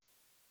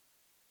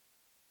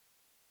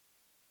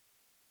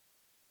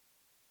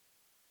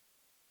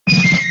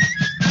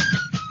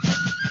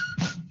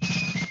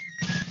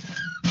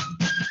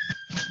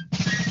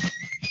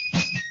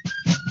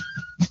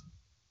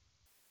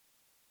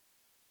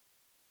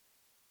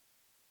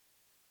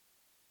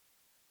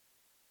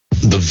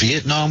The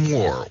Vietnam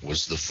War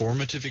was the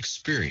formative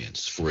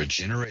experience for a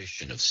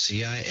generation of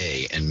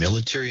CIA and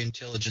military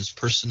intelligence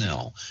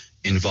personnel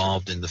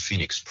involved in the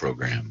Phoenix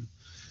program.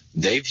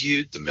 They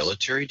viewed the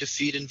military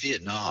defeat in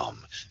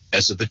Vietnam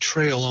as a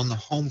betrayal on the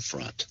home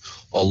front,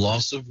 a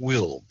loss of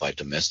will by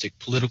domestic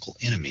political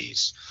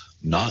enemies,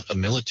 not a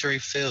military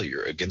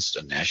failure against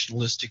a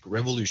nationalistic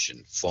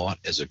revolution fought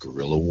as a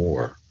guerrilla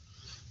war.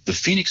 The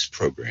Phoenix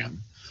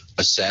program,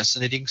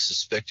 assassinating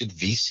suspected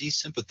VC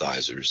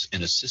sympathizers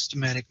in a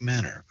systematic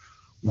manner,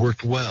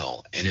 worked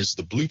well and is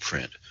the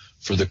blueprint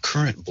for the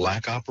current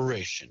black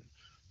operation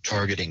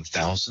targeting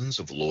thousands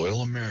of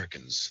loyal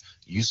Americans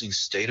using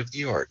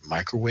state-of-the-art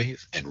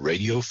microwave and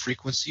radio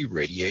frequency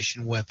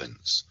radiation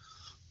weapons.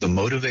 The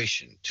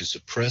motivation to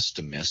suppress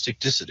domestic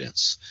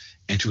dissidents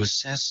and to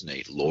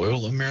assassinate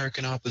loyal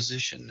American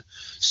opposition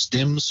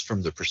stems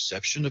from the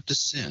perception of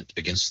dissent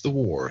against the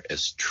war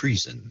as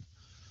treason.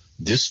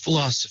 This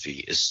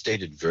philosophy is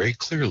stated very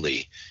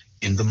clearly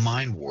in the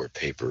Mind War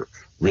paper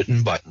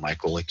written by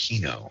Michael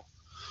Aquino.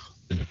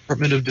 The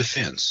Department of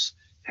Defense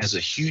has a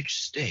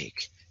huge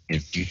stake in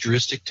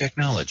futuristic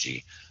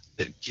technology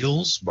that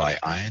kills by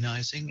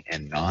ionizing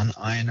and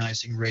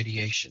non-ionizing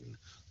radiation,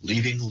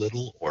 leaving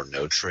little or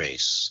no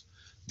trace.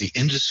 The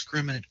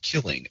indiscriminate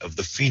killing of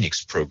the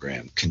Phoenix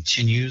program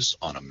continues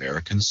on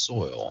American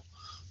soil.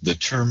 The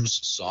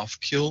terms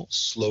soft kill,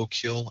 slow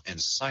kill,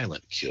 and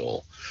silent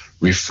kill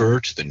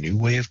refer to the new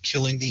way of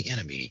killing the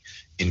enemy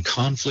in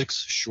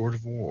conflicts short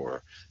of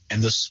war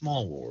and the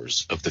small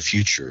wars of the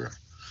future.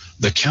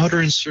 The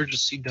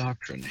counterinsurgency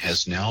doctrine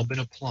has now been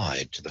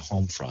applied to the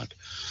home front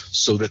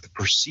so that the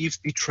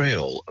perceived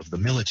betrayal of the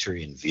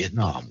military in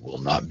Vietnam will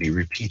not be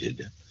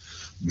repeated.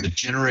 The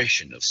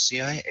generation of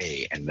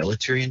CIA and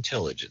military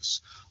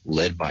intelligence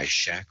led by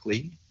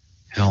Shackley,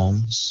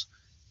 Helms,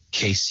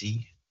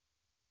 Casey,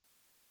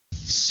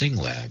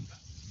 Singlab,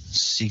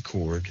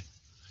 Secord,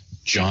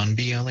 John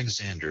B.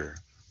 Alexander,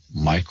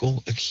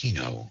 Michael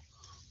Aquino,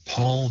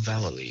 Paul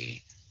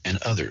Vallely, and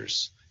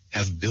others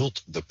have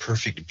built the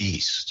perfect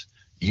beast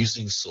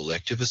using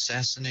selective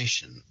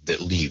assassination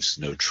that leaves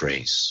no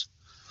trace.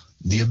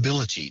 The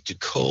ability to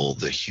cull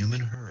the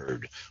human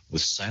herd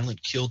with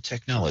silent kill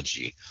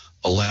technology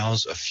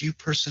allows a few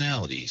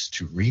personalities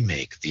to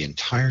remake the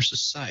entire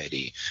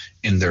society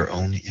in their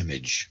own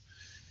image.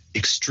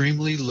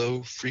 Extremely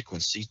low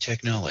frequency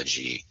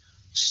technology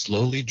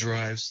slowly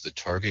drives the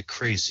target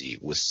crazy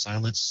with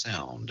silent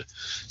sound,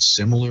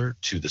 similar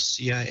to the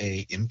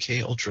CIA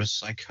MKUltra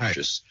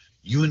psychiatrist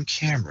Ewan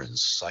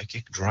Cameron's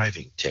psychic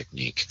driving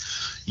technique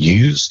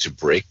used to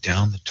break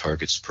down the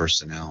target's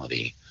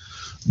personality.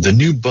 The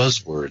new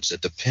buzzwords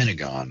at the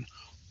Pentagon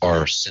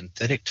are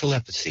synthetic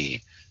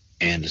telepathy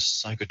and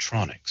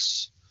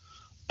psychotronics.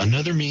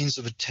 Another means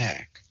of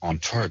attack on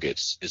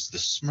targets is the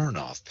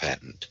Smirnov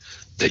patent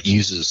that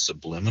uses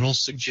subliminal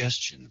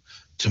suggestion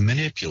to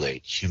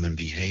manipulate human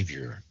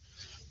behavior.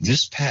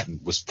 This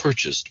patent was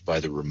purchased by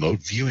the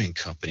remote viewing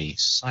company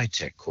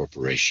SciTech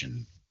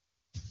Corporation.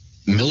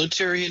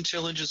 Military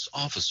intelligence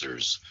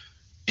officers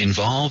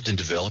involved in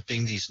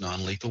developing these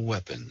non-lethal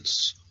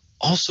weapons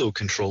also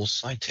control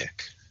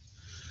SciTech.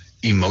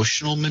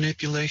 Emotional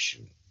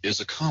manipulation is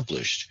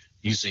accomplished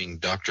using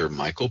Dr.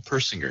 Michael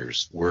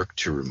Persinger's work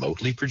to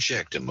remotely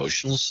project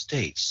emotional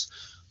states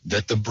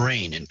that the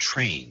brain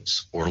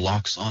entrains or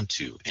locks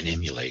onto and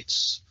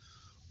emulates.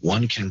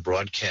 One can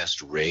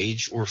broadcast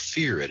rage or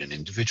fear at an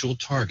individual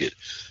target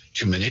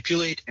to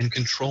manipulate and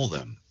control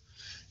them.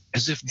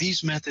 As if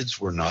these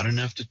methods were not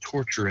enough to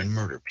torture and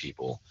murder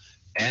people,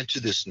 add to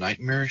this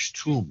nightmarish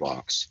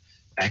toolbox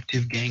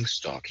active gang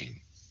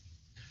stalking.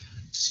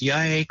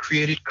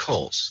 CIA-created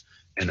cults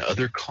and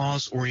other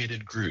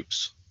cause-oriented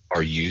groups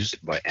are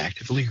used by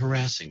actively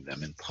harassing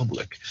them in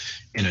public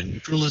in a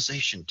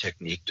neutralization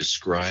technique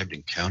described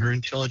in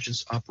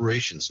counterintelligence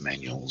operations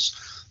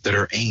manuals that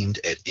are aimed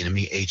at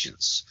enemy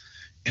agents.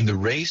 In the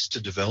race to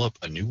develop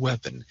a new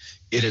weapon,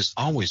 it has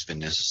always been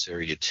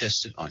necessary to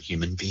test it on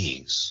human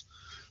beings.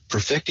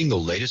 Perfecting the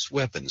latest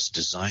weapons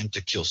designed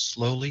to kill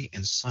slowly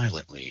and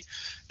silently,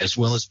 as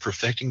well as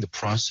perfecting the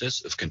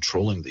process of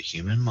controlling the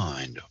human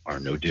mind, are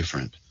no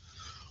different.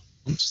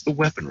 Once the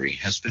weaponry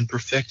has been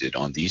perfected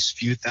on these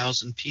few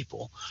thousand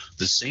people,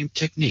 the same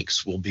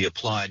techniques will be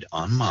applied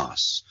en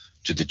masse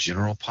to the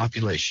general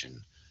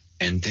population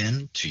and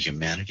then to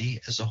humanity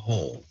as a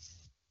whole.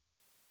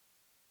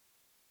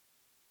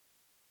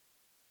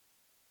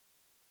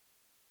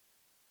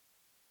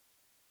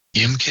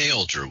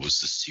 MKUltra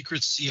was the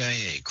secret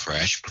CIA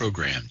crash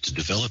program to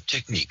develop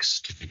techniques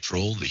to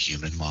control the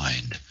human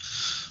mind.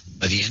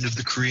 By the end of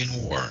the Korean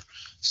War,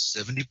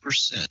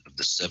 70% of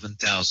the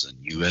 7,000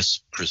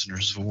 U.S.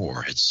 prisoners of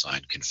war had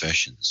signed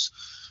confessions.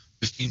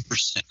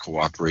 15%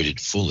 cooperated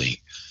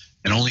fully,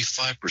 and only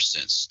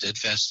 5%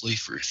 steadfastly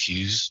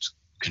refused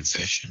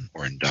confession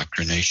or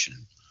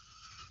indoctrination.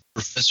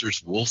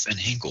 Professors Wolf and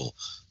Hinkle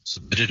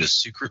submitted a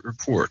secret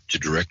report to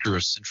Director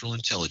of Central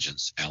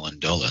Intelligence Alan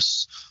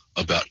Dulles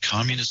about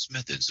communist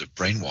methods of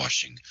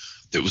brainwashing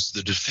that was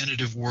the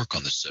definitive work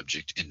on the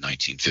subject in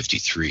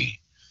 1953.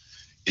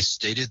 It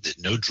stated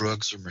that no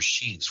drugs or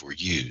machines were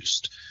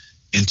used.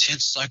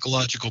 Intense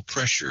psychological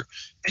pressure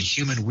and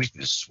human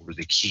weakness were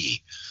the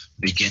key,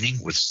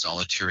 beginning with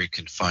solitary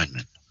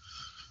confinement.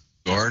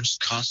 Guards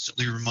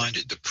constantly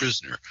reminded the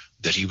prisoner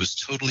that he was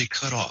totally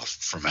cut off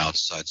from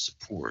outside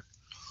support,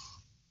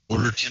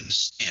 ordered him to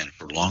stand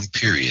for long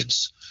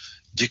periods,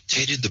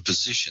 dictated the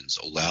positions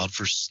allowed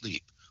for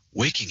sleep,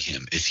 waking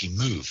him if he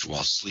moved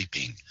while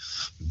sleeping,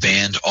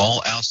 banned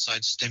all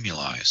outside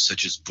stimuli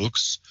such as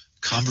books,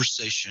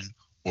 conversation,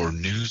 or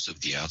news of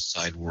the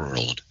outside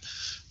world.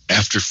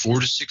 After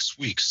 4 to 6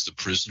 weeks, the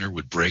prisoner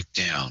would break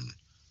down.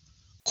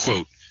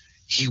 Quote,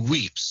 he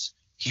weeps,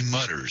 he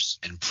mutters,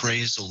 and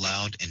prays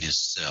aloud in his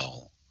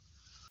cell.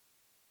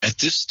 At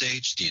this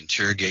stage, the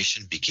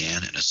interrogation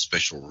began in a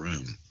special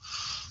room.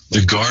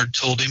 The guard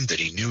told him that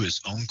he knew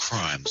his own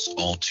crimes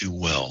all too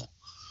well.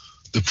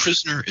 The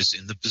prisoner is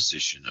in the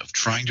position of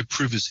trying to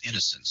prove his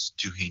innocence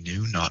to he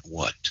knew not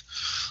what.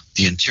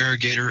 The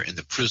interrogator and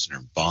the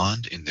prisoner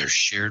bond in their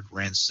shared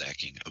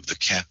ransacking of the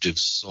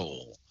captive's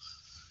soul.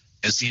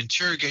 As the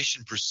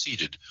interrogation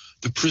proceeded,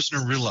 the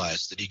prisoner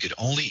realized that he could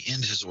only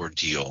end his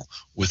ordeal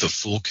with a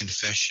full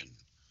confession.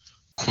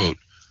 Quote,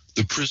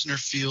 the prisoner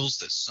feels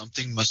that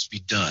something must be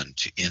done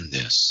to end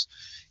this.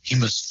 He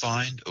must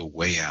find a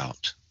way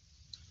out.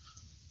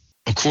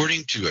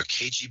 According to a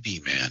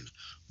KGB man,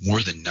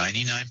 more than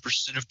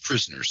 99% of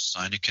prisoners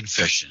sign a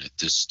confession at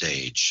this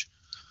stage.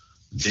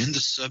 Then the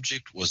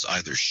subject was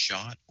either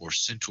shot or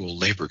sent to a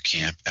labor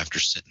camp after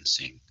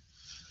sentencing.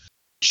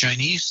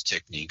 Chinese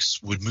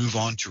techniques would move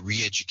on to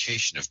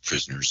re-education of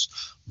prisoners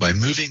by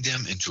moving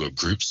them into a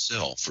group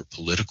cell for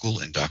political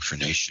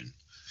indoctrination,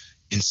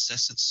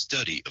 incessant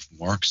study of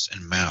Marx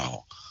and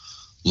Mao,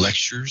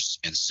 lectures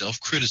and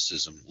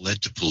self-criticism led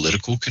to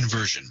political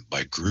conversion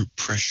by group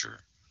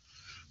pressure.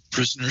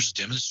 Prisoners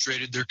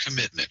demonstrated their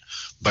commitment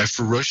by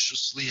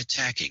ferociously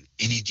attacking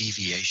any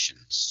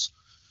deviations.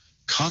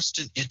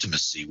 Constant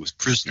intimacy with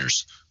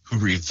prisoners who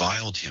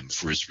reviled him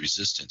for his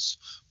resistance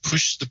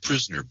pushed the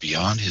prisoner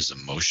beyond his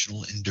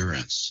emotional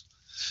endurance.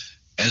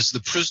 As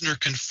the prisoner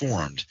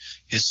conformed,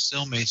 his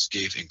cellmates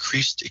gave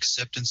increased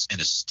acceptance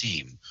and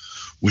esteem,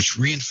 which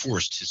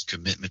reinforced his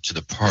commitment to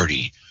the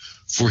party,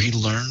 for he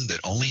learned that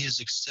only his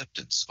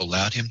acceptance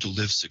allowed him to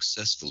live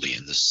successfully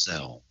in the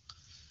cell.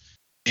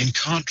 In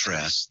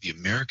contrast, the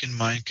American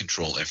mind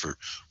control effort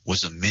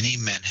was a mini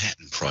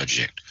Manhattan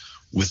Project,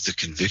 with the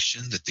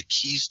conviction that the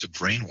keys to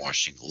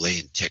brainwashing lay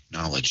in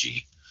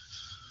technology.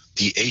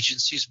 The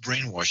agency's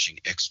brainwashing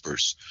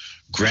experts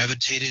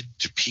gravitated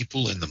to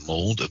people in the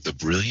mold of the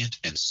brilliant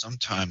and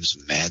sometimes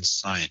mad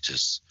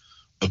scientists,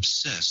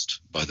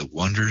 obsessed by the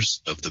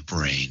wonders of the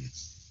brain.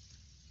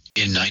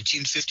 In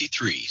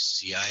 1953,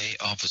 CIA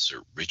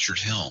officer Richard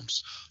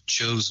Helms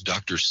chose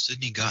Dr.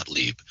 Sidney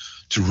Gottlieb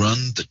to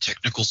run the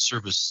technical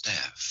service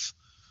staff.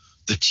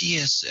 The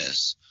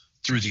TSS,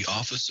 through the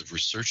Office of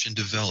Research and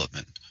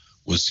Development,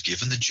 was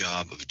given the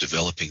job of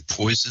developing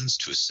poisons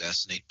to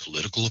assassinate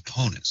political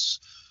opponents,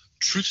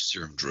 truth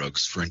serum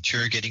drugs for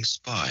interrogating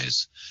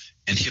spies,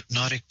 and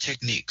hypnotic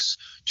techniques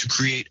to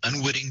create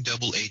unwitting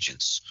double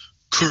agents,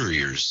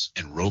 couriers,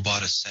 and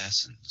robot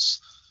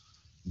assassins.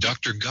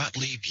 Dr.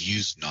 Gottlieb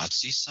used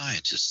Nazi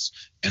scientists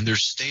and their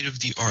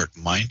state-of-the-art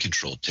mind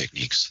control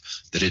techniques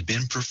that had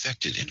been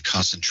perfected in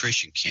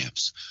concentration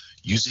camps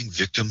using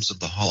victims of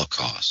the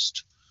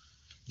Holocaust.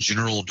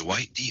 General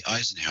Dwight D.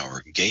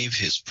 Eisenhower gave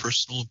his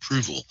personal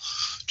approval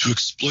to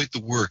exploit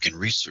the work and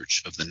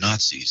research of the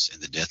Nazis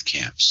in the death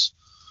camps.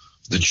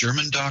 The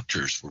German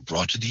doctors were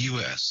brought to the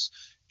U.S.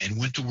 and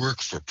went to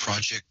work for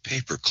Project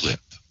Paperclip.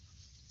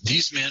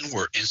 These men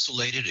were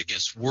insulated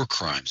against war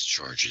crimes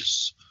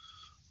charges.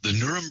 The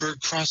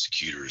Nuremberg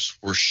prosecutors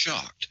were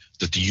shocked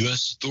that the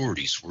U.S.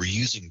 authorities were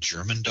using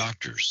German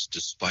doctors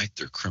despite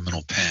their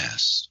criminal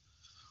past.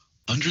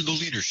 Under the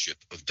leadership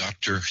of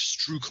Dr.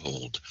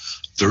 Struckhold,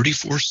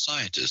 34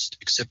 scientists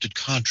accepted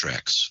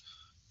contracts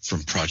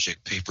from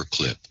Project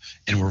Paperclip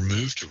and were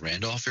moved to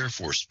Randolph Air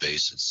Force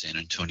Base in San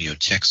Antonio,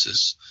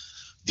 Texas.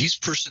 These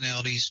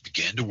personalities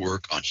began to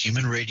work on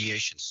human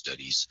radiation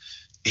studies,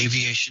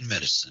 aviation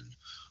medicine,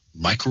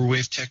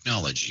 microwave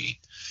technology,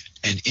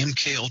 and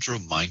MK-Ultra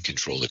mind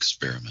control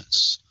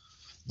experiments.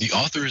 The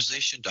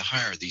authorization to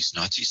hire these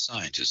Nazi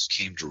scientists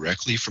came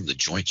directly from the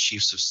Joint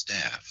Chiefs of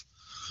Staff.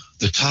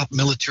 The top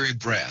military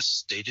brass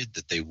stated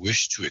that they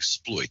wished to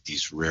exploit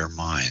these rare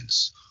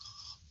minds.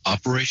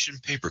 Operation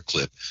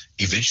Paperclip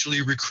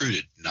eventually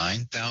recruited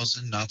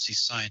 9,000 Nazi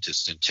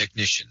scientists and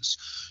technicians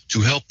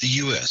to help the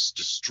U.S.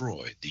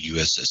 destroy the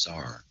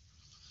USSR.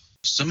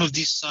 Some of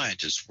these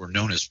scientists were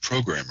known as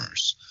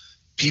programmers,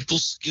 people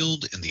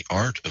skilled in the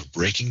art of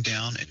breaking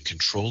down and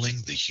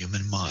controlling the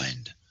human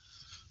mind.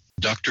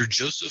 Dr.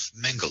 Joseph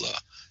Mengele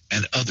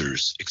and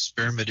others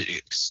experimented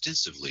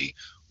extensively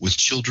with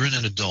children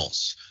and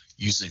adults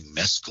using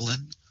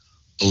mescaline,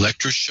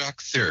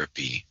 electroshock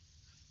therapy,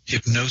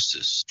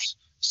 hypnosis,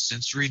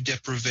 sensory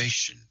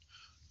deprivation,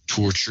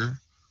 torture,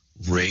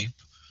 rape,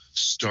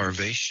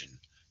 starvation,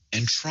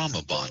 and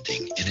trauma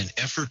bonding in an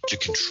effort to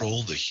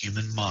control the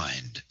human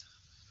mind.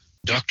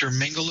 Dr.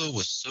 Mengele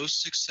was so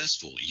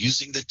successful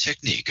using the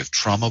technique of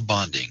trauma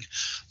bonding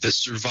that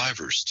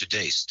survivors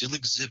today still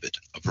exhibit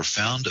a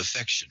profound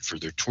affection for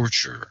their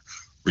torturer,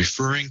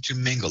 referring to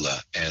Mengele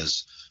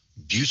as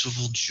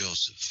Beautiful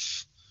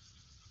Joseph.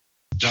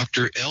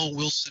 Dr. L.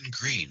 Wilson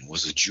Green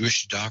was a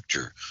Jewish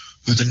doctor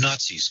who the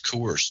Nazis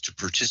coerced to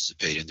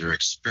participate in their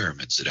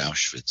experiments at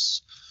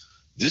Auschwitz.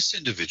 This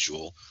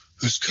individual,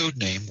 whose code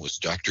name was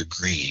Dr.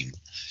 Green,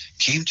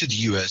 came to the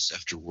U.S.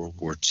 after World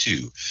War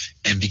II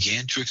and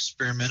began to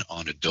experiment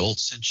on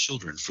adults and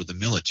children for the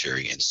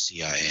military and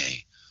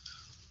CIA.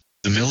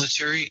 The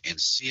military and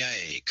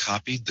CIA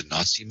copied the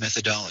Nazi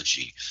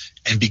methodology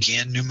and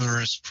began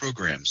numerous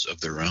programs of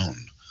their own.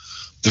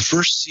 The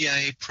first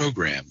CIA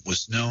program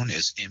was known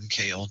as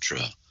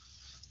MK-Ultra.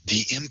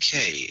 The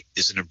MK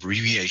is an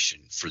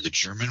abbreviation for the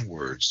German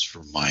words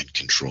for mind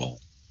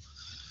control.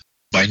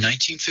 By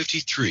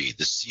 1953,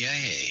 the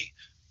CIA,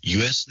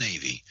 U.S.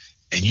 Navy,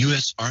 and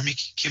U.S. Army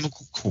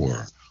Chemical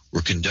Corps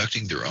were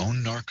conducting their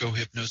own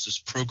narco-hypnosis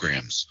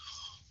programs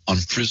on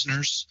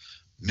prisoners,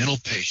 mental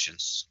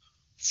patients,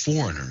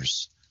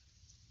 foreigners,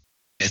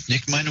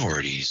 ethnic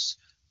minorities,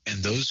 and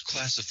those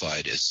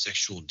classified as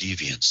sexual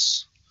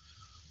deviants.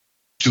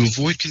 To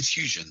avoid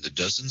confusion, the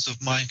dozens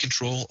of mind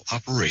control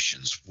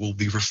operations will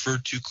be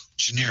referred to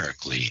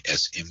generically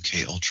as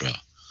MK-Ultra.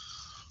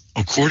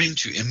 According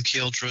to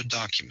MKUltra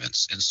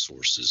documents and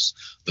sources,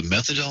 the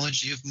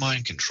methodology of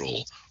mind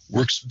control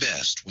works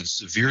best when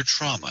severe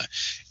trauma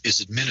is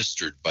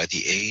administered by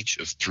the age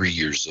of 3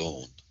 years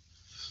old.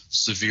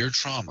 Severe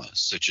trauma,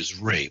 such as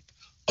rape,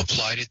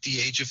 applied at the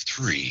age of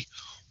 3,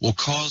 will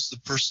cause the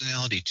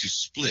personality to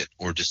split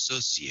or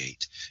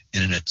dissociate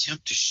in an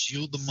attempt to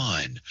shield the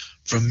mind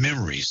from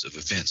memories of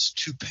events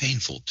too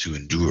painful to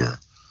endure.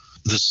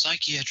 The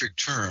psychiatric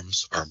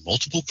terms are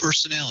multiple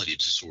personality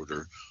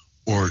disorder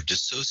or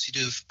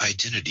dissociative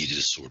identity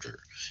disorder,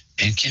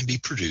 and can be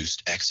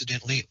produced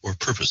accidentally or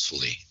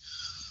purposefully.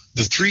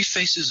 The Three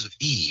Faces of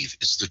Eve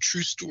is the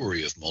true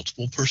story of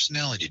multiple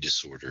personality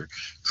disorder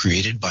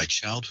created by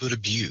childhood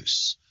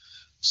abuse.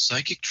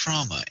 Psychic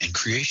trauma and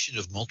creation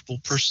of multiple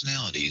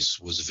personalities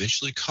was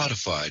eventually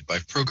codified by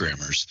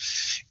programmers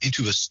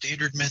into a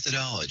standard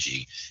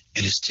methodology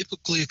and is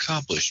typically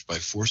accomplished by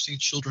forcing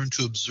children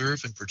to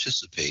observe and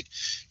participate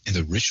in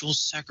the ritual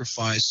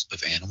sacrifice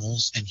of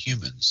animals and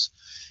humans,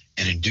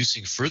 and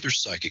inducing further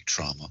psychic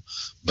trauma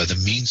by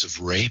the means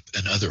of rape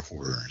and other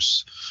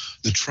horrors.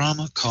 The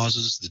trauma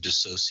causes the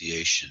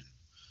dissociation.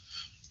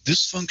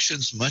 This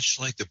functions much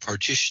like the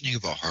partitioning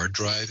of a hard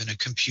drive in a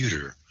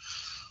computer.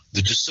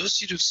 The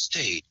dissociative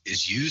state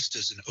is used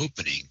as an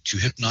opening to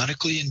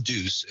hypnotically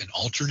induce an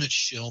alternate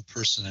shell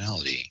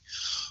personality.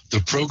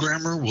 The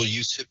programmer will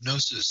use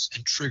hypnosis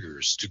and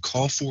triggers to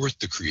call forth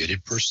the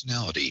created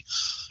personality,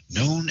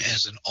 known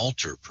as an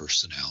alter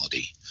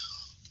personality.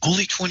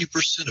 Only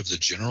 20% of the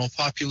general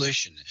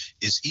population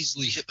is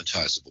easily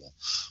hypnotizable,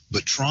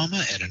 but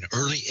trauma at an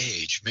early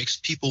age makes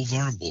people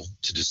vulnerable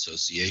to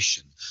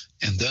dissociation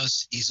and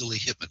thus easily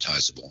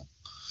hypnotizable.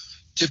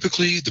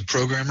 Typically, the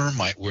programmer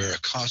might wear a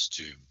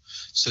costume,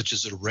 such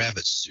as a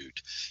rabbit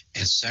suit,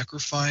 and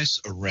sacrifice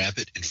a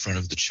rabbit in front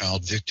of the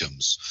child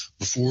victims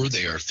before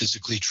they are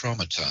physically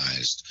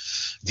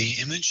traumatized.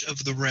 The image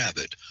of the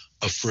rabbit,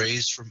 a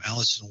phrase from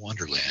Alice in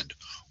Wonderland,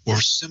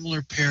 or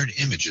similar paired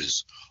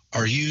images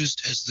are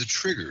used as the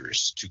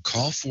triggers to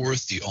call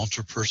forth the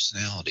alter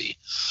personality.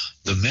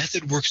 The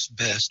method works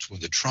best when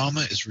the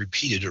trauma is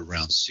repeated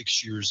around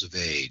 6 years of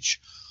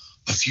age.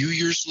 A few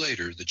years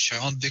later, the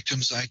child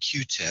victim's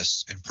IQ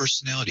tests and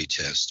personality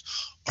tests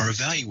are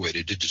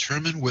evaluated to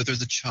determine whether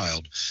the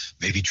child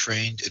may be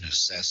trained in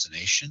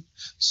assassination,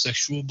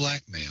 sexual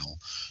blackmail,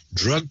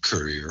 drug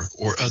courier,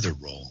 or other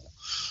role.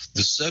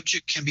 The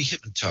subject can be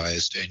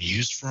hypnotized and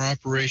used for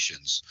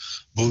operations,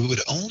 but would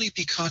only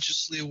be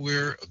consciously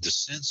aware of the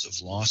sense of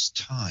lost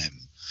time.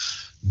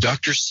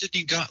 Dr.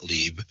 Sidney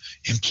Gottlieb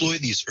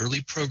employed these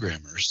early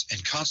programmers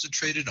and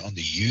concentrated on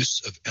the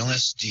use of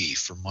LSD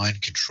for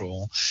mind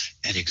control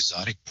and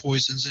exotic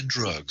poisons and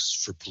drugs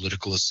for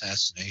political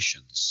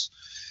assassinations.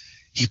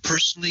 He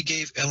personally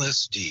gave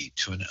LSD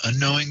to an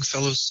unknowing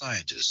fellow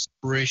scientist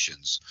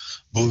operations,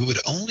 but would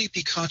only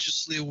be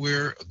consciously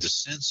aware of the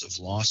sense of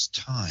lost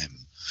time.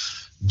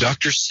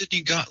 Dr.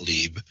 Sidney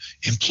Gottlieb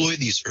employed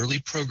these early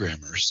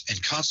programmers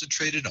and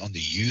concentrated on the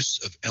use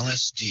of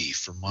LSD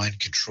for mind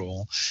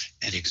control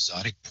and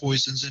exotic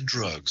poisons and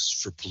drugs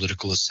for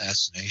political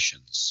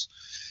assassinations.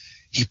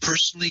 He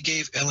personally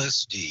gave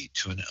LSD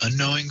to an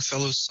unknowing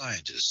fellow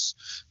scientist,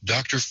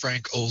 Dr.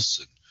 Frank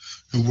Olson,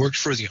 who worked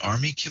for the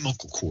Army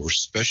Chemical Corps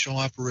Special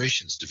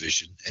Operations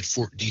Division at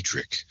Fort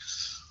Detrick.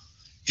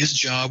 His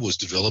job was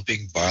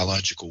developing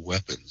biological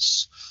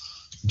weapons.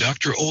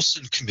 Dr.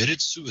 Olson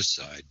committed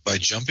suicide by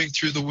jumping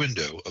through the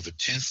window of a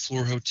 10th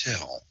floor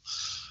hotel.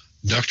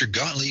 Dr.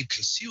 Gottlieb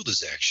concealed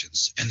his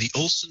actions, and the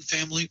Olson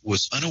family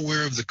was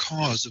unaware of the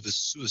cause of his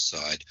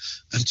suicide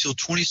until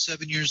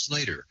 27 years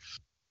later,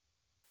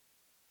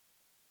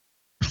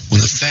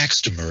 when the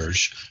facts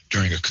emerged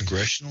during a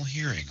congressional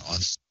hearing on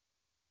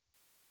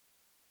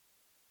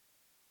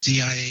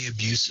CIA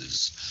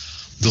abuses.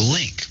 The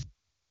link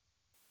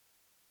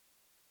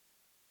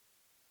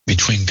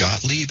between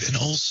Gottlieb and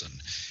Olson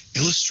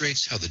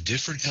illustrates how the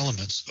different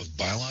elements of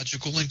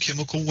biological and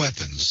chemical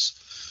weapons,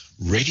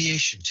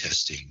 radiation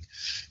testing,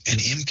 and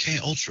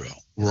MKUltra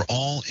were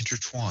all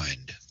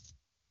intertwined.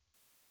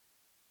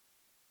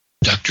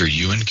 Dr.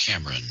 Ewan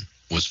Cameron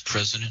was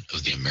president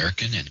of the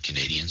American and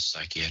Canadian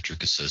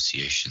Psychiatric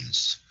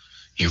Associations.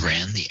 He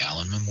ran the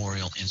Allen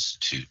Memorial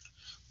Institute,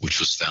 which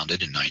was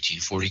founded in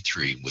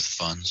 1943 with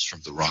funds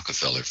from the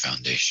Rockefeller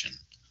Foundation.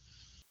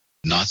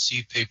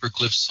 Nazi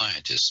paperclip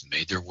scientists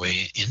made their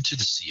way into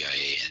the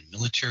CIA and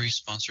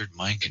military-sponsored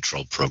mind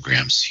control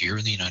programs here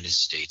in the United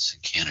States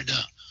and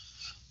Canada.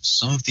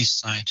 Some of these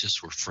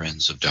scientists were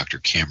friends of Dr.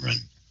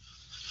 Cameron.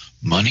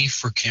 Money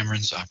for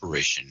Cameron's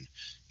operation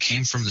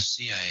came from the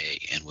CIA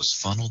and was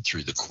funneled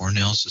through the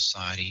Cornell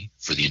Society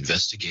for the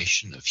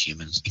Investigation of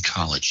Human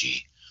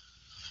Ecology.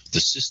 The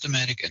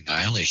systematic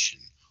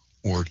annihilation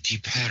or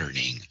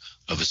depatterning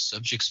of a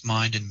subject's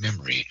mind and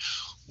memory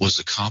was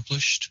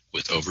accomplished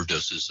with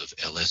overdoses of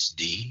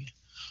LSD,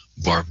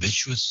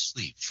 barbiturates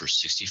sleep for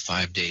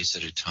 65 days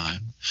at a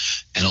time,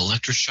 and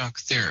electroshock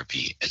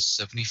therapy at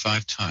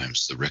 75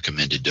 times the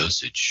recommended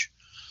dosage.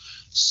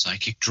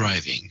 Psychic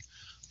driving,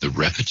 the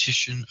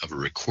repetition of a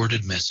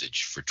recorded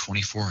message for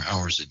 24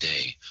 hours a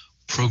day,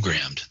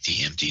 programmed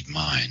the emptied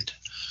mind.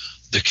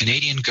 The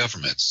Canadian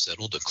government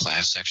settled a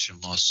class action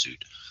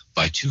lawsuit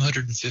by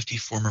 250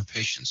 former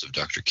patients of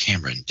Dr.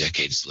 Cameron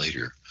decades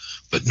later,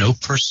 but no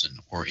person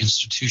or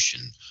institution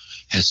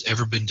has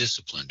ever been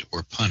disciplined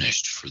or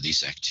punished for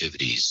these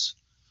activities.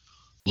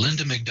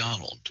 Linda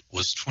McDonald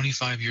was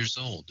 25 years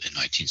old in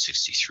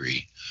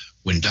 1963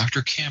 when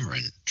Dr.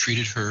 Cameron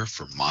treated her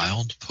for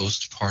mild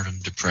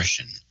postpartum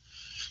depression.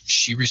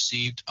 She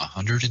received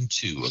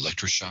 102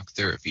 electroshock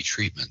therapy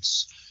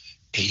treatments,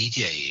 80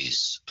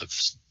 days of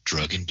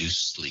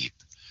drug-induced sleep,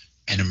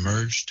 and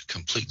emerged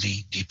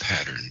completely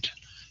depatterned,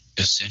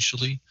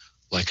 essentially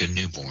like a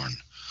newborn,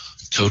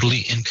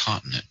 totally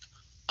incontinent,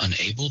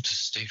 unable to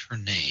state her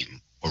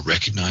name or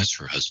recognize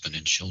her husband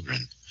and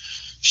children.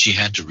 She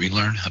had to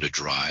relearn how to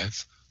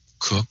drive,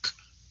 cook,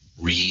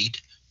 read,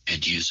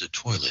 and use a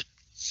toilet.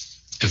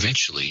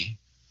 Eventually,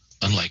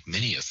 unlike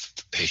many of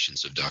the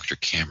patients of Dr.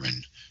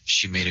 Cameron,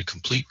 she made a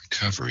complete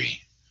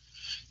recovery.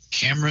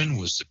 Cameron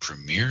was the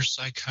premier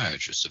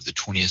psychiatrist of the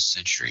 20th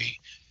century.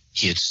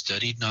 He had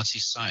studied Nazi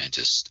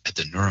scientists at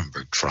the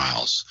Nuremberg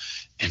trials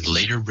and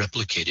later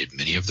replicated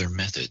many of their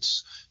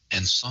methods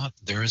and sought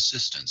their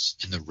assistance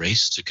in the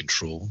race to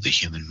control the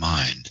human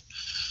mind.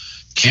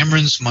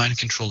 Cameron's mind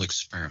control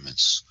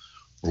experiments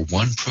were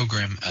one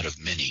program out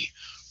of many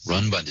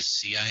run by the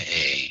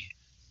CIA,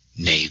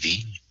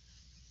 Navy,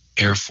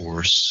 Air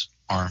Force,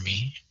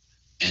 Army,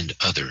 and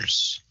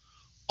others.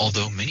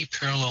 Although many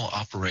parallel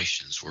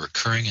operations were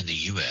occurring in the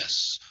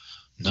U.S.,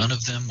 none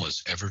of them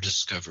was ever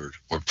discovered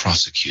or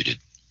prosecuted.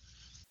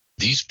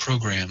 These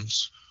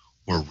programs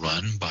were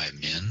run by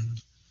men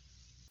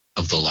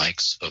of the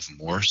likes of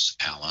Morse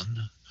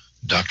Allen,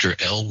 Dr.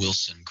 L.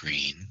 Wilson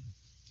Green,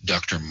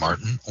 Dr.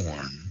 Martin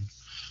Orne,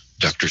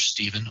 Dr.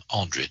 Stephen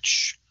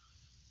Aldrich,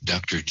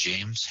 Dr.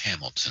 James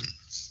Hamilton.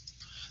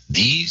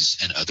 These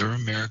and other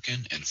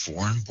American and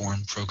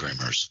foreign-born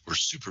programmers were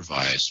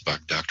supervised by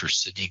Dr.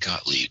 Sidney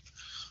Gottlieb,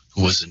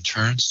 who was in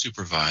turn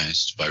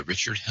supervised by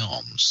Richard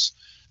Helms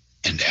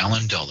and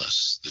Alan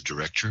Dulles, the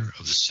director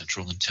of the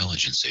Central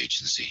Intelligence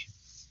Agency.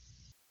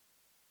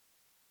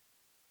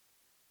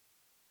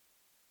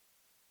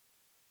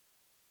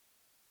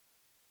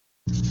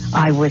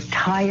 I was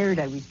tired,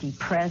 I was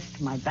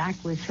depressed, my back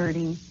was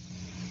hurting.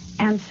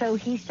 And so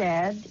he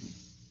said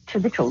to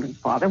the children's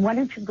father, why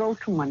don't you go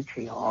to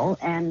Montreal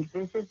and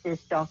visit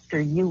this Dr.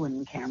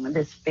 Ewan Cameron,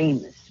 this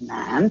famous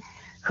man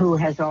who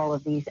has all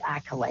of these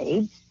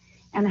accolades,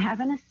 and have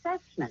an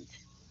assessment.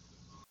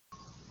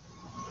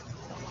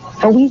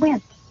 So we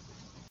went.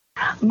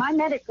 My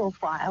medical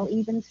file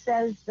even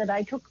says that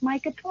I took my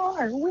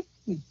guitar with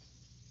me.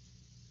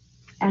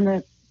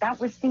 And that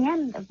was the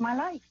end of my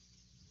life.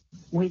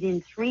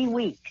 Within 3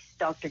 weeks,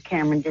 Dr.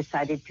 Cameron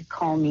decided to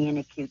call me an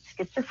acute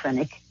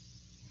schizophrenic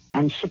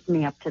and ship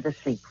me up to the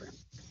sleep room.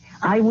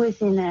 I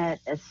was in a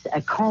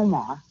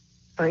coma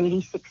for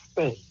 86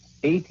 days.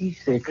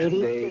 86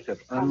 days of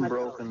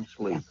unbroken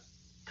sleep. Yeah.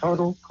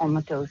 Total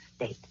comatose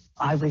state.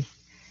 I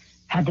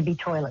had to be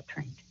toilet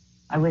trained.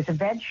 I was a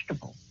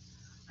vegetable.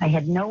 I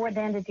had no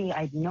identity.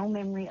 I had no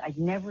memory. I'd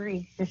never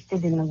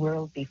existed in the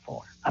world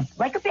before.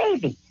 Like a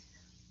baby.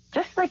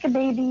 Just like a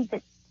baby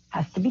that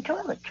has to be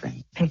toilet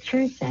trained.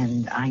 Pictures,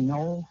 and I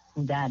know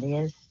who that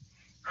is,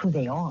 who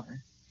they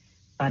are,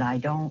 but I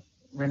don't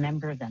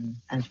remember them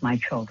as my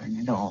children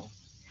at all.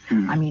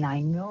 I mean, I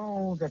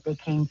know that they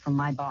came from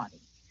my body,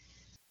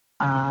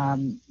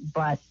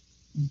 but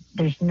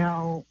there's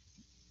no,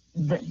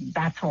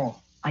 that's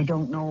all. I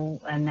don't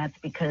know, and that's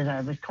because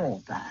I was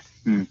told that.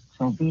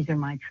 So these are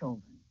my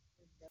children.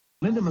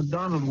 Linda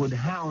McDonald would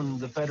hound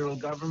the federal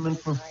government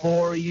for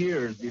 4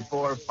 years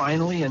before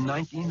finally in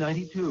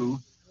 1992,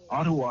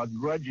 Ottawa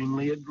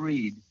grudgingly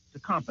agreed. to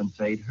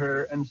compensate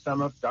her and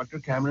some of Dr.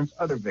 Cameron's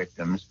other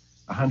victims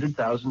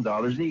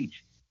 $100,000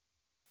 each.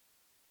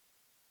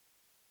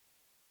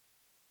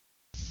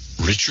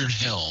 Richard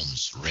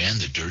Helms ran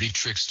the Dirty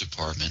Tricks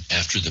Department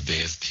after the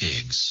Bay of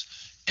Pigs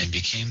and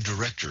became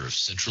Director of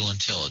Central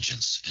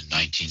Intelligence in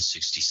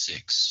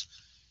 1966.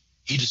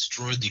 He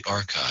destroyed the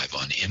archive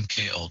on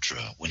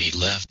MKUltra when he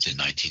left in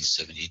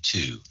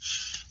 1972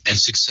 and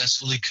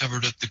successfully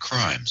covered up the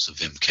crimes of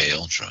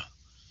MKUltra.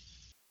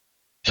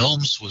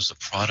 Helms was a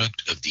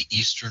product of the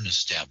Eastern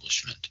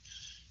Establishment.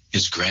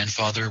 His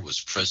grandfather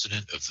was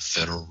president of the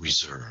Federal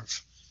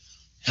Reserve.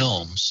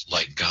 Helms,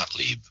 like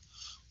Gottlieb,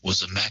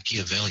 was a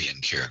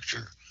Machiavellian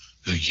character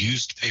who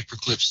used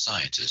paperclip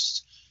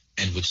scientists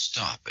and would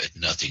stop at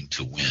nothing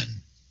to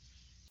win.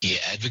 He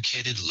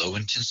advocated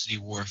low-intensity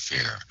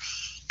warfare,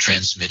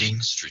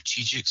 transmitting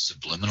strategic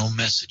subliminal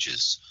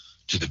messages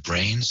to the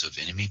brains of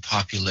enemy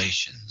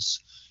populations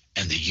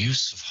and the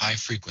use of high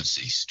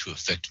frequencies to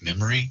affect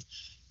memory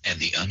and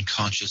the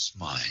unconscious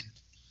mind.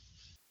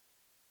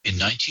 In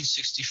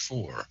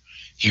 1964,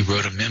 he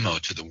wrote a memo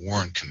to the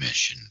Warren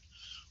Commission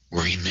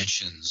where he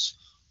mentions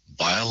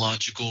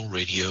biological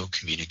radio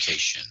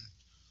communication.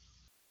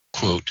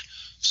 Quote,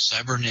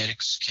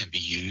 cybernetics can be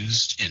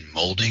used in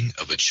molding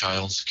of a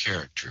child's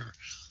character,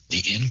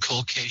 the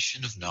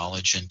inculcation of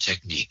knowledge and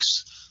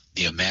techniques,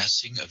 the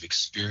amassing of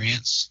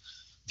experience,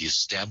 the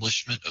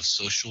establishment of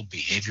social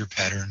behavior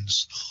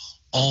patterns,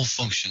 all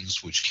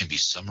functions which can be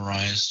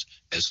summarized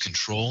as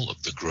control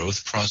of the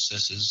growth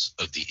processes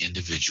of the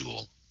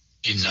individual.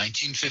 In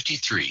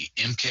 1953,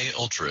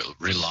 MKUltra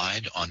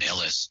relied on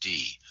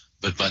LSD,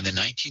 but by the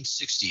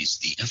 1960s,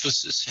 the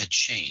emphasis had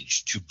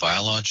changed to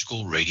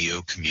biological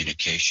radio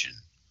communication.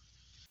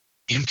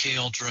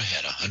 MKUltra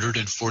had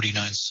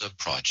 149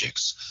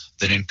 sub-projects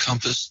that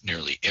encompassed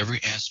nearly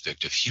every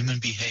aspect of human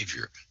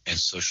behavior and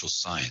social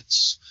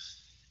science.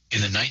 In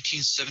the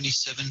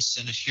 1977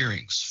 Senate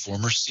hearings,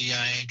 former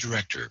CIA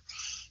Director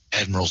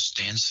Admiral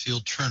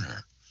Stansfield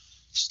Turner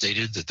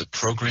stated that the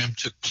program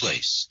took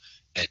place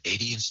at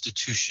 80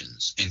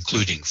 institutions,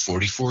 including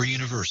 44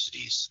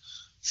 universities,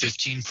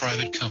 15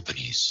 private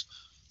companies,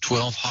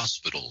 12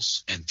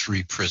 hospitals, and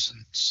 3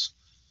 prisons.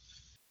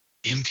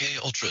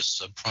 MKUltra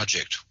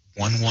Subproject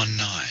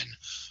 119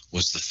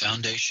 was the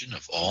foundation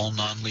of all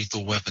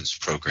non-lethal weapons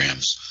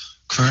programs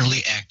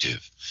currently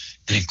active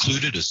and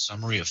included a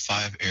summary of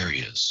 5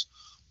 areas,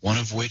 one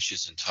of which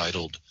is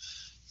entitled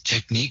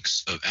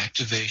Techniques of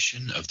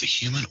Activation of the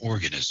Human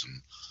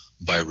Organism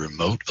by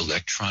Remote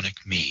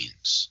Electronic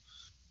Means.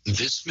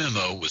 This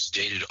memo was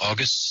dated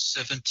August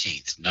 17,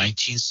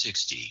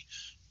 1960,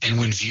 and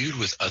when viewed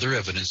with other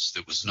evidence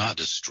that was not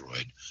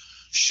destroyed,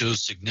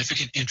 shows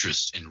significant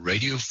interest in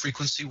radio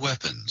frequency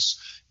weapons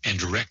and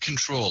direct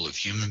control of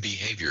human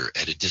behavior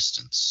at a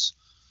distance.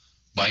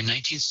 By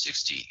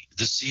 1960,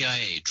 the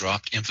CIA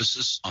dropped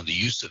emphasis on the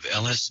use of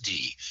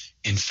LSD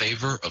in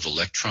favor of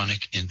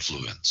electronic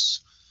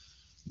influence.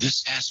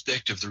 This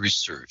aspect of the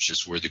research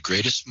is where the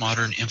greatest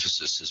modern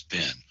emphasis has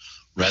been,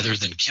 rather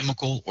than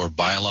chemical or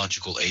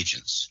biological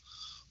agents,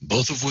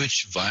 both of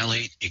which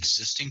violate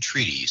existing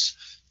treaties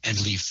and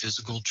leave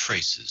physical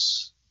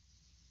traces.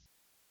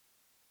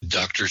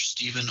 Dr.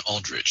 Stephen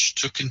Aldrich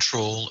took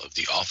control of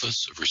the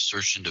Office of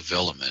Research and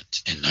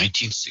Development in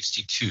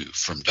 1962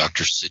 from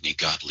Dr. Sidney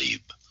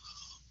Gottlieb.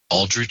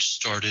 Aldrich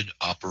started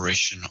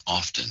Operation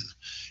Often,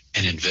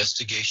 an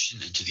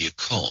investigation into the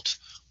occult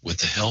with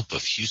the help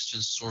of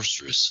Houston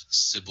sorceress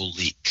Sybil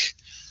Leek.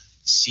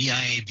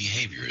 CIA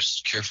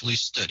behaviorists carefully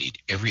studied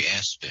every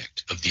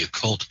aspect of the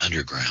occult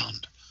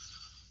underground.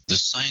 The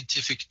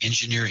Scientific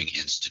Engineering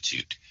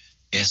Institute,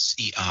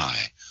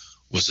 SEI,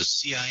 was a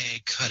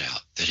CIA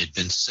cutout that had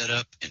been set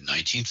up in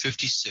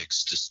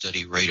 1956 to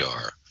study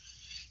radar.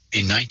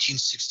 In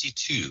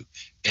 1962,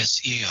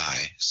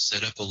 SEI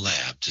set up a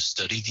lab to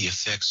study the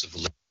effects of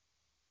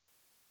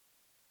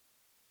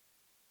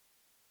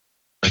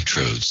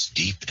electrodes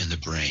deep in the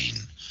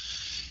brain.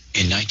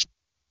 In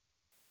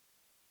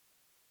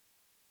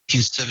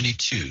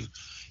 1972,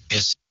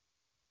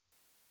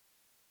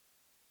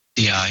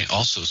 SEI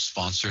also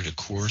sponsored a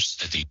course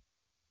at the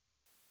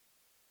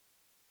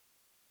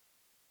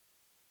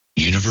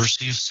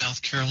University of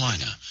South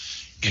Carolina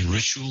in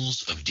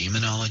rituals of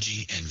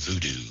demonology and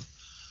voodoo.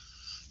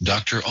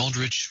 Dr.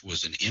 Aldrich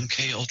was an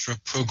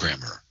MKUltra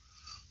programmer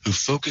who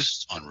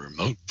focused on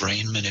remote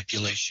brain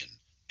manipulation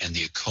and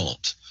the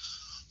occult,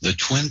 the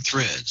twin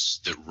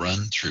threads that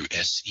run through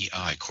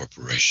SEI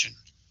Corporation.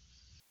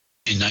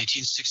 In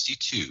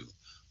 1962,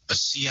 a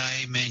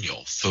CIA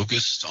manual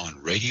focused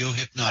on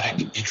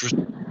radiohypnotic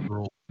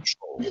intracerebral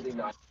control,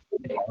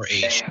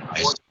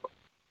 RHIC,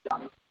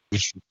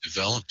 which was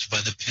developed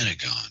by the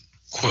Pentagon.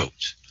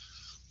 Quote,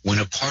 when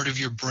a part of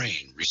your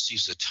brain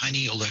receives a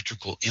tiny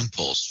electrical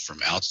impulse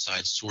from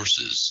outside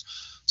sources,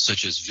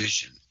 such as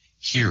vision,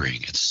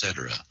 hearing,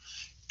 etc.,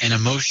 an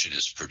emotion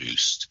is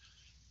produced.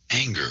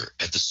 Anger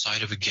at the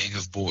sight of a gang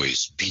of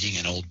boys beating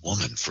an old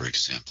woman, for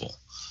example.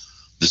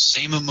 The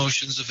same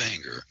emotions of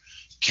anger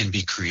can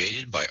be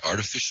created by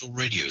artificial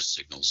radio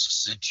signals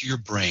sent to your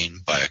brain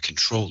by a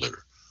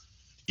controller.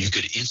 You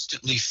could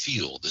instantly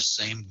feel the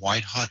same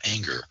white-hot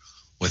anger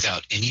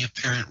without any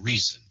apparent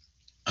reason,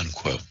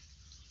 unquote.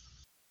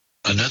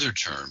 Another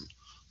term,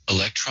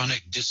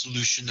 electronic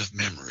dissolution of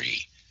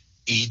memory,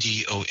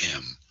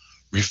 EDOM,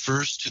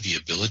 refers to the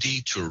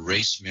ability to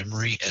erase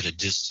memory at a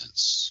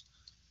distance.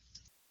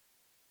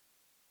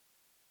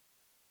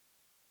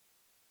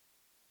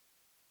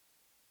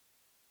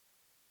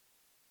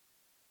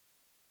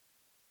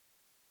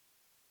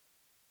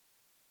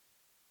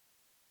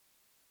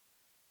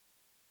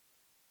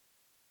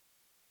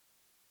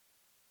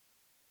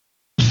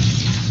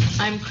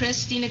 I'm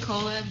Christy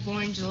Nicola,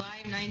 born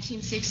July of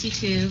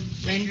 1962,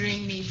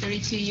 rendering me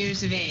 32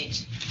 years of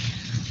age.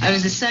 I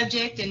was a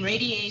subject in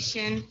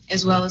radiation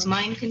as well as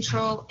mind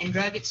control and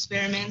drug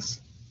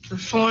experiments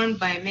performed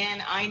by a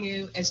man I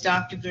knew as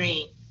Dr.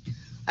 Green.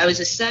 I was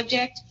a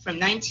subject from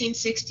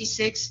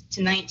 1966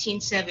 to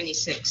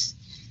 1976.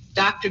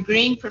 Dr.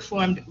 Green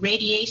performed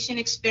radiation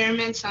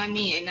experiments on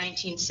me in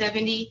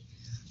 1970,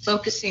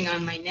 focusing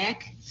on my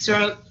neck,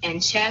 throat,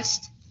 and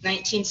chest,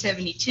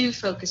 1972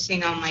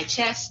 focusing on my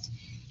chest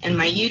and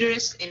my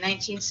uterus in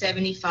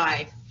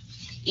 1975.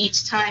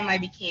 Each time I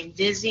became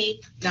dizzy,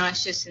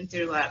 nauseous, and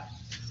threw up.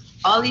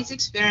 All these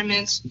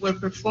experiments were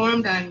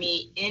performed on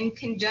me in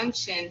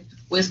conjunction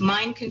with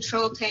mind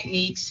control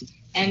techniques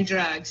and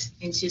drugs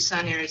in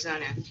Tucson,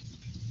 Arizona.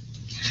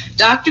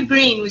 Dr.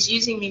 Green was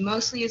using me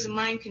mostly as a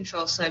mind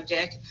control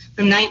subject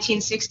from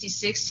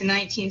 1966 to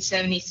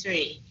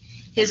 1973.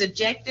 His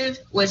objective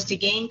was to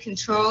gain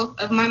control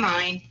of my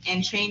mind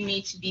and train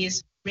me to be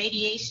his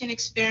radiation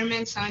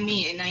experiments on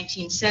me in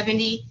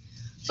 1970,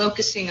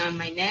 focusing on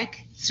my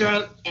neck,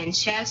 throat, and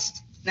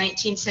chest,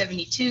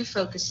 1972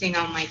 focusing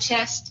on my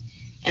chest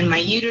and my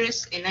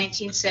uterus in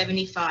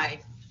 1975.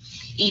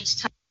 Each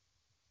time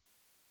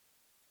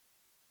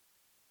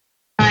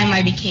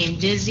I became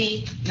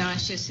dizzy,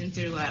 nauseous, and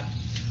threw up.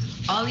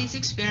 All these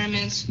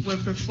experiments were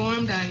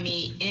performed on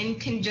me in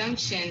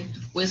conjunction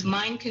with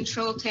mind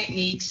control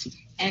techniques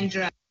and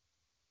drugs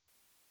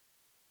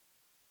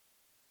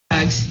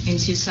in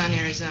Tucson,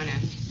 Arizona.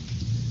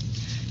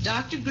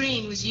 Dr.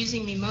 Green was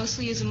using me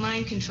mostly as a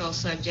mind control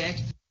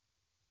subject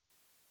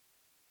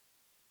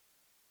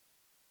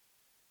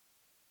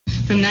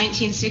from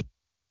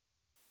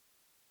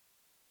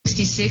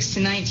 1966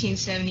 to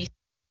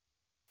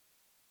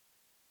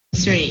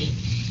 1973.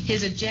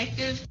 His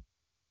objective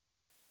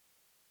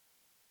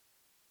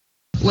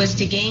was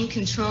to gain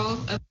control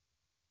of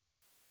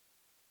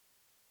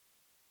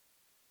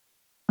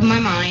my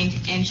mind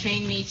and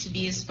train me to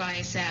be a spy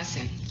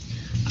assassin.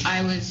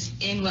 I was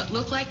in what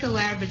looked like a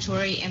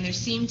laboratory, and there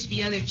seemed to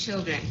be other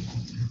children.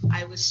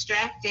 I was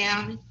strapped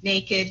down,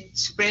 naked,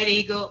 spread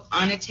eagle,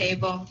 on a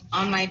table,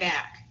 on my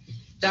back.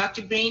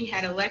 Dr. Green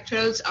had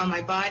electrodes on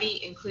my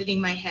body, including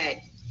my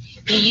head.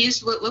 He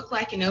used what looked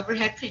like an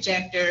overhead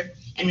projector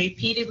and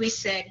repeatedly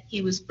said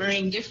he was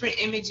burning different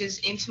images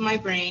into my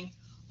brain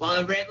while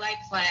a red light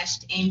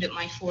flashed aimed at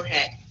my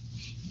forehead.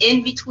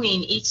 In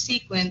between each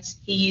sequence,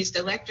 he used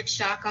electric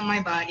shock on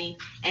my body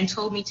and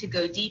told me to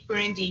go deeper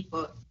and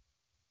deeper,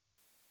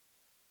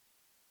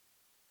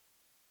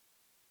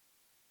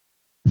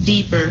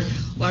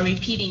 while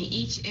repeating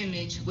each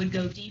image would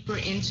go deeper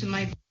into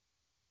my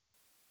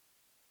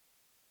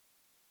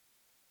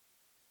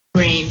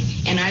brain,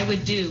 and I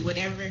would do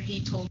whatever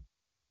he told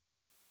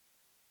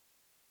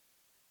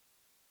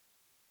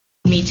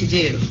me to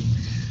do.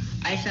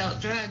 I felt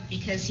drugged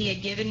because he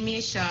had given me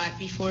a shot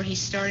before he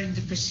started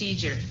the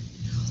procedure.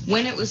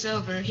 When it was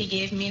over, he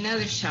gave me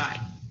another shot.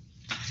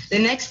 The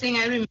next thing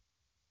I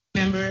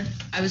remember,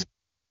 I was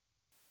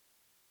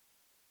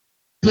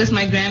with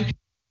my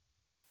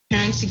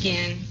grandparents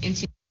again in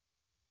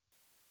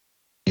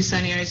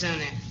Tucson,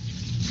 Arizona.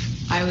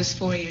 I was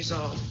 4 years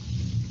old.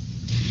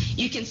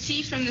 You can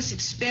see from this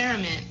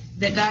experiment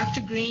that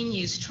Dr. Green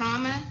used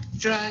trauma,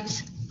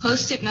 drugs,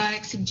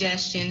 post-hypnotic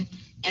suggestion,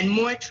 and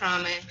more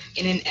trauma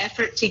in an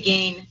effort to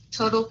gain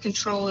total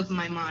control of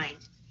my mind.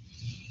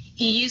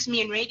 He used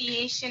me in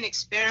radiation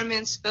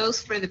experiments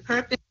both for the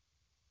purposes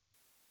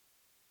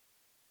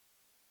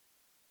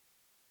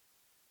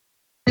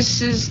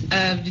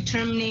of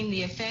determining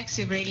the effects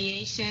of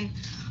radiation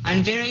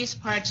on various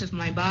parts of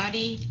my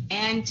body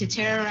and to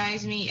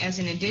terrorize me as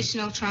an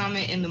additional trauma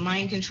in the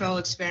mind control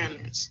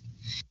experiments.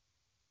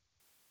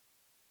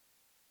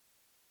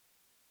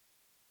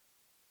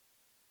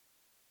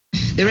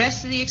 The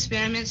rest of the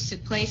experiments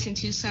took place in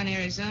Tucson,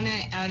 Arizona,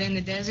 out in the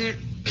desert.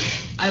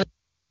 I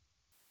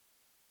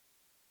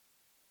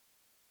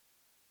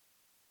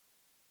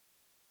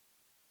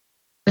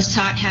was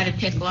taught how to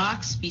pick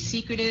locks, be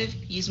secretive,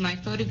 use my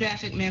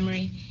photographic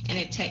memory, and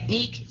a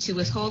technique to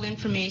withhold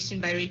information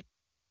by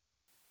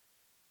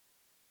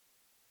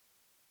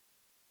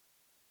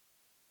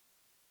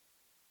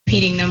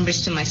repeating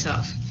numbers to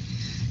myself.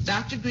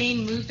 Dr.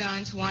 Green moved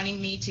on to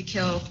wanting me to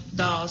kill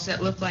dolls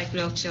that looked like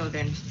real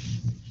children.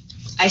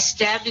 I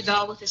stabbed a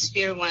doll with a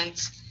spear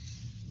once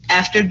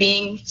after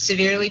being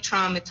severely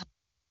traumatized.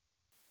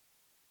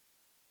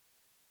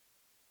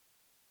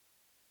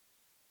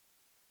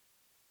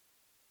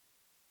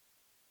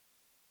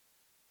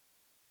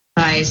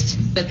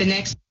 anesthetized, but the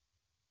next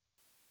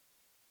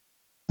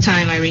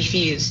time I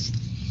refused.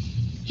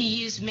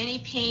 He used many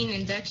pain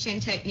induction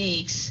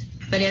techniques,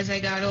 but as I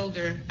got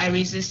older, I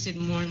resisted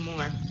more and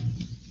more.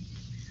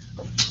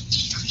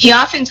 He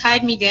often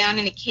tied me down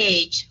in a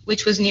cage,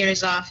 which was near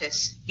his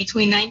office.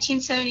 Between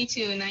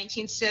 1972 and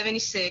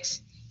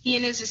 1976, he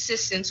and his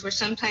assistants were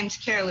sometimes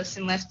careless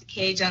and left the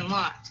cage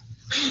unlocked.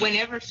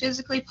 Whenever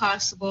physically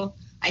possible,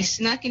 I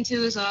snuck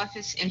into his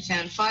office and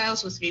found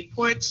files with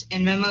reports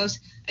and memos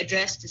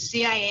addressed to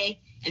CIA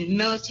and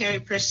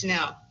military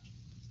personnel.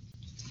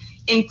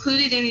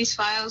 Included in these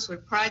files were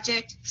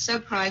project,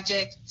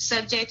 subproject,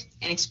 subject,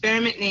 and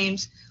experiment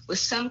names with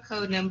some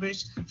code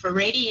numbers for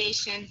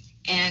radiation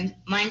and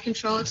mind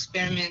control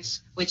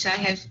experiments, which I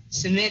have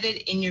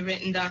submitted in your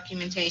written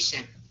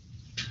documentation.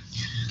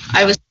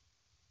 I was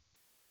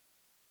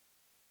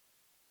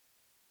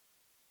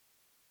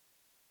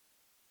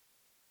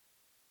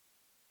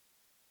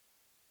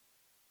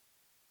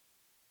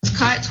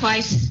caught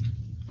twice,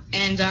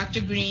 and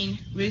Dr. Green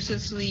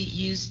ruthlessly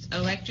used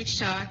electric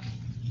shock,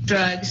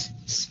 drugs,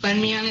 spun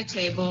me on a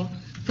table,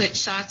 put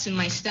shots in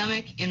my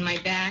stomach, in my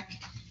back,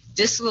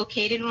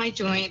 dislocated my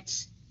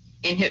joints,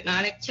 and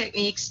hypnotic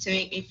techniques to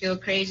make me feel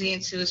crazy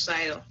and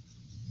suicidal.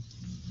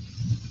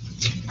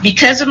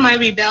 Because of my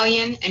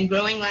rebellion and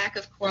growing lack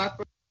of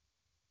cooperation,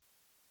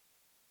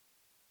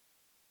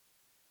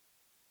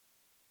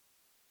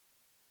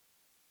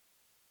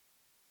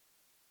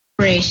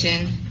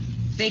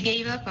 they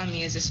gave up on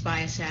me as a spy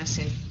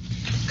assassin.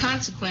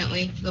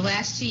 Consequently, the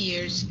last 2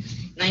 years,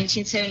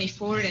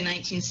 1974 to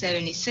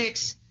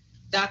 1976,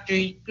 Dr.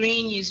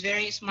 Green used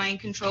various mind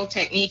control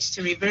techniques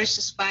to reverse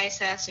the spy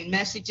assassin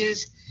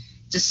messages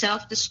to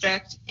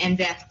self-destruct and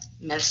death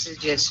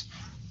messages.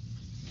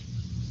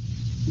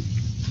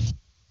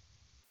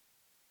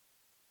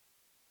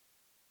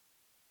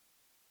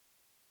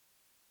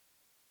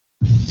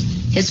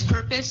 His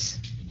purpose?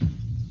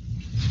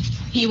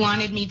 He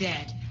wanted me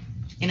dead,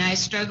 and I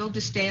struggled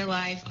to stay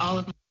alive all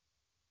of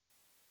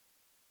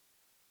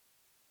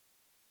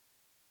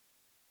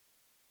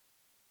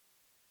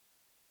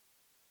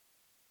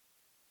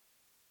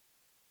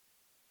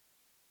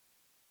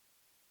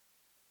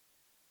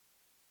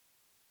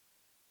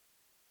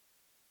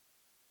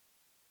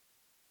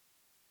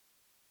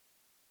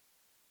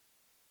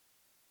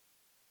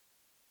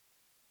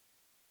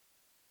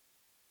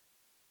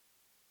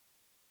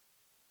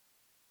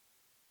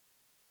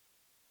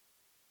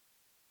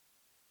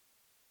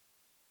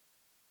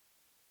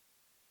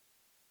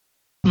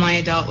my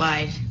adult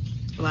life,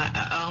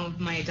 all of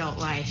my adult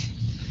life.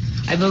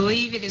 I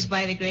believe it is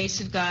by the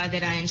grace of God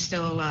that I am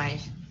still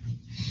alive.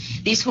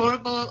 These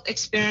horrible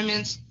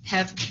experiments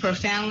have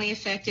profoundly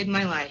affected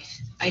my life.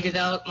 I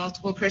developed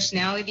multiple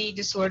personality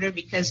disorder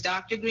because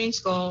Dr. Green's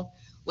goal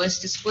was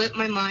to split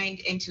my mind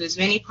into as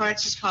many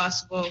parts as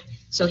possible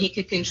so he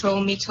could control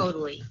me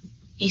totally.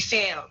 He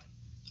failed,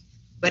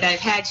 but I've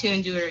had to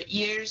endure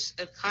years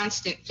of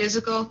constant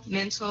physical,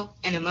 mental,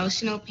 and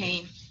emotional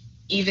pain,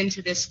 even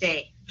to this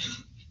day.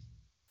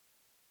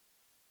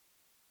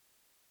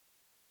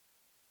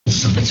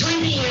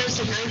 Between the years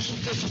of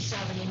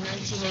 1957 and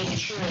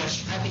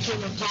 1984, I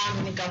became a pawn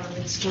in a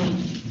government scheme.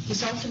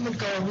 His ultimate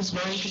goal was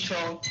mind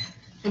control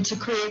and to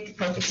create the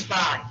perfect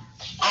spy,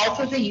 all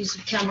through the use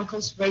of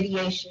chemicals,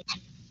 radiation,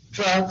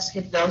 drugs,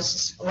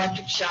 hypnosis,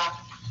 electric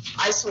shock,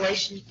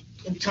 isolation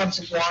in tubs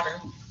of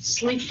water,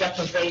 sleep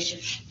deprivation,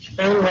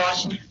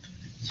 brainwashing,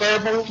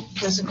 verbal,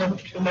 physical,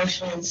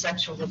 emotional, and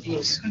sexual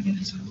abuse.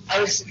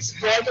 I was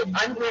exploited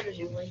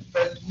unwittingly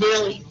for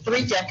nearly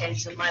 3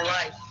 decades of my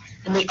life.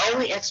 And the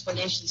only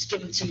explanations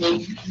given to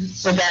me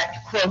were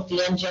that, quote,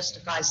 the end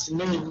justifies the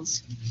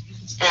means,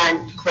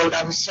 and, quote,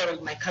 I was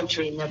serving my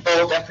country in their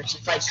bold effort to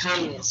fight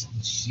communism.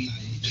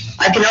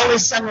 I can only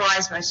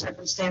summarize my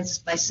circumstances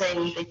by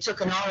saying they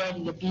took an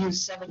already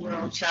abused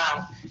 7-year-old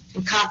child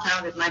and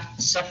compounded my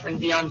suffering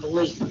beyond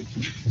belief.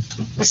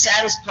 The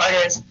saddest part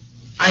is,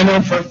 I know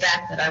for a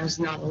fact that I was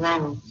not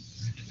alone.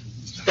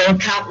 There were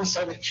countless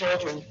other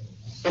children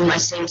in my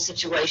same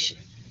situation,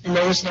 and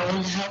there was no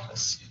one to help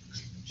us.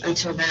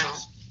 Until now.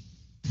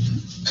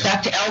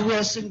 Dr. L.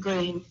 Wilson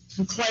Green,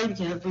 who claimed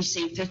to have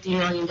received $50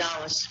 million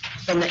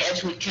from the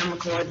Edgewood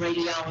Chemical and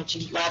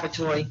Radiology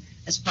Laboratory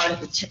as part of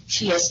the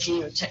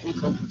TSD, or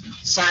Technical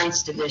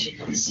Science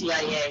Division of the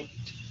CIA,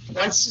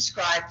 once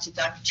described to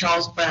Dr.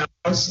 Charles Brown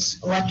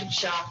electric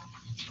shock,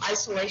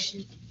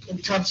 isolation in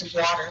tubs of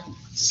water,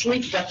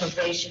 sleep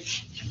deprivation,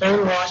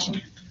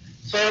 brainwashing,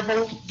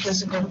 verbal,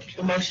 physical,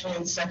 emotional,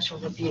 and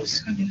sexual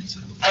abuse.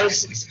 I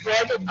was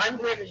exploited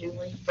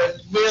unwittingly for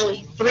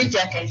nearly 3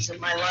 decades of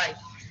my life,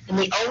 and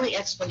the only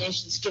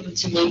explanations given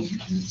to me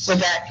were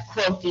that,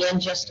 quote, the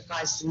end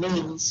justifies the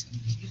means,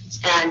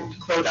 and,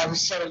 quote, I was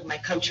serving my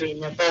country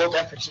in their bold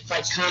effort to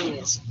fight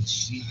communism.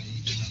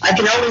 I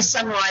can only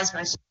summarize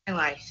my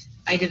life.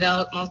 I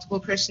developed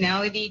multiple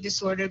personality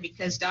disorder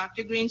because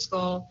Dr. Green's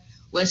goal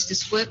was to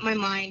split my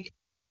mind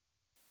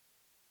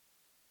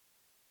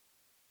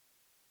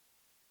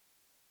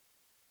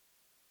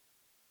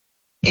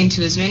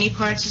into as many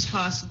parts as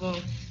possible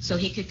so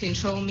he could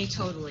control me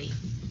totally.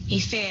 He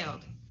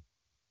failed.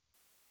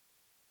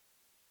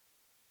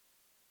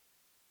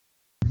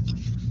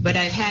 But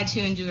I've had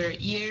to endure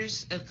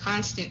years of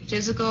constant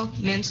physical,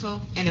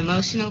 mental, and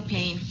emotional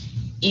pain,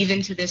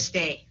 even to this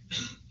day.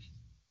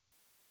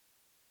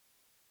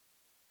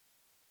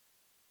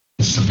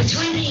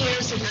 Between the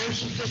years of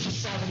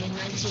 1957 and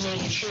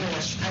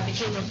 1984, I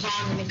became a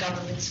pawn in the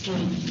government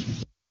scheme.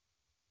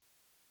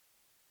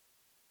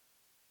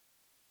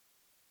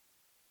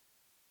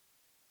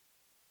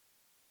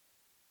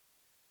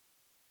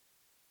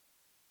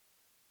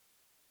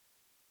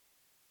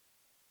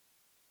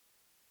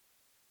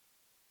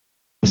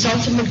 His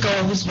ultimate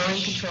goal was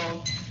mind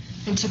control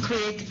and to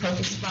create the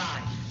perfect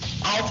spy,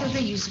 all through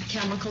the use of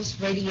chemicals,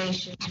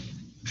 radiation,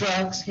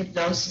 drugs,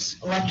 hypnosis,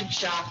 electric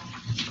shock,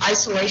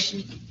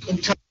 isolation,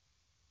 and tubs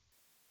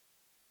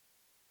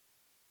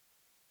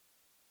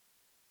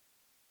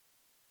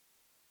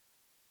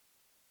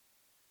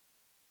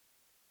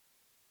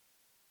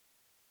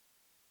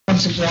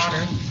of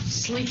water,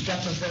 sleep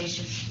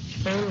deprivation,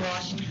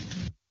 brainwashing,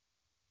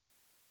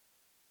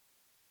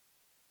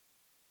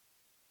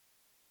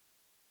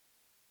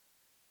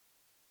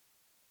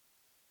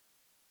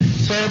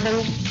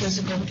 verbal,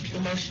 physical,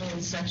 emotional,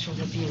 and sexual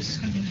abuse.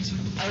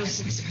 I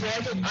was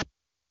exploited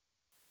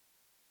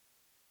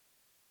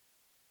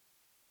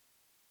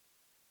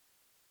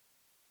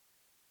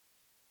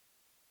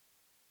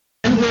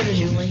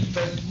unwittingly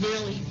for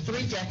nearly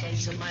 3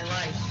 decades of my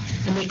life,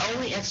 and the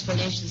only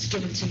explanations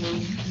given to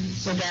me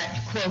were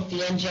that, quote,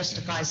 the end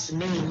justifies the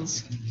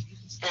means,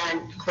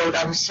 and, quote,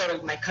 I was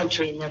serving my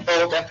country in their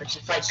bold effort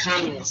to fight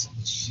communism.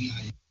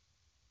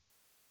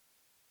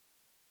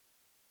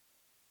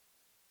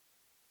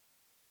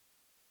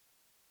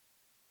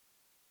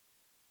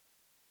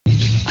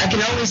 I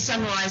can only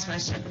summarize my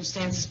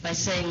circumstances by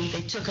saying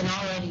they took an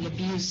already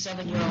abused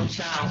 7-year-old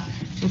child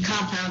and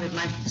compounded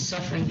my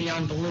suffering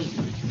beyond belief.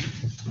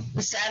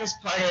 The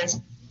saddest part is,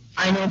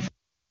 I know for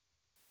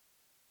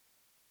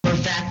a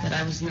fact that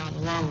I was not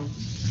alone.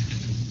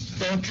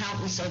 There were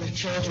countless other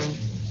children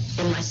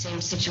in my same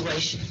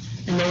situation,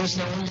 and there was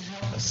no one to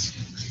help us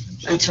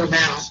until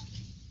now.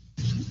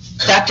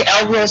 Dr.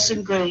 L.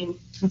 Wilson Green,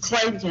 who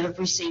claimed to have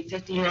received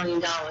 $50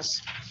 million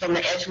from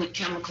the Edgewood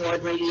Chemical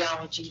and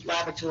Radiology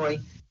Laboratory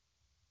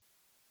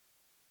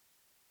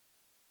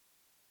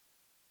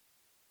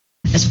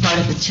as part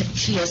of the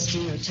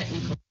TSD, or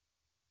Technical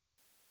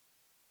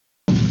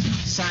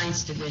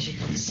Science Division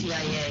of the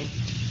CIA,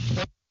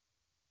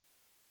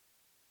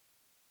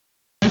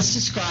 once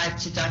described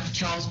to Dr.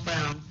 Charles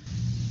Brown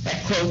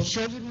that, quote,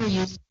 children were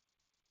used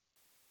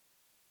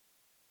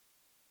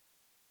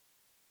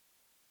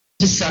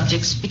to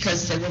subjects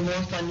because they were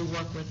more fun to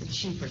work with and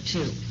cheaper,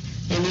 too.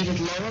 They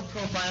needed lower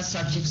profile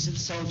subjects than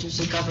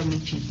soldiers or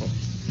government people.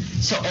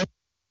 So only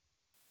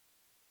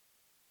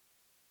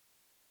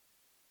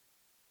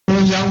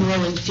young,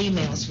 willing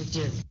females would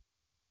do.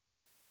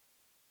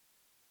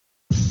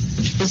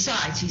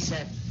 Besides, he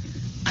said,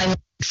 I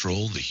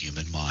control the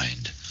human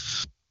mind.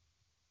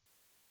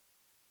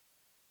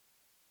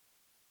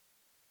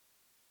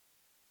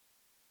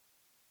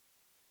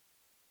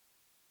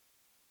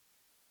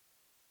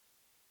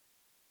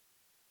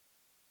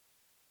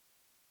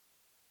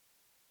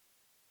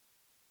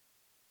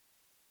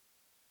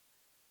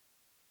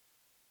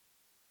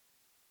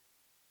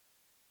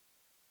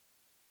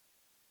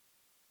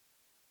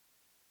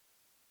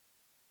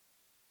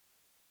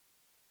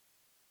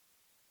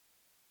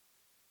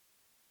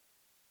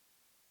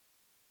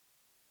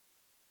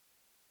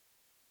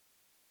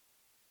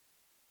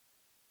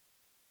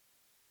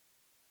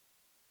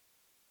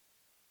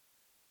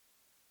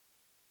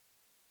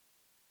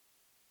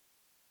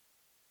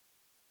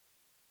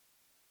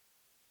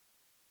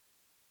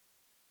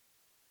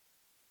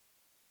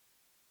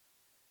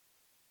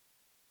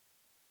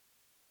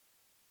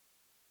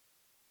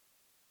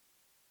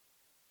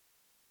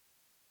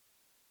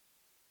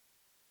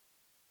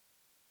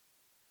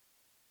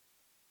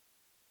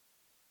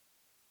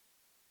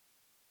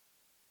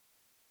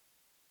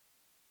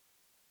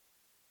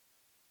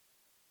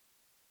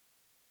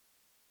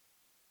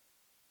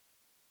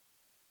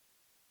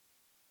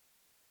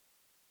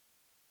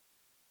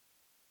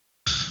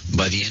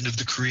 By the end of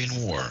the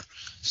Korean War,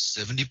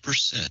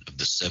 70% of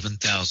the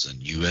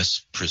 7,000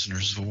 U.S.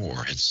 prisoners of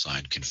war had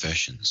signed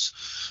confessions.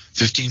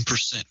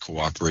 15%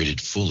 cooperated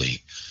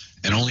fully,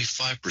 and only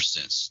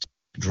 5%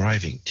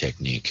 driving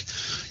technique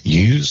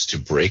used to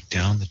break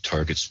down the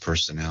target's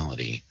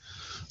personality.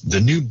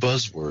 The new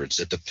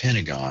buzzwords at the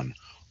Pentagon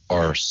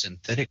are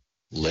synthetic,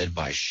 led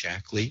by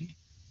Shackley,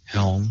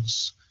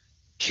 Helms,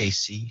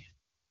 Casey,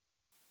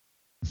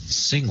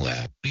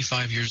 Singlab,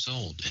 25 years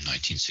old in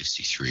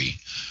 1963,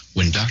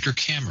 when Dr.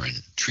 Cameron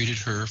treated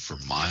her for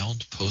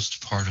mild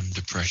postpartum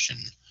depression.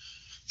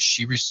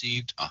 She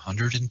received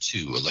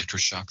 102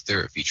 electroshock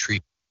therapy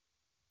treatments,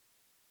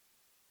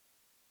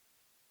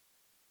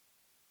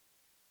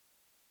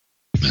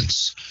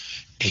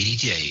 80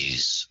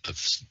 days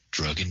of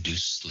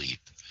drug-induced sleep,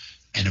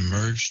 and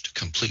emerged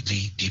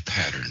completely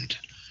depatterned.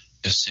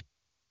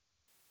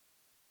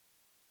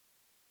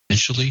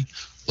 essentially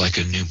like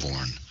a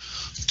newborn,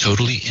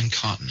 totally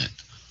incontinent,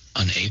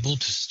 unable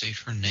to state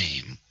her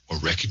name or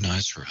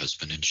recognize her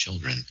husband and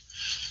children.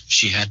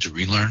 She had to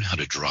relearn how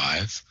to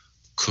drive,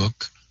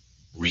 cook,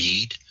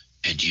 read,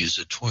 and use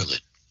a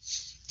toilet.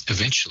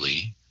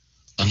 Eventually,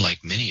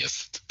 unlike many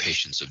of the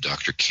patients of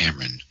Dr.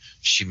 Cameron,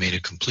 she made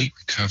a complete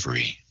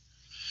recovery.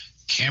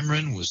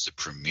 Cameron was the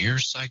premier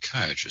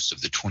psychiatrist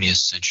of the 20th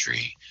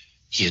century.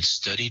 He had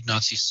studied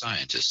Nazi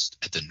scientists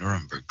at the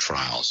Nuremberg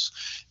trials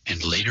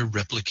and later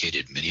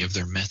replicated many of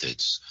their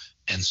methods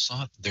and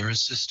sought their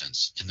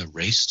assistance in the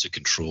race to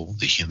control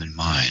the human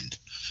mind.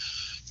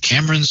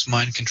 Cameron's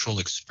mind control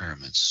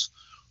experiments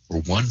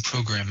were one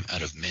program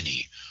out of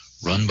many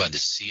run by the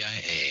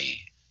CIA,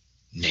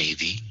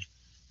 Navy,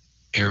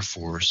 Air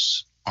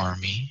Force,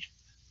 Army,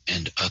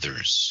 and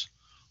others.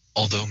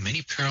 Although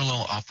many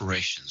parallel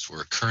operations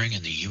were occurring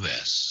in the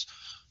U.S.,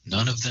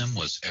 none of them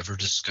was ever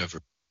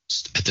discovered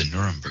at the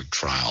Nuremberg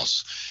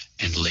trials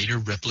and later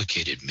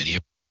replicated many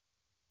of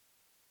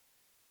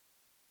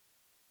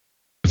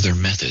their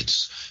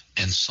methods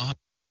and sought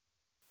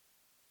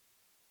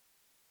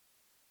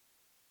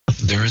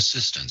their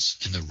assistance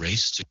in the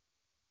race to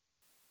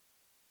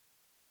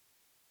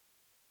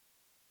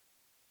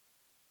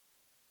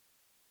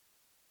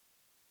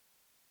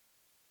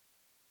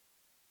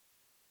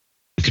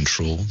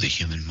control the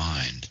human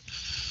mind.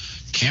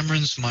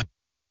 Cameron's mind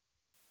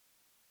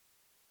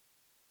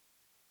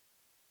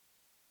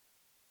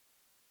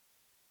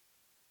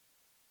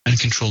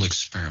control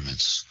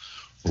experiments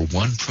were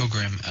one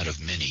program out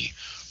of many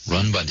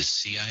run by the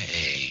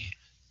CIA,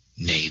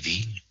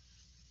 Navy,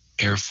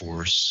 Air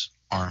Force,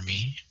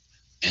 Army,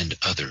 and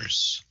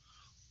others.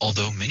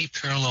 Although many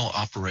parallel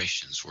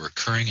operations were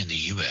occurring in the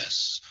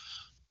U.S.,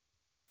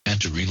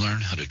 had to relearn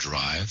how to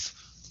drive,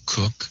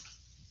 cook,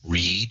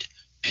 read,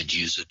 and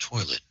use a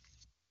toilet.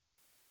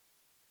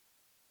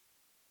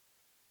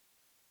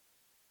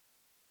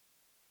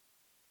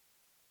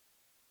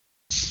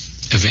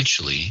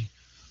 Eventually,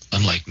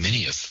 unlike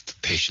many of the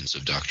patients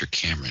of Dr.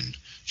 Cameron,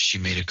 she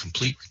made a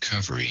complete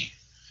recovery.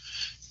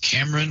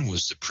 Cameron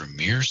was the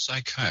premier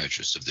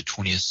psychiatrist of the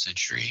 20th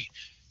century.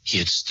 He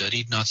had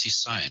studied Nazi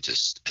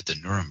scientists at the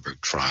Nuremberg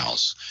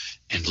trials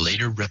and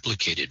later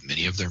replicated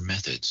many of their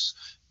methods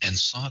and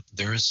sought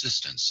their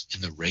assistance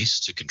in the race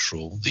to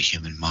control the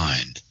human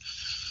mind.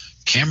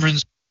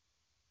 Cameron's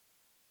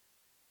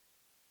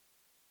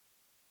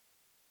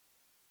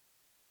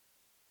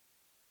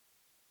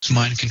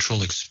mind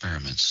control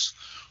experiments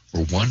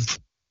were one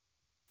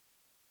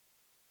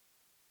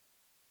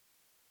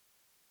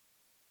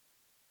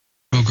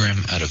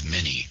program out of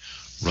many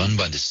run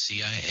by the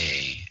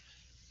CIA,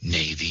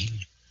 Navy,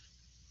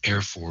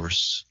 Air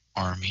Force,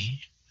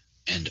 Army,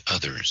 and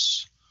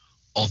others.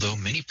 Although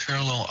many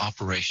parallel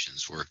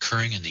operations were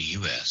occurring in the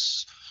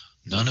U.S.,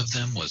 none of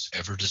them was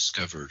ever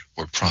discovered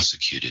or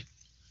prosecuted.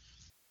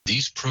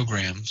 These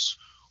programs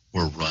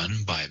were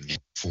run by Air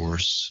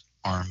Force,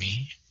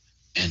 Army,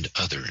 and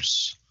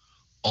others.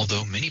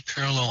 Although many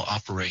parallel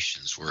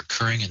operations were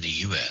occurring in the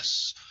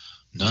U.S.,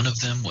 none of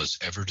them was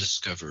ever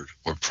discovered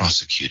or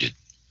prosecuted.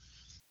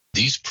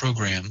 These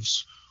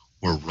programs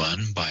were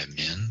run by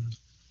men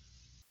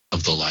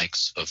of the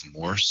likes of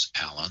Morse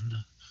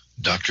Allen,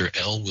 Dr.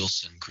 L.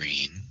 Wilson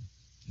Green,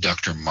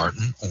 Dr.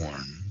 Martin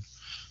Orne,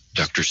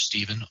 Dr.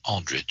 Stephen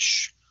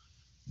Aldrich,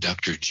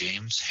 Dr.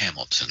 James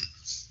Hamilton.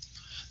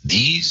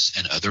 These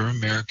and other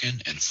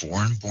American and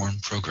foreign-born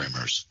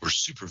programmers were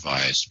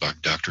supervised by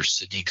Dr.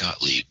 Sidney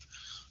Gottlieb,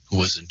 who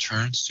was in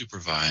turn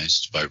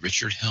supervised by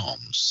Richard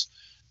Helms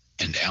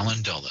and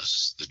Alan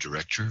Dulles, the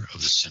director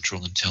of the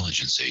Central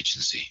Intelligence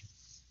Agency.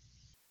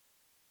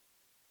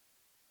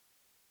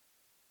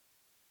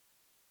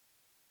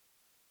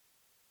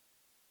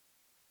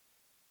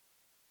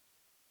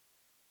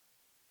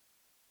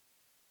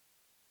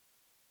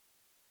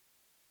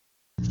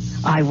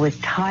 I was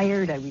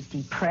tired, I was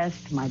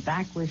depressed, my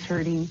back was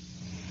hurting.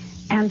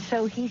 And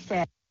so he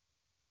said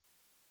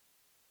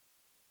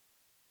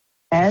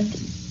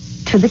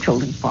to the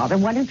children's father,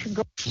 why don't you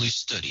go? He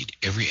studied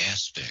every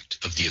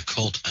aspect of the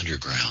occult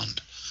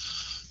underground.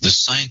 The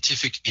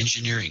Scientific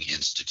Engineering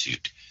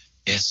Institute,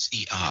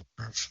 SEI.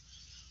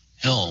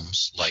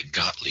 Helms, like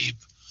Gottlieb,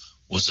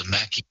 was a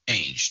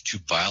change to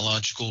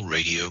biological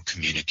radio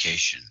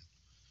communication.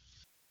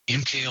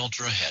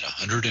 MKUltra had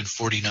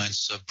 149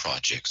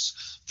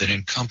 sub-projects that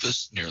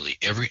encompassed nearly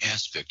every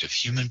aspect of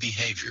human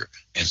behavior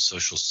and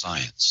social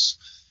science.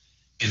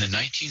 In the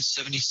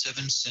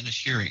 1977 Senate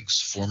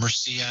hearings, former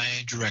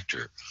CIA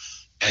Director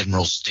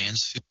Admiral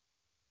Stansfield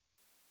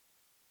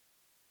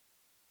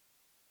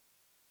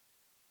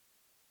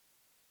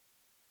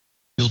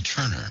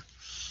Turner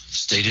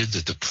stated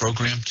that the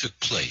program took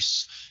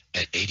place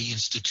at 80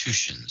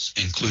 institutions,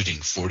 including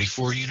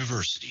 44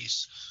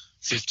 universities,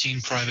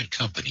 15 private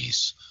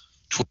companies,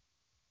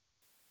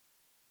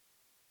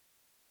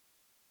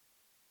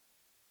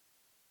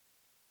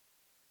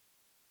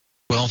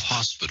 12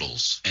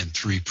 hospitals, and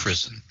 3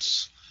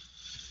 prisons.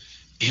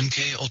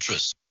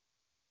 MKUltra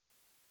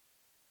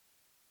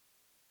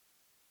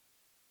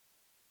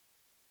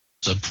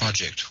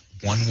Subproject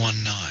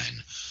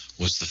 119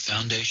 was the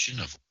foundation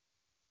of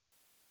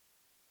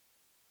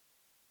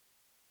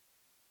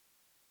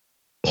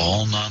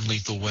all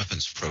non-lethal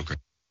weapons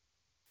programs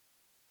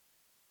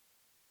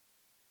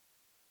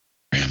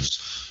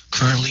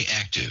currently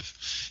active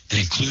and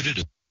included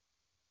a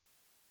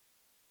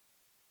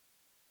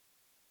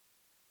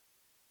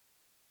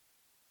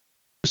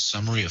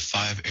summary of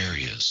 5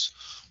 areas,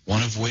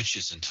 one of which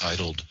is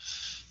entitled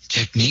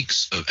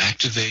Techniques of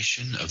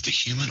Activation of the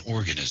Human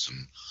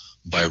Organism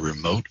by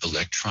Remote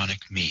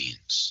Electronic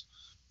Means.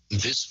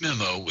 This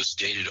memo was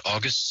dated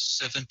August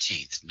 17,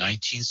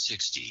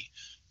 1960,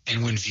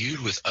 and when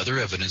viewed with other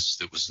evidence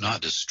that was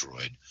not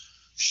destroyed,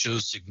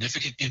 shows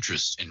significant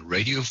interest in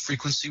radio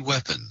frequency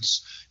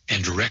weapons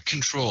and direct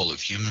control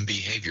of human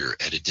behavior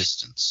at a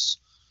distance.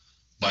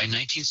 By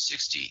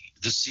 1960,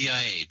 the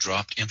CIA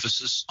dropped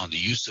emphasis on the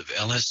use of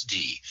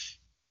LSD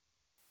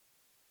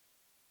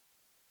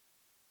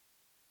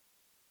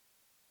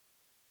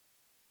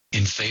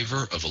in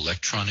favor of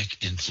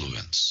electronic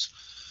influence.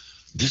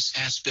 This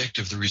aspect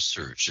of the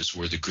research is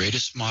where the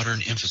greatest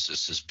modern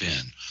emphasis has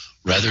been,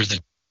 rather than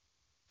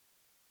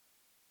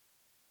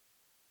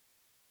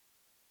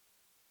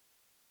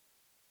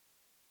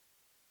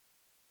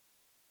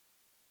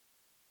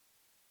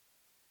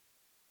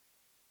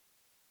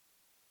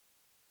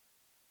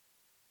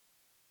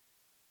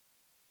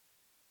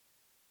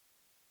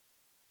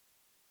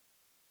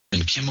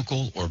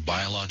chemical or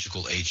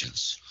biological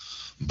agents,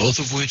 both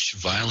of which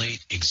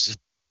violate existing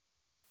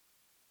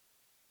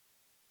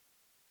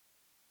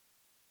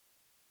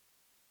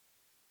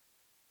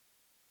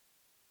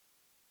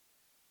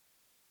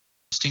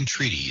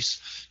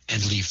treaties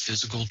and leave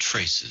physical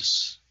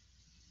traces.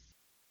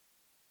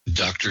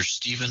 Dr.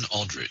 Stephen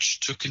Aldrich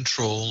took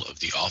control of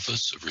the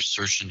Office of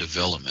Research and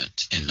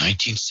Development in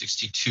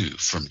 1962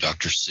 from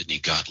Dr. Sidney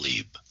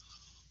Gottlieb.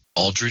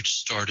 Aldrich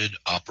started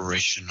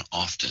Operation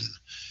Often,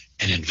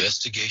 an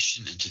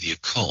investigation into the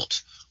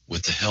occult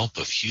with the help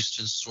of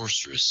Houston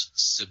sorceress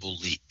Sybil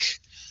Leek.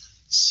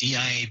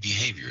 CIA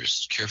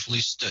behaviorists carefully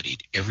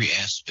studied every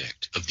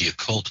aspect of the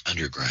occult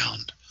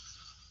underground.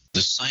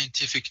 The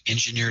Scientific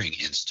Engineering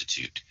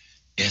Institute,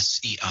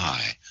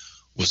 SEI,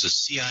 was a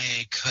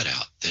CIA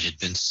cutout that had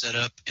been set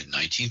up in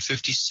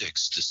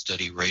 1956 to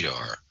study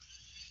radar.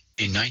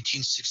 In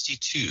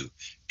 1962,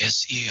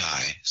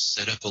 SEI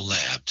set up a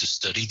lab to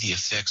study the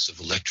effects of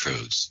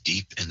electrodes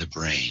deep in the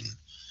brain.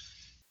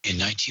 In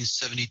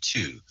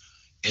 1972,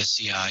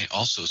 SEI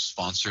also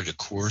sponsored a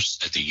course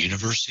at the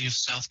University of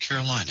South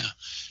Carolina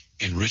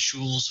in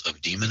rituals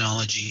of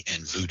demonology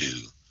and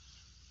voodoo.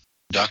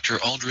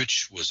 Dr.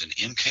 Aldrich was an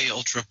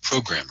MKUltra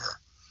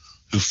programmer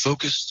who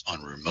focused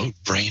on remote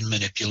brain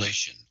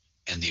manipulation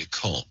and the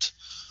occult,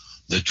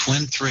 the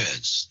twin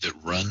threads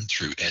that run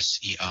through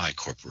SEI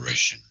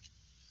Corporation.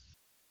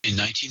 In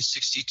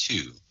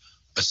 1962,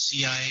 a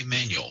CIA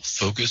manual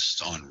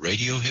focused on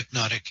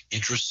radiohypnotic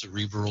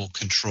intracerebral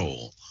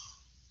control,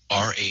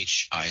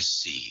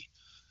 RHIC,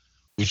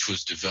 which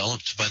was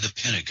developed by the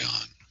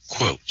Pentagon.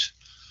 Quote,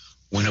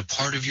 when a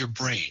part of your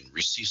brain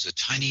receives a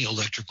tiny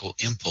electrical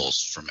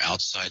impulse from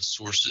outside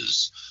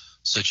sources,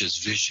 such as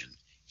vision,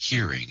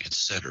 hearing,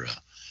 etc.,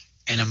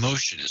 an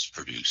emotion is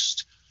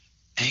produced.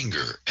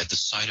 Anger at the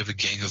sight of a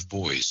gang of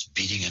boys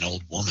beating an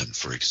old woman,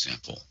 for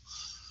example.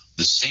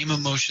 The same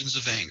emotions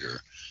of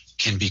anger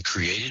can be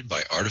created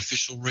by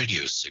artificial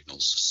radio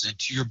signals sent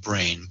to your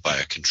brain by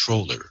a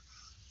controller.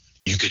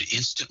 You could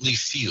instantly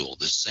feel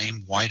the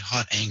same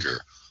white-hot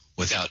anger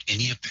without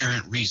any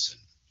apparent reason,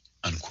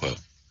 unquote.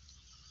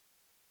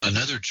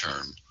 Another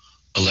term,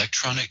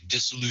 electronic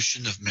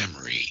dissolution of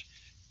memory,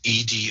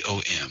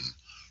 EDOM,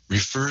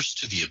 refers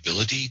to the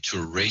ability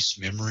to erase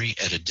memory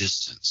at a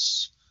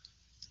distance.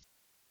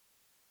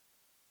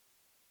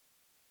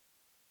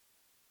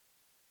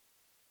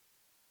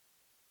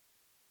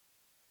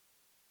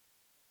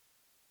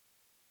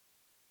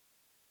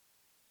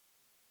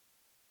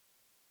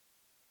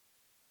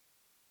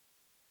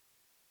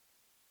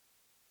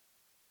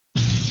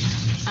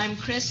 I'm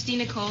Chris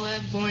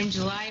DiNicola, born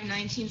July of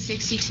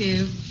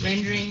 1962,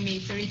 rendering me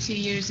 32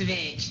 years of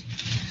age.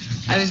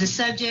 I was a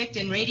subject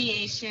in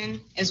radiation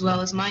as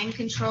well as mind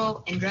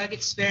control and drug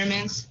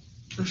experiments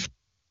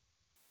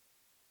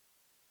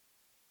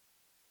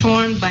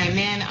performed by a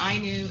man I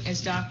knew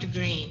as Dr.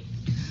 Green.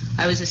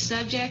 I was a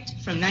subject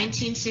from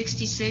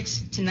 1966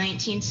 to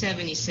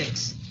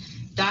 1976.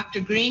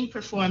 Dr. Green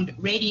performed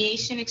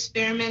radiation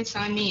experiments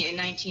on me in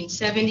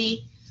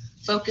 1970,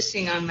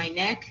 focusing on my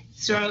neck,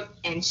 throat,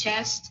 and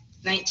chest,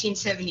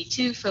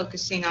 1972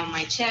 focusing on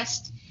my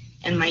chest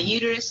and my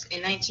uterus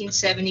in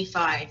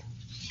 1975.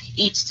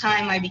 Each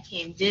time I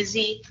became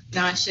dizzy,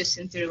 nauseous,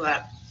 and threw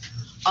up.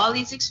 All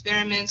these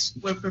experiments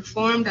were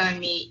performed on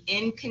me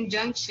in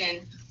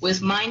conjunction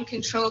with mind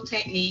control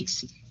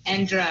techniques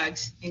and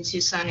drugs in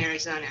Tucson,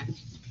 Arizona.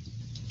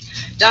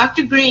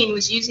 Dr. Green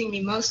was using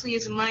me mostly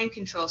as a mind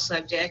control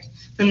subject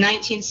from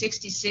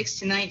 1966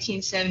 to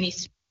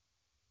 1973.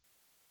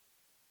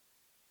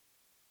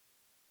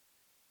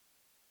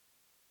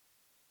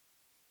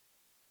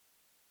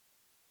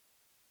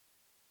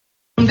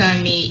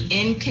 on me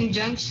in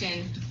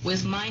conjunction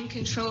with mind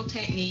control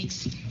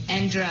techniques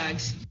and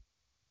drugs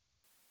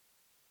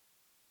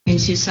in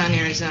Tucson,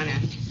 Arizona.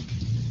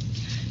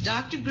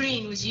 Dr.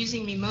 Green was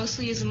using me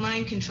mostly as a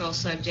mind control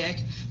subject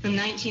from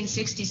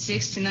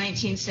 1966 to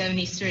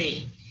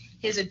 1973.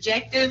 His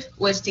objective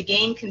was to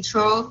gain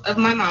control of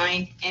my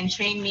mind and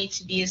train me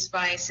to be a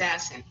spy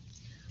assassin.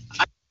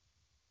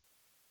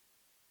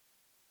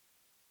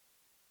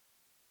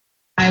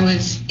 I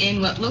was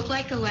in what looked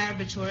like a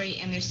laboratory,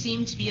 and there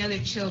seemed to be other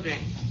children.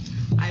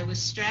 I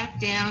was strapped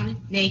down,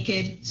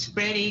 naked,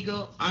 spread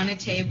eagle, on a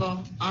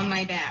table, on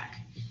my back.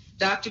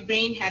 Dr.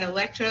 Green had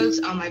electrodes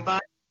on my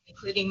body,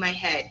 including my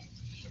head.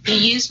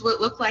 He used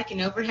what looked like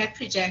an overhead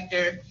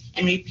projector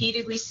and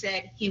repeatedly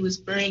said he was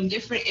burning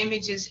different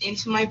images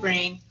into my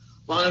brain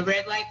while a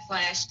red light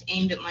flashed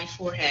aimed at my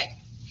forehead.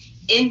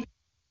 In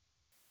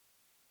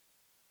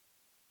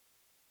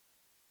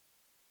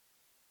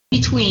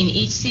between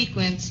each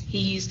sequence, he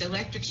used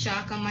electric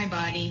shock on my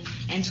body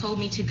and told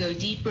me to go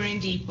deeper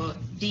and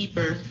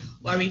deeper,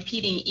 while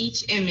repeating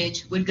each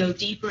image would go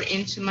deeper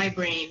into my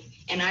brain,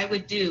 and I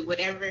would do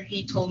whatever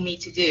he told me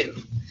to do.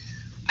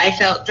 I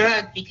felt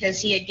drugged because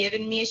he had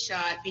given me a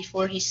shot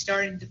before he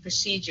started the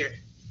procedure.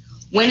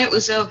 When it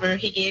was over,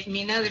 he gave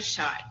me another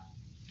shot.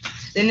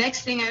 The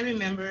next thing I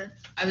remember,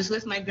 I was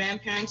with my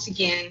grandparents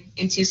again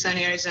in Tucson,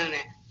 Arizona.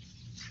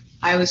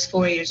 I was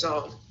 4 years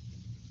old.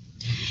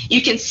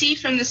 You can see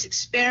from this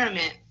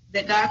experiment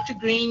that Dr.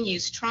 Green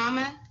used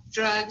trauma,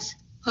 drugs,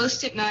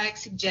 post-hypnotic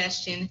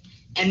suggestion,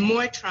 and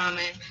more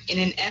trauma in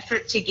an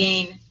effort to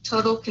gain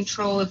total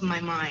control of my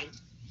mind.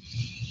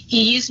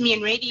 He used me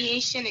in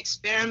radiation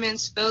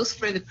experiments both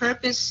for the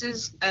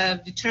purposes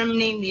of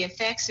determining the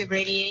effects of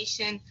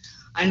radiation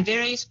on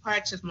various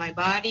parts of my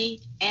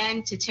body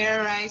and to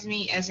terrorize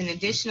me as an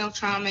additional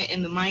trauma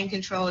in the mind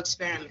control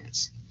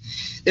experiments.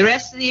 The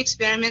rest of the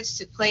experiments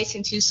took place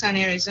in Tucson,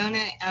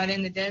 Arizona, out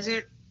in the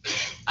desert.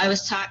 I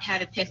was taught how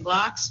to pick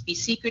locks, be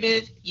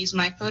secretive, use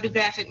my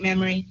photographic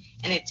memory,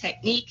 and a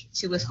technique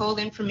to withhold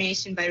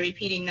information by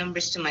repeating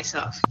numbers to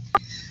myself.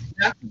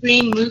 Dr.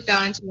 Green moved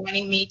on to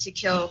wanting me to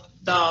kill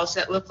dolls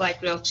that looked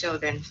like real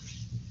children.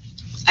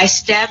 I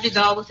stabbed a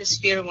doll with a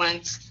spear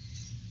once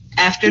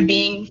after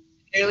being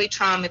severely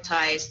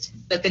traumatized,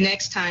 but the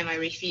next time I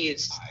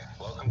refused.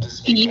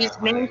 He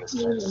used many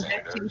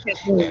injection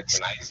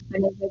techniques,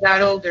 and as I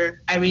got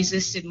older, I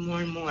resisted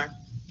more and more.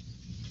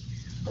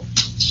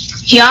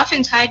 He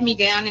often tied me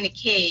down in a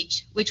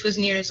cage, which was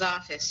near his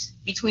office.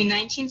 Between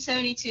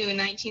 1972 and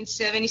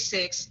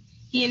 1976,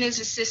 he and his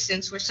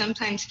assistants were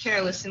sometimes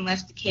careless and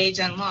left the cage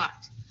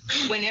unlocked.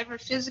 Whenever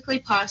physically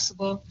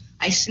possible,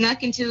 I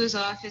snuck into his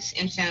office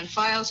and found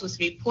files with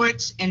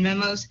reports and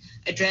memos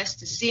addressed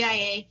to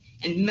CIA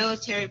and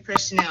military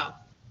personnel.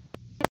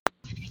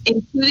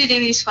 Included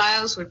in these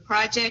files were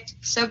project,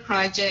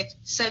 subproject,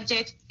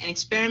 subject, and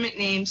experiment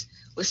names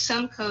with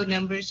some code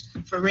numbers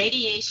for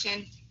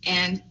radiation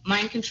and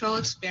mind control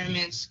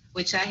experiments,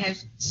 which I have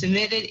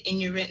submitted in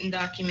your written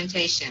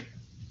documentation.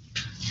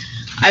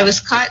 I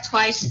was caught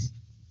twice,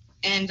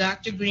 and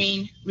Dr.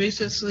 Green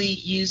ruthlessly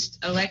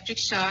used electric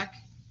shock,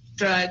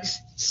 drugs,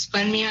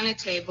 spun me on a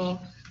table,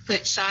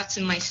 put shots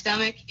in my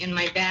stomach, in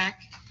my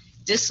back,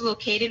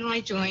 dislocated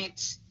my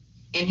joints,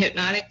 and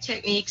hypnotic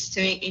techniques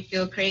to make me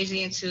feel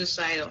crazy and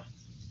suicidal.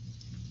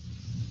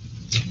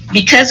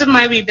 Because of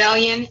my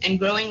rebellion and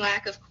growing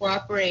lack of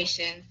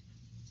cooperation,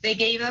 they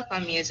gave up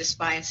on me as a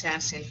spy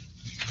assassin.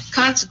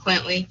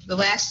 Consequently, the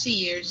last 2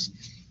 years,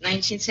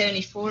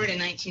 1974 to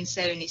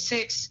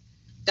 1976,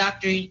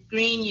 Dr.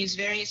 Green used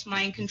various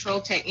mind control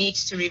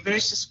techniques to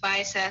reverse the spy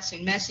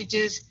assassin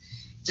messages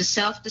to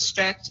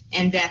self-destruct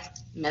and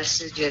death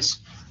messages.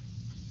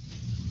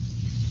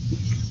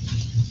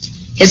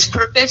 His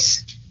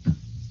purpose?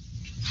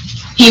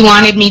 He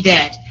wanted me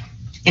dead,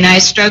 and I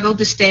struggled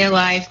to stay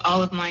alive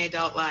all of my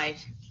adult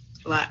life.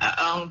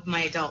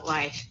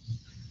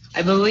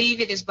 I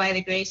believe it is by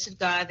the grace of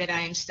God that I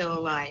am still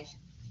alive.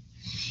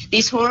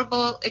 These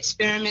horrible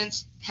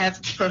experiments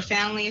have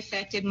profoundly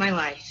affected my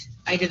life.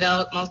 I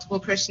developed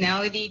multiple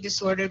personality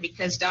disorder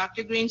because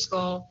Dr. Green's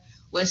goal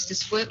was to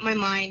split my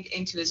mind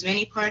into as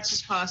many parts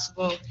as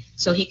possible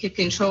so he could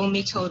control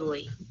me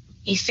totally.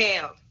 He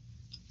failed,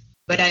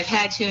 but I've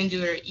had to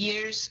endure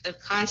years of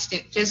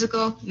constant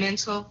physical,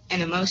 mental,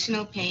 and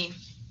emotional pain,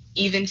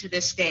 even to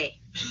this day.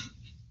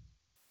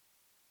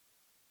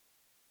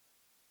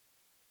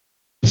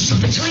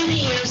 Between the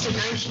years of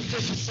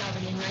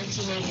 1957 and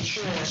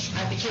 1984,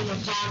 I became a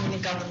pawn in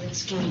a government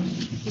scheme.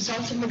 His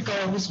ultimate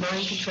goal was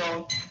mind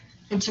control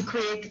and to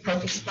create the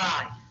perfect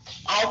spy,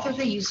 all through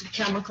the use of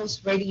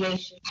chemicals,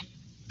 radiation,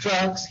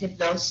 drugs,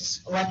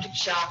 hypnosis, electric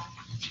shock,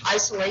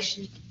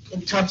 isolation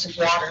in tubs of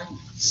water,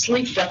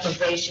 sleep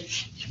deprivation,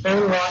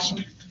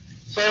 brainwashing,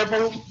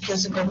 verbal,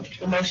 physical,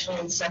 emotional,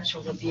 and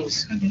sexual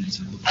abuse.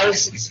 I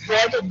was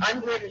exploited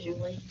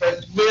unwittingly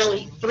for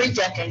nearly 3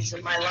 decades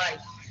of my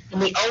life.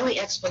 And the only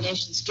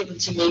explanations given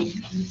to me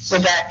were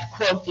that,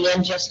 quote, the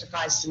end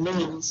justifies the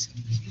means,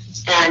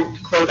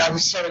 and, quote, I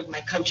was serving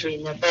my country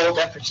in their bold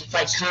effort to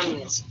fight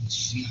communism.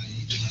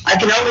 I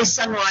can only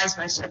summarize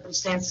my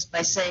circumstances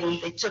by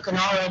saying they took an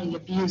already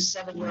abused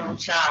 7-year-old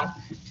child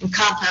and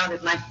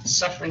compounded my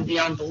suffering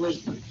beyond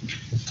belief.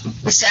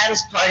 The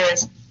saddest part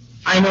is,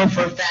 I know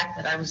for a fact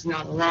that I was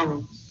not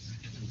alone.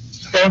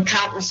 There were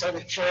countless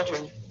other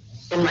children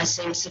in my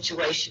same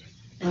situation,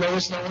 and there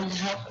was no one to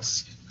help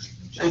us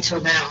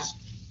until now.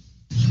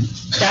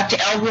 Dr.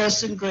 L.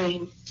 Wilson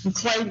Green, who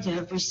claimed to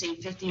have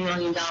received $50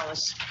 million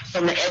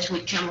from the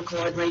Edgewood Chemical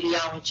and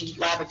Radiology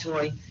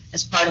Laboratory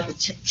as part of the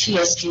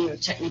TSD, or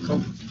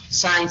Technical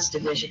Science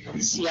Division of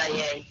the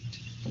CIA,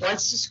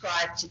 once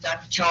described to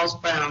Dr. Charles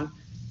Brown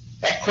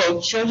that,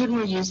 quote, children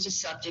were used as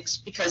subjects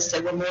because they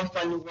were more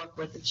fun to work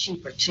with and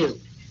cheaper, too.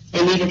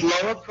 They needed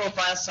lower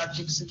profile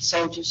subjects than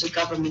soldiers or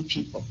government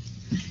people,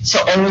 so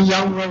only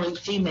young, willing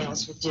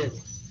females would do.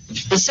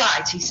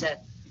 Besides, he said,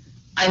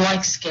 I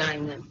like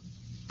scaring them.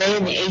 They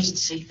in the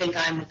agency think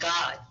I'm a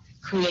god,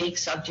 creating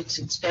subjects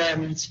and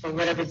experiments for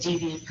whatever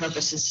deviant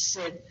purposes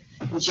Sid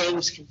and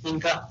James can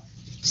think up.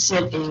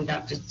 Sid being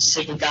Dr.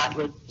 Sidney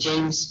Gottlieb,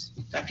 James,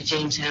 Dr.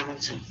 James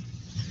Hamilton.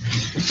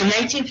 In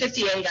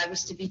 1958, I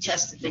was to be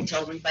tested, they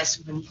told me, by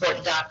some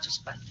important doctors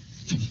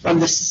from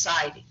the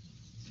society,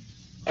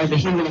 or the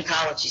Human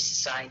Ecology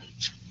Society,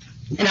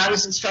 and I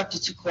was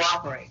instructed to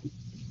cooperate.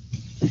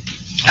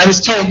 I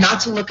was told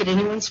not to look at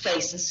anyone's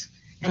faces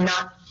and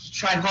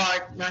try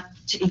hard not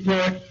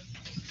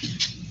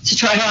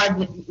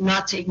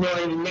to ignore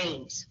any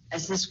names,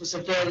 as this was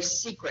a very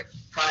secret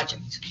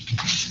project.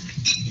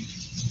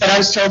 But I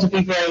was told to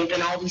be brave,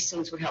 and all these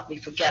things would help me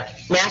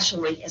forget.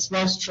 Naturally, as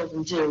most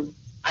children do,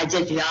 I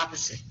did the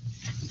opposite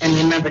and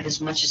remembered as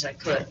much as I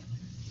could.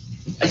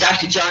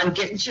 Dr. John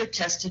Gittinger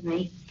tested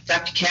me,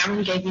 Dr.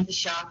 Cameron gave me the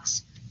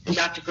shocks, and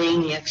Dr.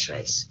 Green the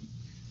x-rays.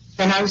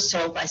 Then I was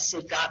told by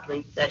Sid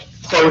Gottlieb that,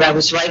 quote, I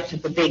was right for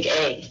the big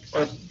A,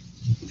 or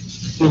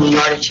meaning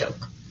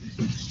artichoke.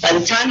 By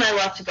the time I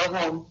left to go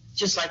home,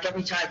 just like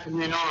every time from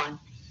then on,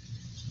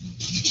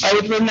 I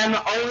would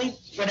remember only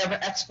whatever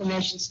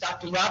explanations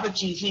Dr. Robert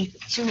G. Heath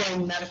at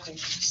Tulane Medical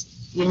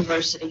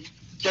University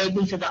gave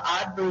me for the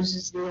odd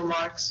bruises, needle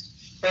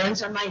marks,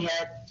 burns on my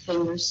head,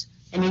 fingers,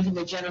 and even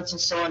the genital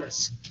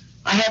soreness.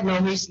 I had no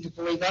reason to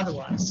believe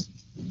otherwise.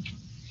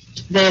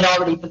 They had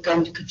already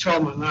begun to control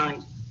my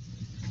mind.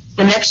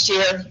 The next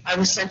year, I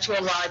was sent to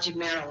a lodge in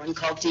Maryland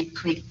called Deep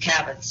Creek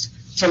Cabins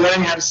to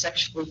learn how to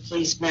sexually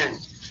please men.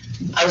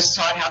 I was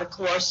taught how to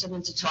coerce them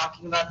into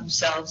talking about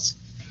themselves,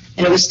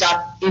 and it was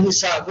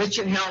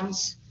Richard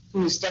Helms,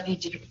 who was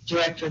deputy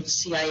director of the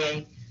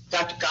CIA,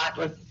 Dr.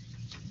 Gottlieb,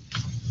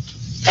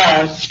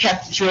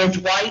 Captain George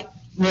White,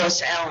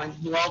 Morris Allen,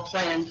 who all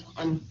planned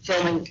on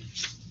filming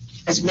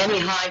as many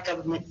high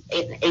government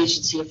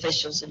agency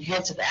officials and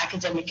heads of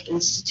academic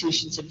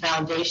institutions and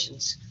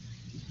foundations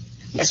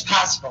as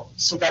possible,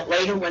 so that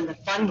later when the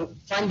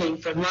funding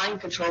for mind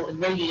control and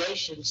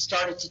radiation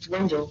started to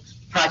dwindle,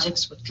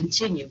 projects would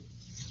continue.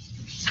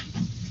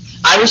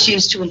 I was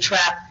used to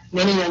entrap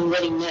many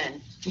unwitting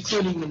men,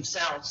 including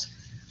themselves,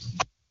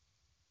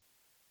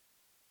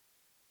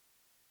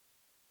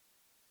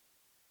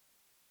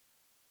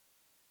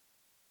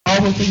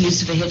 all with the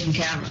use of a hidden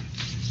camera.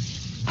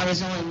 I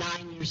was only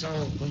 9 years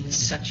old when this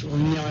sexual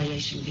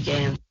humiliation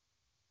began.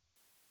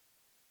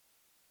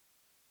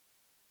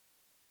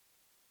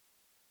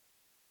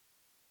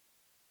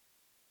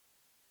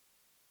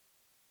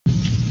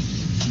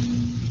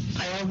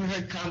 I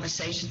overheard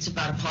conversations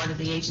about a part of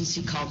the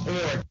agency called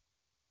ORD,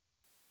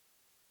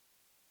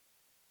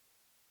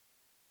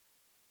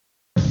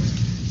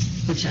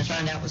 which I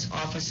found out was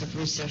Office of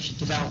Research and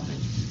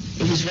Development.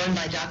 It was run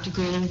by Dr.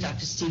 Green,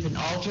 Dr. Stephen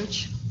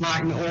Aldrich,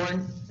 Martin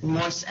Orn, and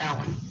Morris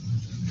Allen.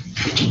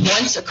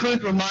 Once a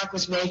crude remark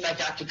was made by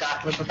Dr.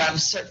 Gottlieb about a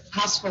certain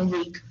possible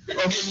leak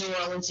over New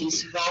Orleans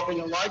East involving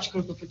a large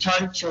group of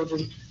retarded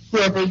children who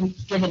are being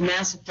given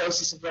massive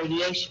doses of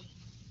radiation.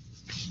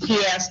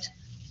 He asked,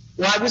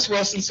 why was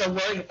Wilson so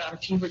worried about a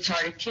few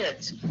retarded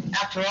kids?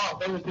 After all,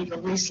 they would be the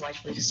least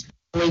likely to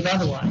believe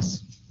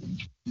otherwise.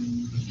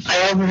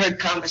 I overheard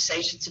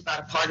conversations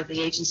about a part of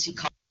the agency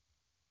called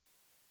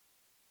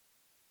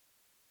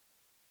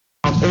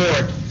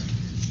ORD,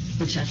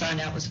 which I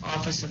found out was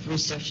Office of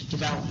Research and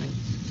Development.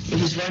 It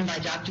was run by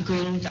Dr.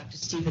 Green, Dr.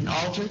 Stephen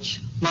Aldrich,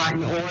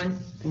 Martin Orn,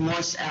 and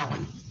Morris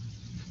Allen.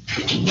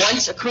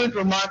 Once a crude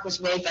remark was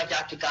made by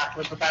Dr.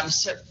 Gottlieb about a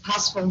certain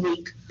possible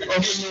leak over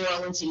New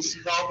Orleans East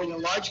involving a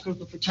large group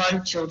of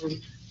retarded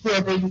children who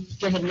are being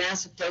given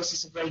massive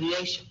doses of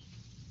radiation.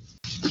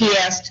 He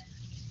asked,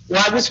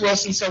 why was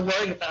Wilson so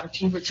worried about a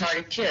few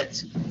retarded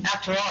kids?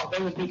 After all,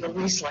 they would be the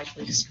least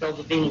likely to spill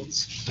the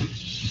beans.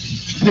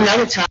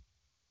 Another time,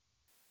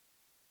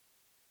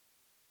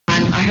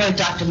 I heard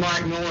Dr.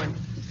 Martin Orn,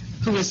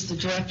 who was the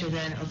director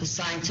then of the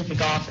scientific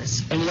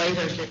office and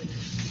later the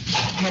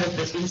head of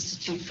the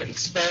Institute for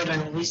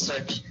Experimental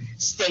Research,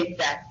 state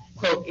that,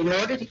 quote, in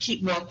order to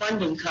keep more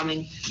funding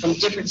coming from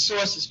different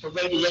sources for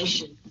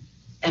radiation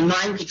and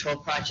mind control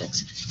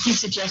projects, he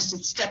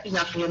suggested stepping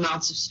up the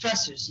amounts of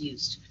stressors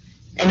used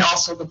and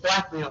also the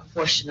blackmail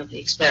portion of the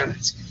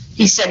experiments.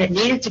 He said it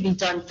needed to be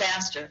done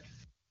faster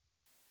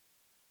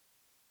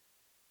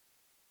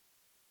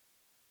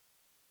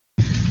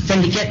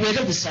than to get rid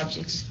of the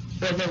subjects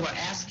where they were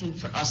asking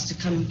for us to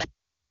come back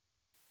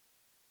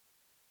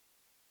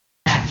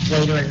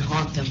later and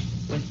haunt them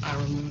with our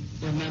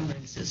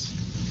remembrances.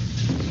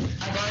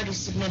 I've already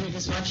submitted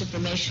as much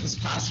information as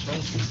possible,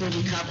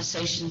 including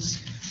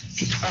conversations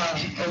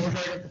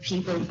overheard of the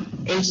people,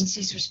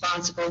 agencies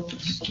responsible.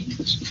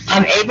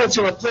 I'm able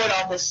to report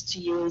all this to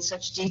you in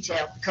such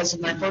detail because of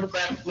my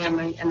photographic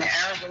memory and the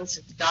arrogance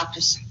of the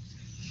doctors,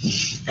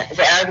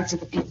 the arrogance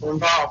of the people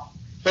involved.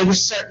 They were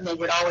certain they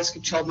would always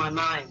control my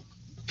mind.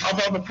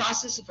 Although the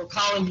process of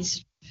recalling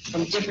these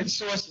from different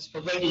sources for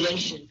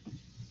radiation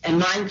and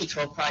mind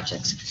control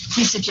projects,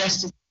 he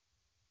suggested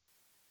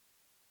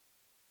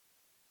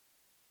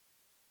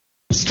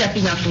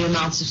stepping up the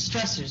amounts of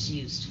stressors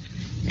used,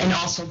 and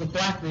also the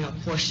blackmail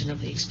portion of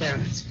the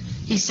experiments.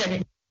 He said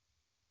it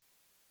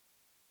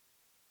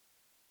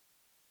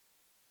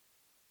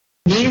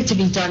needed to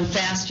be done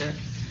faster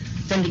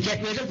than to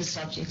get rid of the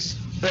subjects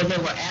where they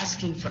were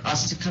asking for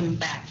us to come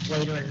back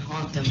later and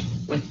haunt them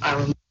with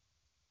our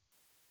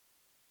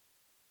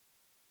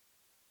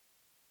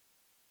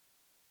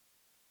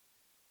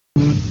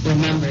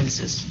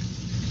remembrances.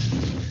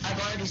 I've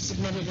already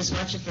submitted as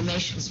much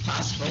information as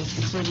possible,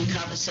 including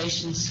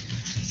conversations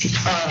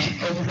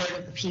overheard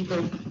of the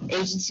people,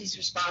 agencies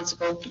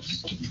responsible.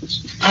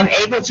 I'm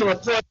able to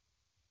report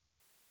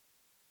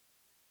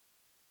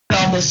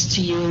all this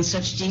to you in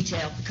such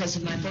detail because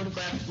of my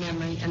photographic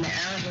memory and the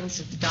arrogance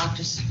of the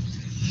doctors,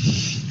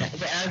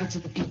 the arrogance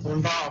of the people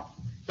involved.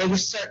 They were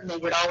certain they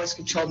would always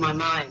control my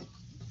mind.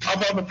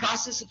 Although the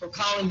process of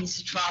recalling these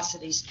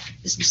atrocities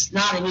is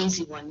not an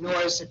easy one, nor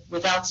is it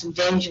without some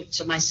danger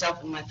to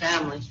myself and my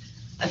family,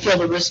 I feel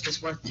the risk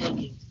is worth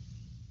taking.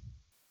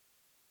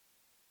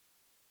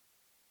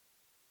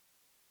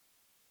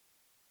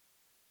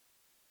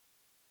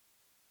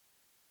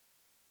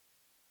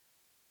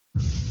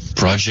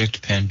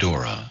 Project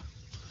Pandora.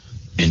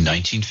 In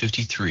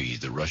 1953,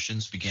 the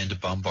Russians began to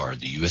bombard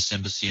the U.S.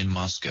 Embassy in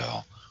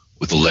Moscow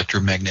with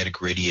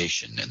electromagnetic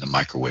radiation in the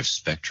microwave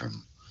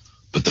spectrum,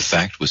 but the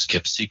fact was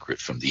kept secret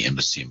from the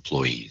embassy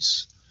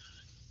employees.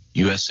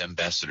 U.S.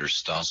 Ambassador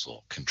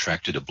Stossel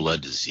contracted a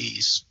blood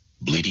disease,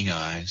 bleeding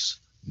eyes,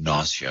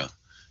 nausea,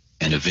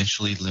 and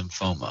eventually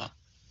lymphoma.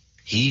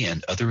 He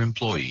and other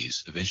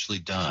employees eventually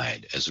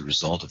died as a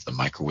result of the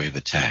microwave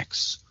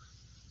attacks.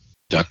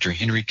 Dr.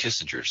 Henry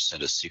Kissinger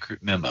sent a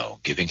secret memo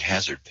giving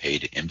hazard pay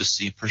to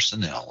embassy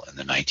personnel in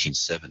the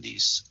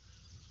 1970s.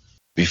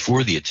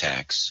 Before the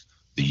attacks,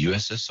 the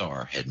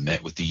USSR had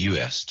met with the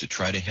U.S. to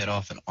try to head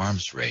off an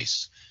arms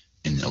race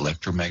in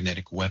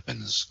electromagnetic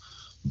weapons,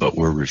 but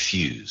were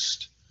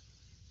refused.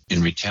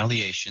 In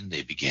retaliation,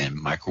 they began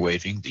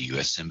microwaving the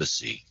U.S.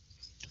 Embassy.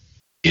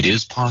 It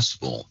is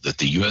possible that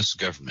the U.S.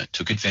 government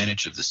took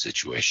advantage of the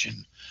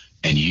situation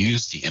and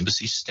used the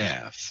embassy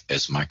staff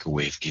as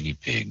microwave guinea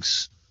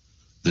pigs.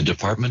 The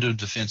Department of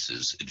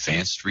Defense's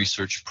Advanced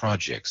Research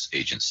Projects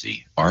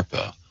Agency,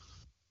 ARPA,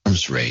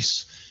 arms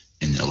race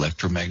in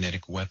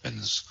electromagnetic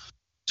weapons,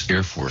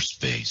 Air Force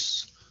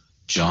Base,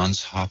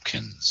 Johns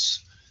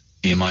Hopkins,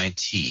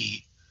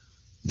 MIT,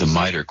 the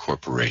MITRE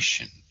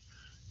Corporation,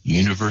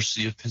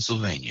 University of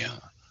Pennsylvania,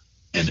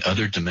 and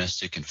other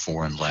domestic and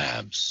foreign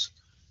labs.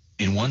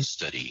 In one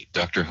study,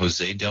 Dr.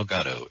 Jose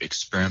Delgado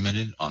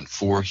experimented on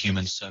 4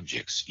 human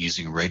subjects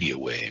using radio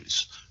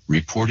waves,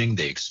 reporting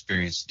they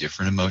experienced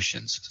different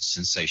emotions,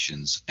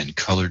 sensations, and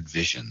colored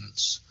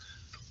visions.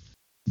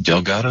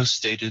 Delgado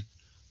stated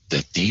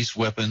that these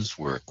weapons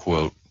were,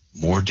 quote,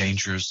 more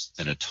dangerous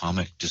than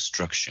atomic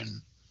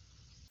destruction.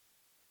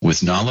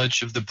 With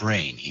knowledge of the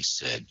brain, he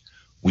said,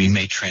 we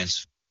may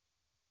transform,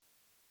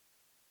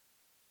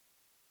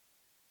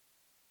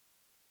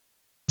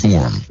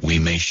 we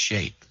may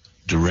shape,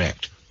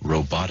 direct,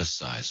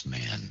 roboticize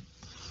man.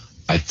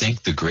 I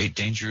think the great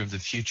danger of the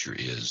future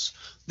is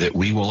that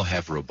we will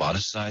have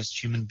roboticized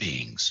human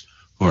beings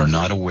who are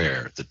not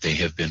aware that they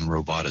have been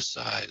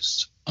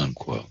roboticized,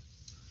 unquote.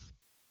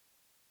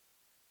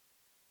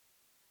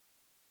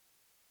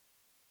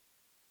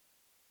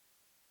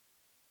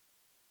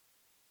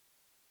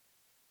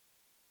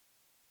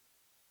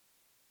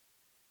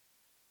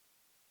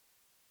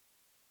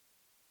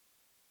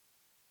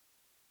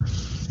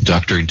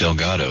 Dr.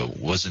 Delgado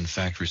was in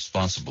fact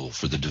responsible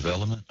for the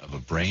development of a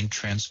brain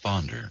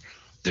transponder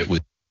that was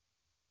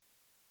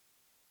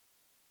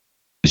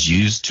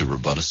used to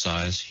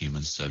roboticize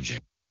human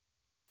subjects.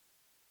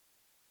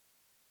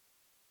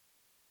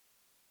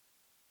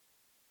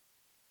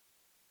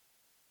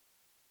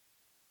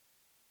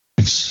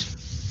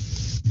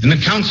 In the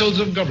councils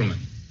of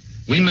government,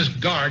 we must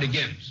guard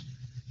against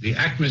the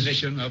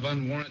acquisition of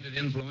unwarranted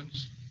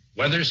influence,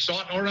 whether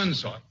sought or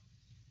unsought,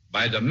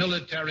 by the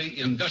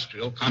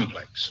military-industrial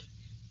complex.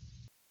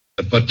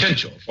 The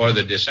potential for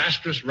the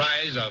disastrous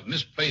rise of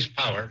misplaced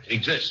power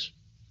exists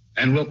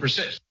and will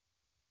persist.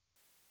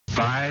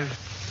 5,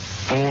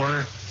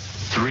 4,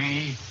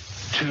 3,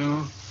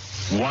 2,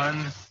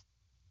 1.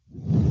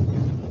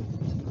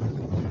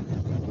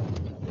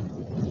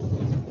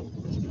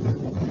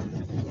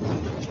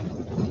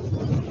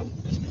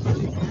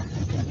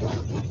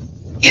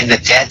 In the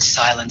dead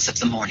silence of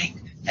the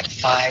morning, at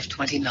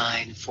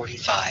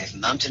 5:29:45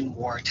 Mountain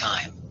War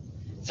time,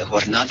 the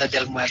Jornada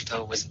del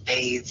Muerto was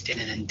bathed in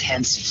an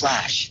intense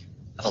flash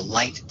of a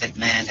light that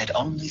man had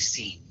only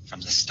seen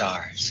from the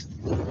stars.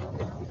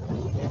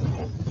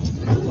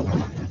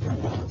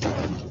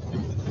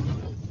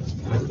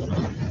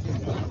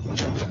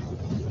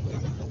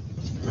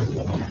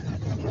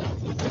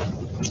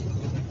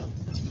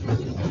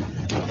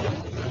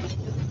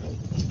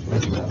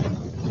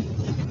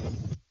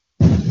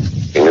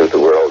 He knew the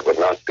world would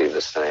not be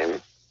the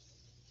same.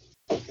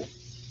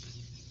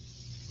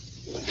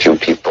 Few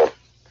people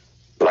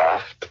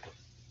laughed.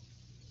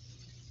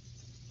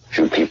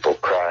 Few people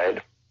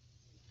cried.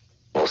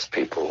 Most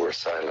people were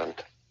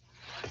silent.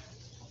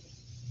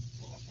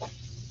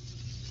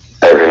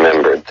 I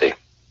remembered the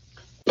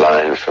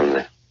line from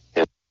the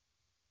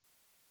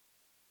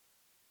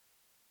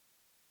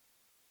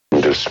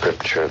Hindu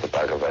scripture, the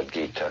Bhagavad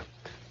Gita.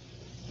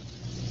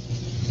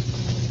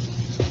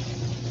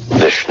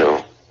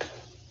 Vishnu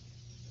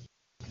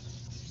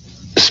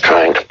is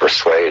trying to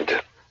persuade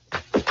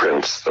the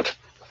prince that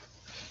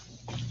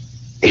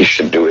he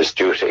should do his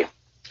duty,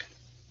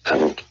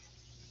 and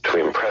to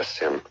impress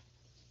him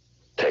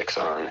takes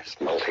on his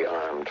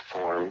multi-armed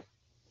form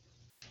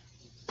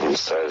and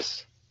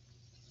says,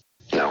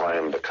 "Now I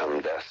am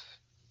become death,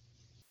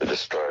 the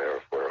destroyer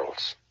of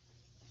worlds."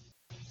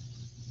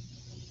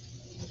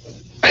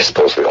 I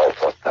suppose we all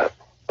thought that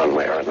one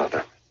way or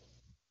another.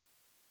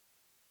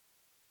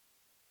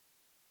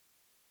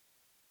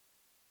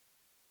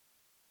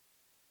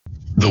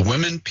 The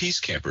women peace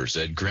campers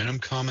at Grenham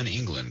Common,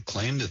 England,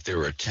 claimed that they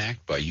were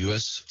attacked by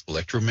U.S.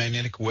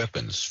 electromagnetic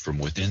weapons from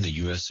within the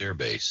U.S. Air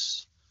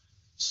Base.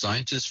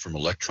 Scientists from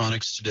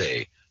Electronics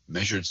Today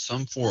measured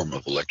some form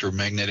of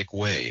electromagnetic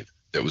wave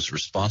that was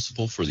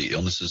responsible for the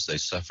illnesses they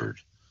suffered.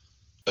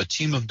 A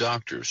team of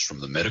doctors from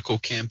the Medical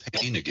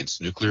Campaign Against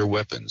Nuclear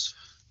Weapons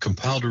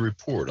compiled a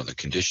report on the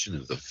condition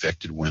of the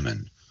affected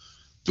women.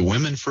 The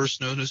women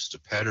first noticed a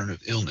pattern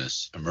of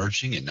illness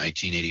emerging in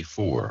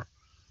 1984.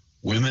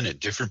 Women at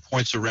different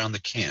points around the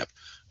camp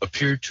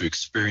appeared to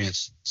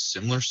experience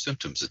similar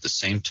symptoms at the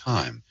same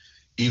time,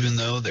 even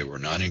though they were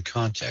not in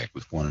contact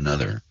with one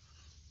another.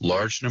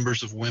 Large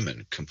numbers of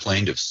women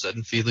complained of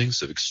sudden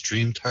feelings of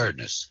extreme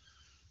tiredness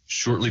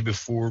shortly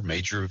before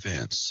major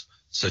events,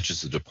 such as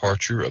the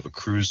departure of a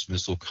cruise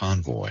missile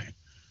convoy.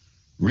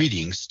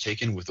 Readings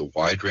taken with a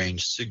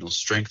wide-range signal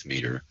strength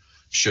meter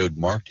showed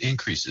marked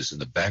increases in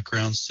the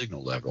background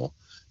signal level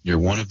near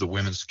one of the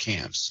women's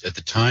camps. At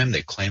the time,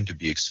 they claimed to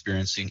be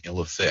experiencing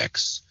ill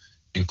effects,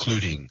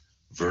 including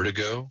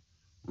vertigo,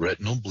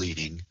 retinal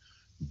bleeding,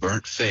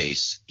 burnt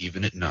face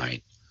even at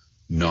night,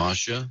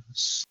 nausea,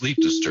 sleep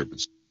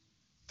disturbance,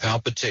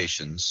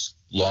 palpitations,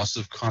 loss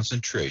of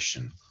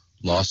concentration,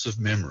 loss of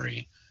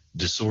memory,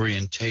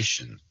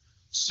 disorientation,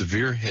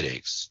 severe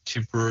headaches,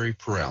 temporary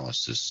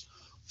paralysis,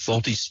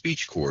 faulty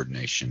speech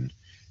coordination,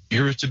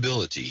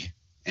 irritability,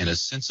 and a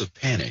sense of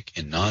panic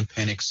in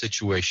non-panic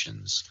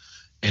situations,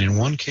 and in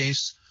one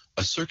case,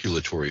 a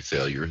circulatory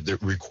failure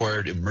that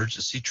required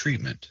emergency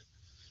treatment.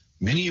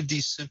 Many of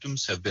these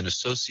symptoms have been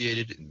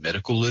associated in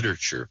medical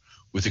literature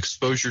with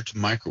exposure to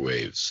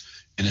microwaves,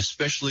 and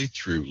especially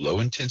through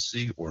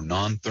low-intensity or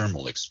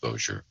non-thermal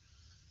exposure.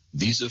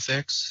 These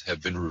effects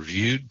have been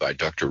reviewed by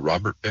Dr.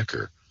 Robert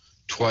Becker,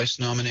 twice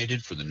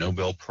nominated for the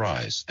Nobel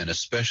Prize and a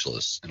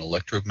specialist in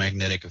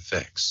electromagnetic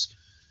effects.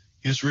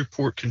 His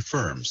report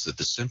confirms that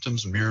the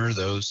symptoms mirror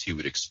those he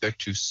would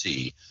expect to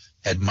see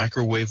had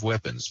microwave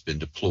weapons been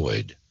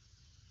deployed.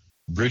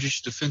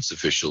 British defense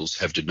officials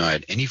have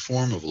denied any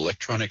form of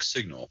electronic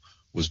signal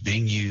was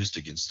being used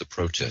against the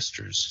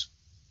protesters.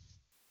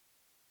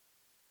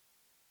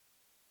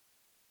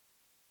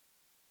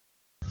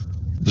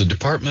 The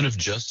Department of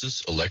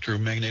Justice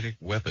Electromagnetic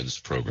Weapons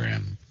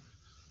Program.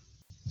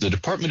 The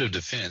Department of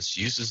Defense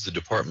uses the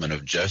Department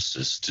of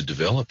Justice to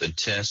develop and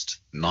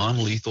test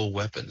non-lethal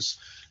weapons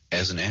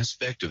as an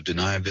aspect of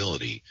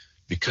deniability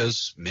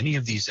because many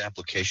of these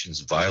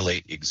applications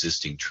violate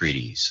existing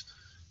treaties.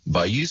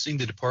 By using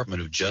the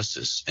Department of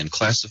Justice and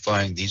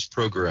classifying these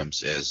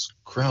programs as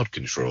crowd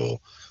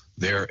control,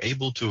 they are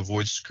able to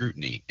avoid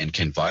scrutiny and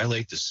can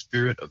violate the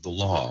spirit of the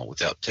law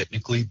without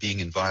technically being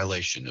in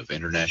violation of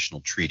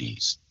international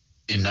treaties.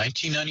 In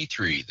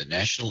 1993, the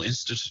National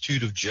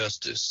Institute of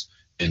Justice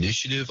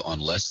Initiative on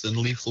Less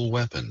Than Lethal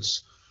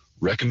Weapons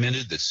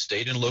recommended that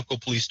state and local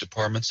police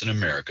departments in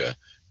America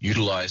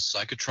utilize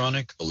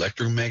psychotronic,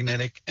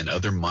 electromagnetic, and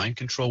other mind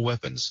control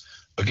weapons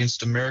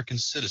against American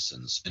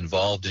citizens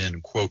involved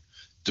in, quote,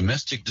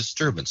 domestic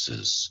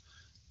disturbances,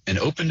 an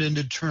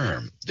open-ended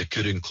term that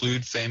could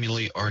include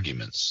family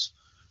arguments.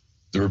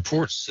 The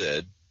report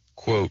said,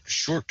 quote,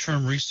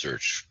 short-term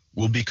research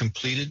will be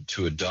completed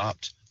to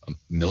adopt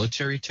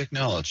military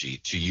technology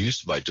to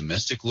use by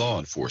domestic law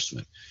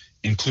enforcement,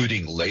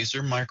 including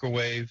laser,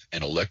 microwave,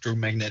 and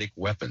electromagnetic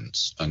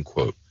weapons,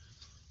 unquote.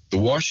 The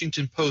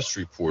Washington Post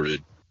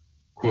reported,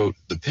 quote,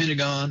 the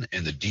Pentagon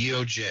and the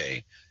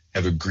DOJ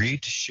have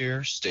agreed to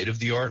share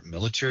state-of-the-art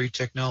military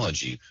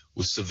technology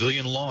with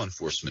civilian law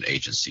enforcement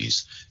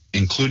agencies,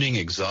 including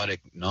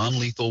exotic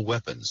non-lethal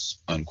weapons,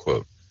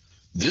 unquote.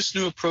 This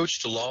new approach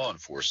to law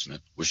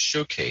enforcement was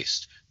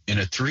showcased in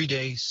a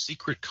 3-day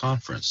secret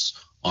conference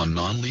on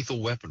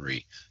non-lethal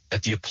weaponry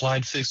at the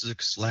Applied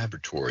Physics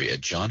Laboratory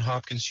at Johns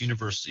Hopkins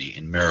University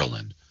in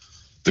Maryland.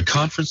 The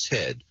conference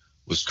head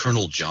was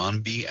Colonel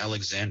John B.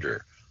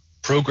 Alexander,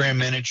 Program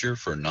Manager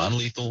for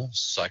Non-Lethal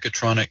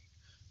Psychotronic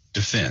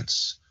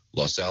Defense,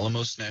 Los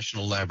Alamos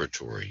National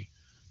Laboratory.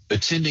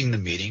 Attending the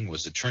meeting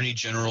was Attorney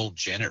General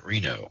Janet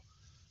Reno,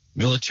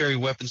 military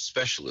weapons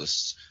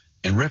specialists,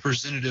 and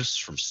representatives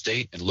from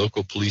state and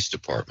local police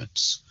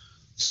departments.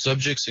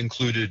 Subjects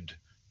included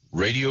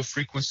radio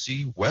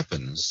frequency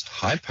weapons,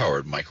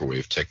 high-powered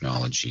microwave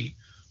technology,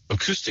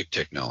 acoustic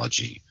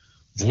technology,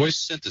 voice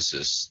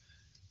synthesis,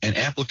 and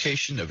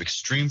application of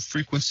extreme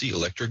frequency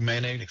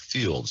electromagnetic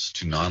fields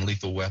to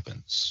non-lethal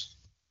weapons.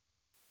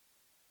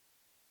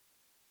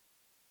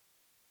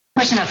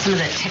 Question about some of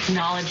the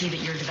technology that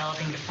you're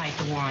developing to fight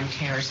the war on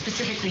terror,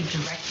 specifically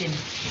directed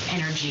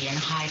energy and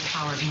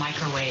high-powered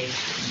microwave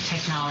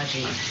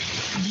technology.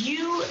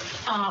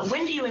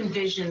 When do you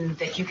envision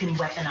that you can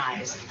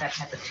weaponize that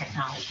type of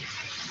technology?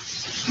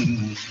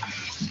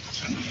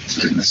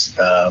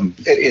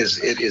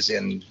 It is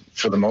in,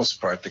 for the most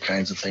part, the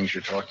kinds of things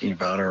you're talking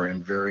about are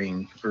in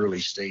varying early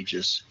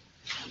stages.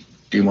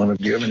 Do you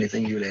have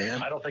anything you'd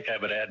add? I don't think I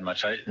would add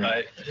much.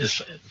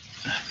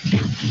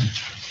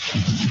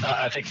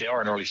 I think they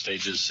are in early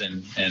stages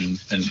and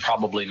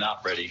probably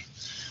not ready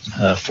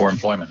for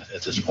employment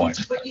at this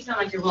point. But you sound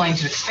like you're willing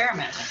to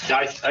experiment.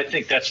 I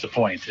think that's the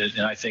point,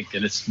 and I think,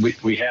 and it's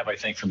we have, I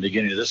think, from the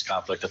beginning of this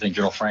conflict, I think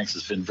General Franks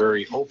has been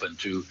very open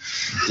to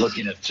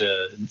looking at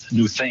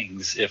new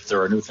things if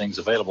there are new things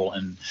available,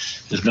 and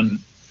has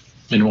been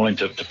willing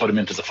to put them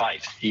into the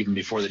fight even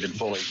before they've been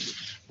fully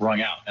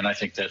wrung out. And I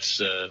think that's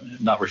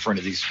not referring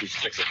to these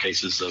particular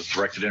cases of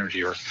directed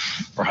energy or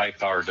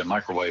high-powered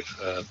microwave,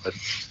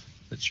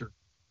 but sure.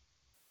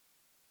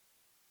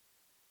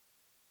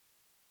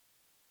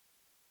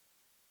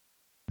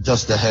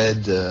 Just the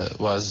head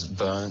was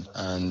burned,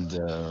 and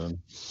the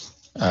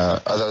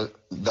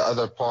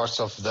other parts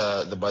of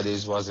the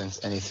bodies wasn't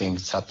anything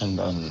that's happened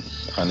on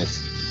it.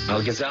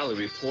 Al-Ghazali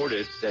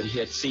reported that he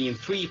had seen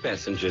 3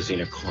 passengers in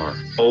a car,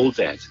 all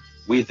dead,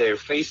 with their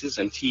faces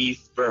and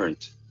teeth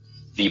burnt,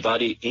 the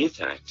body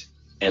intact,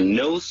 and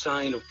no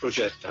sign of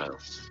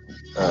projectiles.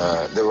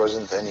 There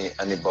wasn't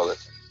any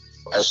bullet.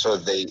 I saw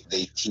they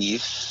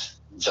teeth,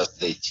 just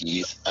their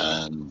teeth,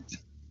 and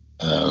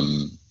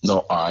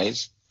no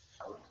eyes.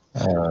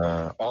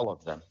 All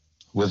of them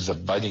with the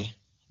body,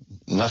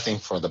 nothing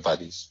for the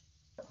bodies,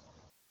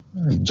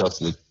 just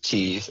the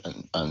teeth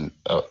and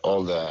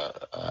all the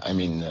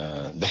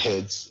the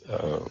heads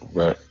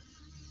were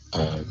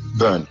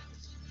burned.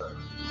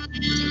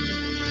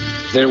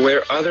 There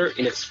were other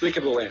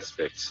inexplicable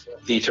aspects.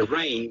 The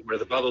terrain where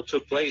the battle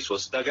took place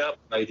was dug up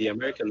by the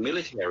American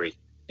military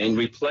and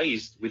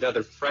replaced with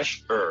other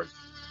fresh earth.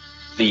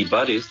 The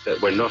bodies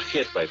that were not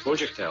hit by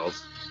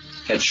projectiles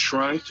had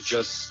shrunk to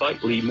just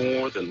slightly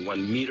more than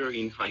 1 meter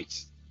in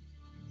height.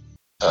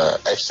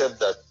 Except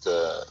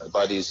that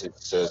bodies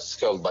it's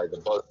killed by the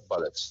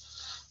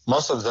bullets.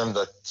 Most of them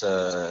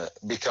that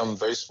become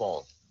very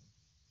small.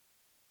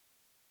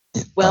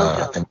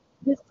 Welcome.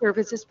 This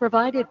service is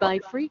provided by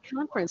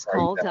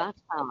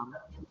freeconferencecall.com.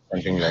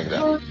 Something like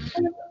that.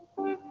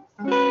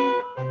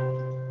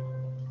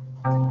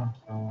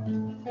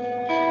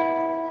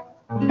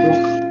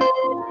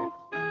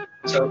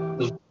 So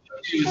the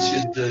use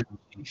is the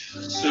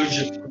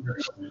surgeon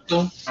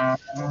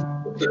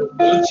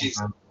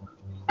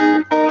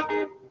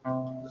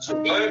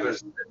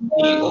survivors that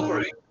he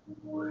operated.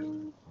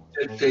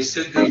 They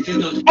said they did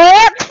not.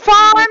 Ant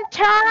Farm,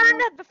 turn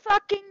the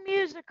fucking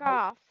music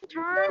off.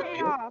 Turn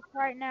it off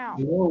right now.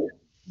 No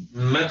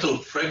metal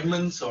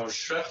fragments or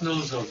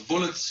shrapnels or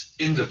bullets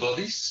in the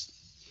bodies.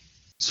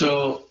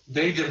 So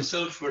they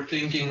themselves were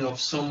thinking of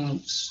some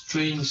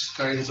strange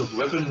kinds of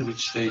weapon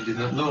which they did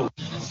not know.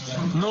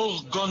 No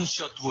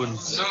gunshot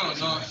wounds. No.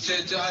 I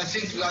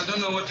think I don't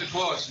know what it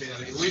was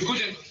really.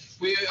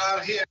 We are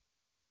here.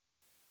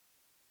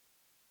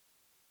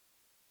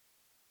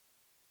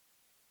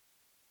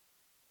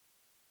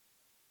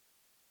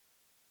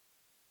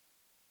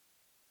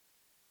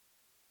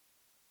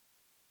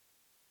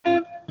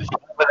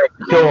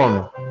 Kill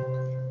him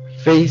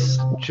face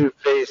to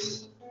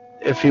face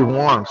if he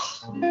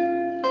wants.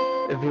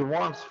 If he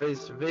wants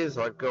face to face,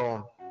 I'd kill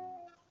him.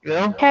 You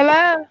know?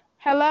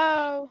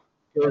 Hello.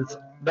 Because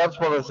that's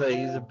what I say.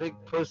 He's a big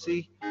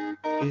pussy.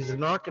 He's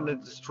not going to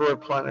destroy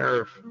planet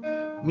Earth.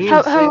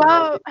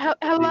 Hello.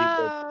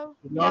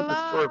 He's not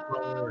destroy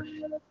planet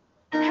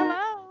Earth.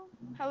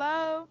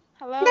 Hello.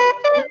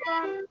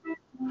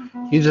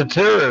 He's a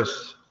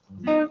terrorist.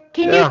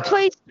 Can you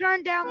please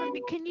turn down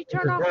can you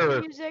turn off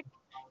the music?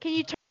 Can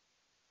you turn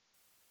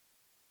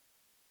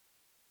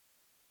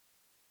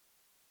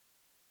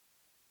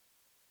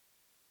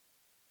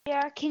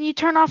can you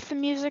turn off the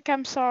music?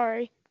 I'm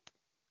sorry.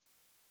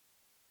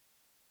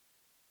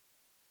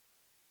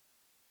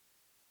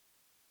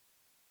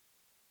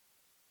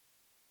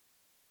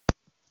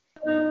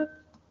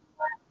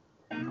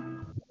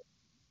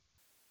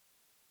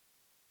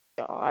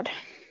 God.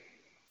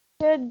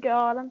 Good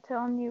God, I'm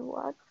telling you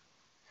what.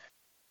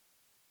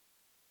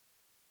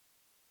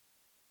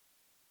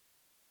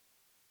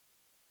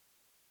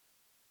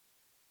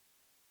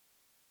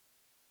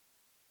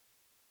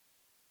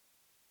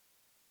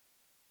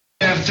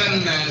 We have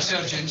 10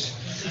 surgeons.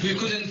 We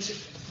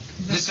couldn't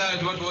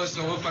decide what was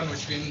the weapon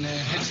which been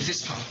hit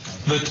this time.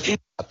 But it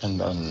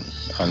happened on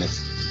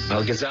it.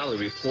 Al-Ghazali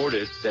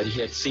reported that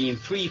he had seen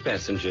 3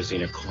 passengers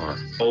in a car,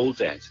 all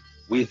dead,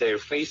 with their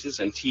faces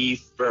and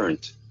teeth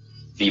burnt,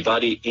 the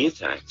body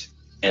intact,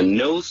 and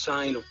no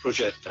sign of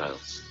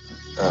projectiles.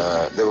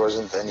 There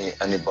wasn't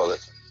any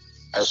bullet.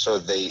 I saw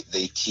they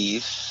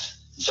teeth,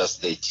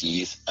 just their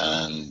teeth,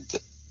 and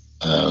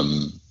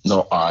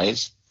no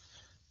eyes.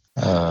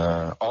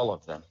 All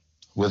of them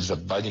with the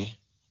body.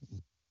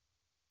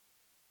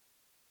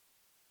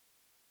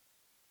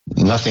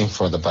 Nothing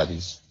for the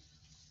bodies.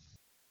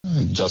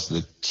 Just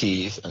the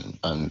teeth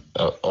and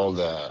all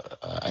the,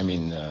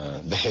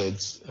 the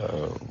heads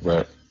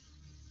were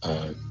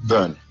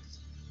burned.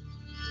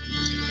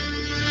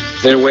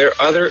 There were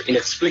other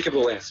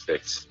inexplicable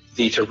aspects.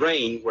 The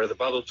terrain where the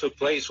battle took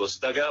place was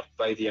dug up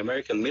by the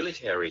American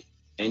military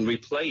and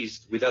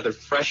replaced with other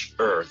fresh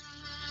earth.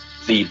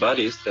 The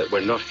bodies that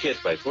were not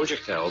hit by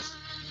projectiles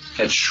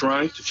had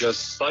shrunk to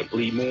just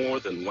slightly more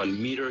than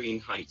 1 meter in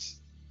height.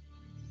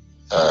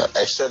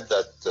 I said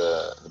that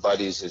the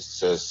bodies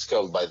is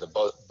killed by the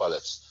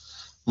bullets.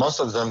 Most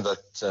of them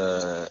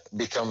that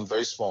become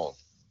very small.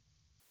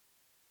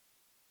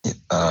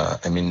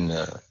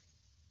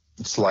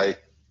 It's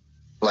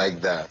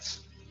like that,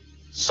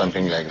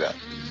 something like that.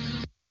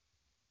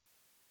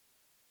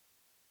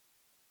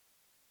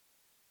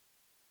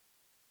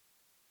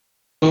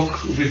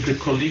 Talk with the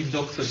colleague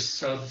Dr.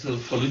 Saad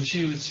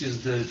Al-Faluji, which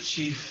is the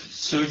chief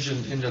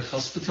surgeon in that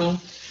hospital.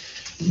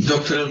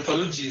 Dr.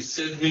 Al-Faluji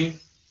said to me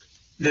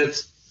that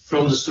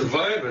from the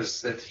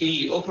survivors that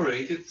he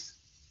operated,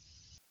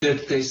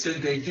 that they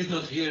said they did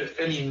not hear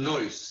any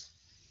noise.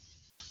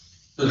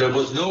 So there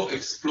was no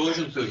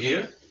explosion to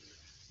hear,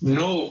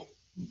 no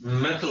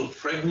metal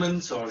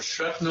fragments or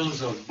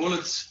shrapnels or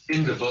bullets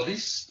in the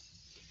bodies.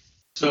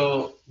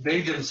 So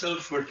they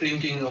themselves were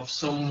thinking of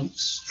some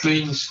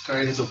strange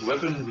kinds of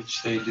weapon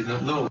which they did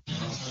not know.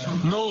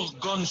 No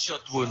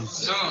gunshot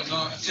wounds. No.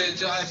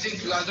 I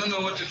think, I don't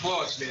know what it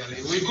was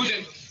really.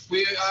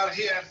 We are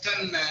here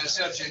 10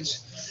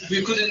 surgeons.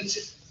 We couldn't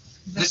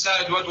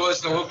decide what was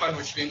the weapon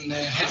which been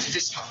hit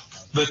this time.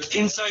 But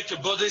inside the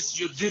bodies,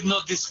 you did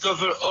not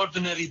discover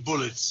ordinary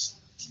bullets.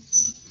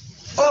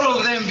 All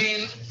of them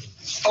being,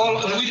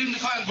 we didn't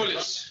find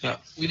bullets. Yeah.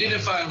 We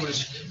didn't find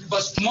bullets.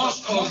 But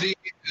most of the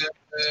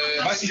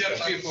passenger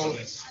people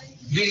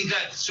being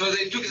dead. So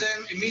they took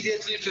them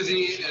immediately to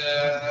the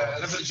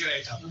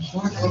refrigerator.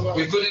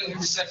 We couldn't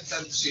dissect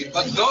and see.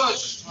 But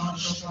those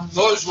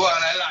who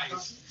are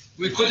alive,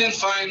 we couldn't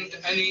find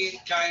any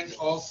kind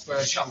of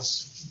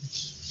shells.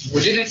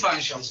 We didn't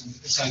find shells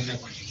inside their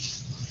body.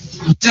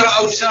 So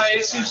outside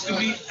it seems to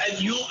be a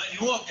new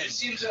weapon. It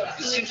seems a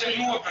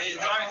new weapon.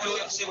 Do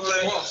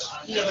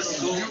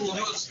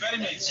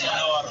experiments in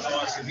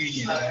our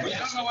civilian. We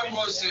don't know what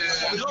was. We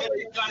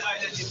can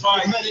identify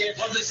what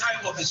the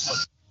type of this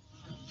was.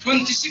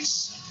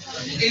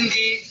 26 in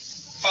the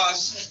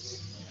past.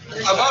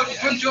 About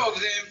 20 of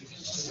them.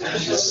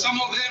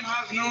 Some of them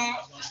have no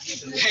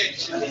head.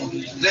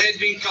 They had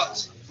been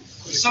cut.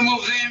 Some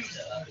of them,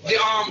 the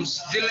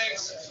arms, the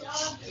legs.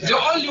 The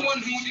only one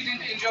who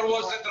didn't injure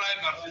was the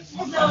driver.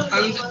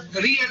 And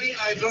really,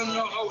 I don't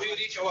know how he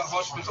reached our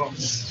hospital.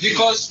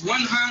 Because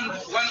one arm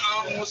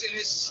was in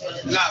his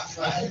lap.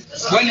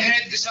 One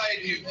head beside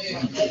him.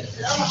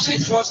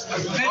 It was a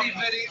very,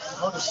 very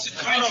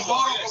strange,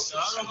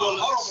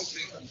 horrible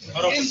thing.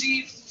 In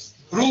the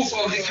roof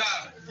of the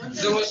car,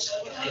 there was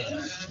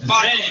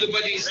part of the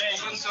body,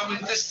 some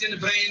intestine,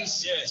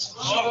 brains. Yes,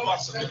 all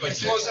parts of the body.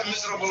 It was a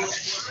miserable,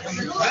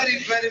 very,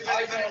 very,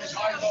 very, very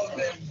miserable.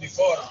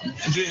 Before.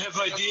 Do you have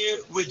idea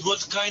with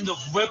what kind of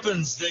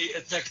weapons they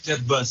attacked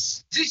that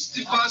bus?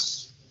 The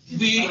bus,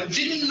 we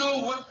didn't know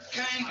what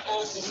kind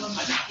of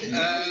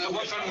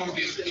weapon would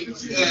be hit.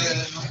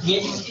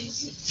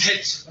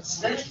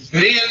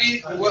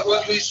 Really,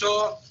 what we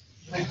saw,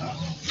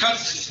 cut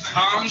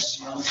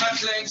arms,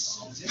 cut legs,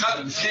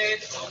 cut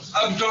head,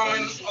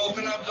 abdomen,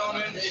 open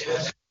abdomen.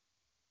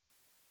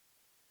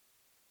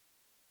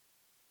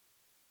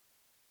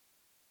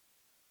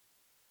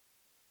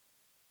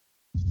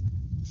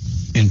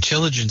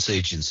 Intelligence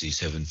agencies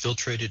have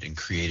infiltrated and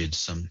created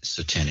some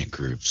satanic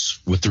groups,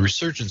 with the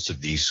resurgence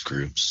of these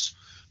groups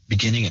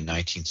beginning in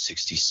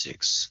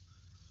 1966,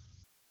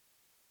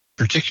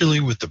 particularly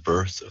with the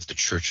birth of the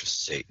Church of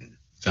Satan,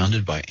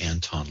 founded by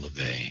Anton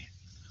LaVey.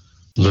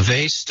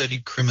 LaVey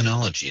studied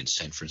criminology in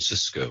San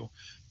Francisco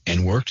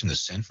and worked in the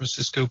San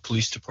Francisco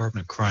Police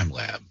Department Crime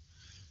Lab.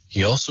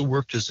 He also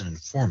worked as an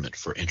informant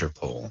for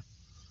Interpol.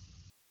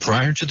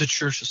 Prior to the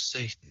Church of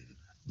Satan,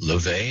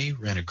 LaVey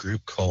ran a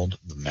group called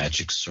the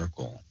Magic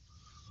Circle.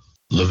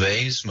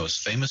 LaVey's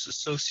most famous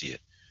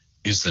associate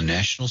is the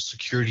National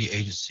Security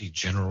Agency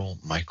General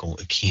Michael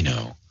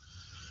Aquino.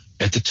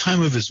 At the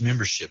time of his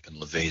membership in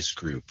LaVey's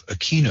group,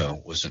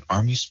 Aquino was an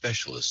Army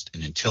specialist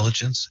in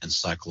intelligence and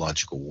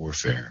psychological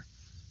warfare.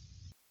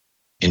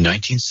 In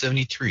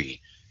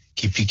 1973,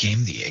 he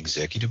became the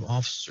executive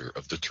officer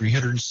of the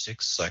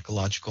 306th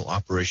Psychological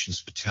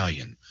Operations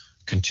Battalion,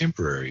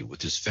 contemporary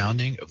with his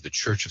founding of the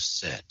Church of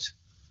Set.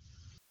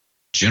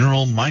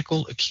 General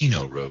Michael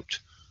Aquino wrote,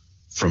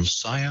 "From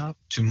PSYOP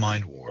to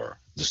Mind War,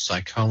 the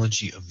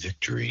Psychology of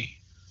Victory."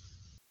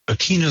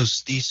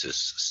 Aquino's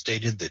thesis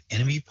stated that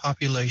enemy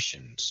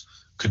populations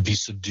could be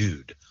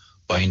subdued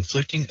by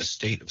inflicting a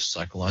state of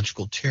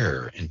psychological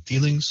terror and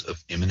feelings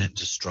of imminent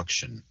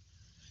destruction.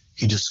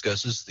 He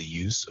discusses the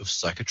use of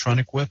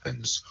psychotronic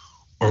weapons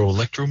or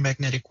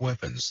electromagnetic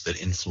weapons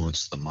that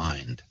influence the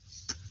mind.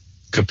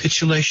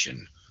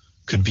 Capitulation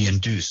could be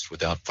induced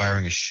without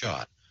firing a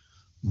shot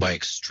by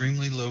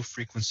extremely low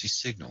frequency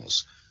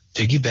signals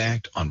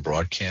piggybacked on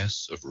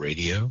broadcasts of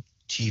radio,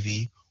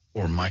 TV,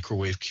 or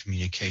microwave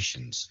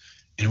communications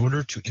in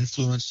order to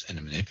influence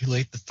and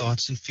manipulate the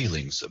thoughts and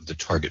feelings of the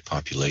target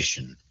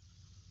population.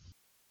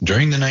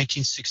 During the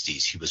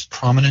 1960s, he was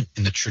prominent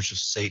in the Church of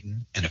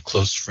Satan and a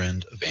close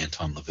friend of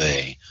Anton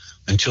LaVey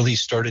until he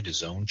started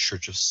his own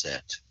Church of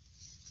Set.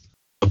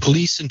 A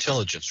police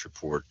intelligence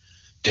report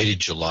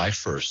dated July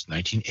 1st,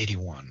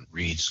 1981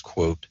 reads,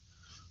 quote,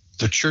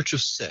 "The Church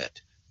of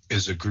Set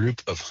is a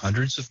group of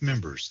hundreds of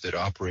members that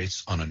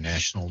operates on a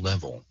national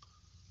level.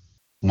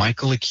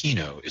 Michael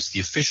Aquino is the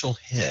official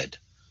head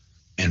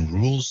and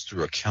rules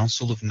through a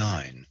council of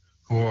 9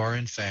 who are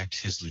in fact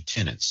his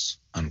lieutenants,"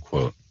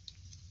 unquote.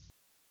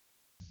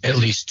 At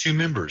least 2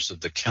 members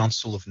of the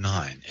Council of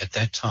 9 at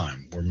that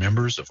time were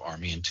members of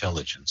Army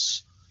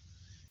intelligence.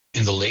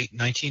 In the late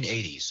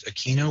 1980s,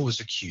 Aquino was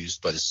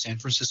accused by the San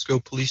Francisco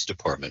Police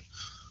Department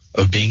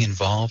of being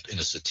involved in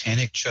a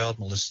satanic child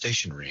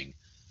molestation ring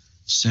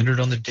centered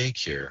on the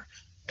daycare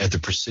at the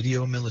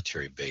Presidio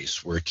military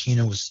base where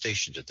Aquino was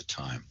stationed at the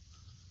time.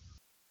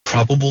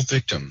 Probable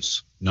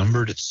victims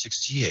numbered at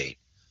 68,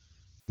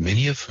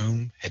 many of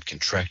whom had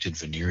contracted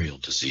venereal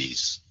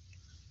disease.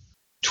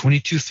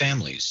 22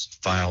 families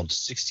filed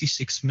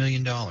 $66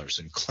 million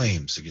in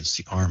claims against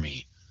the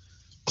Army,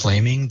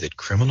 claiming that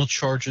criminal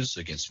charges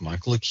against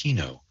Michael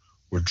Aquino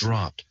were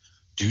dropped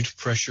due to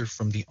pressure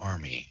from the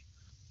Army.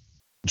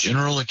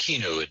 General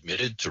Aquino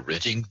admitted to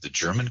renting the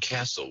German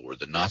castle where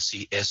the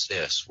Nazi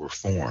SS were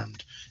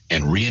formed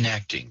and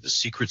reenacting the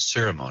secret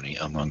ceremony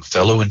among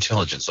fellow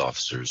intelligence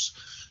officers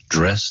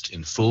dressed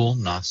in full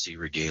Nazi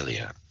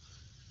regalia.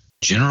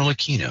 General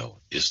Aquino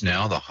is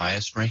now the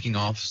highest-ranking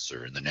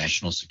officer in the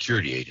National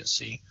Security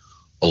Agency,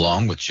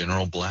 along with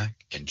General Black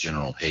and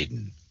General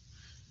Hayden.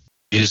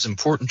 It is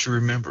important to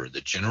remember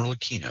that General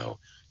Aquino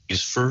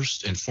is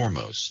first and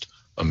foremost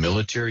a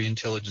military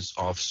intelligence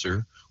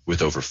officer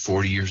with over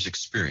 40 years'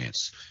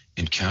 experience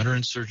in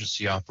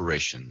counterinsurgency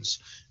operations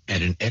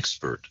and an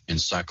expert in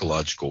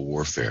psychological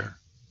warfare.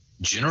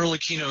 General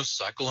Aquino's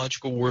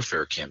psychological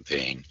warfare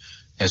campaign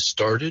has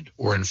started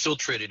or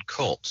infiltrated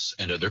cults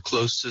and other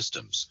closed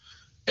systems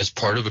as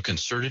part of a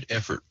concerted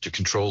effort to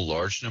control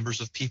large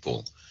numbers of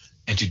people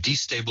and to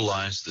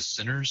destabilize the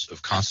centers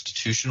of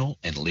constitutional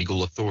and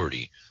legal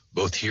authority,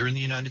 both here in the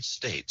United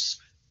States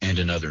and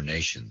in other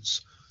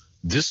nations.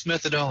 This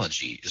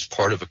methodology is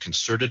part of a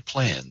concerted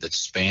plan that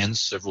spans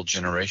several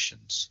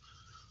generations.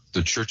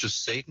 The Church of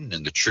Satan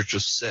and the Church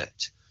of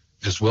Set,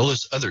 as well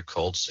as other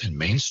cults and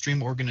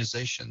mainstream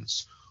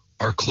organizations,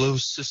 are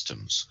closed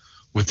systems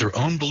with their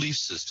own belief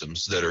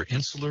systems that are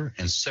insular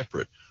and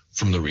separate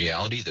from the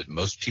reality that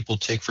most people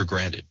take for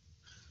granted.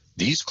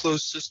 These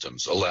closed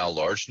systems allow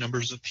large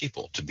numbers of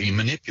people to be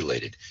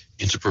manipulated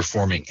into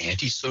performing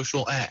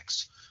antisocial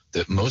acts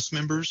that most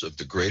members of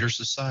the greater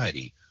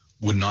society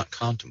would not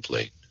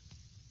contemplate.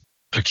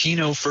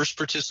 Aquino first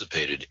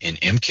participated in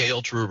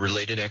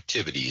MKUltra-related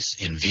activities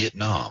in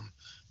Vietnam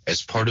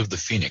as part of the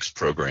Phoenix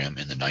program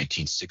in the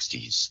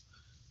 1960s.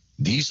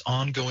 These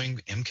ongoing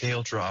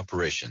MKUltra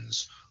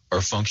operations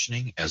are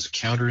functioning as a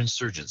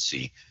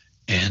counterinsurgency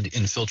and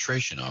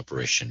infiltration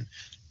operation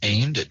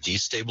aimed at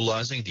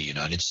destabilizing the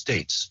United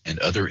States and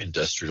other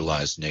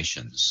industrialized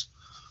nations.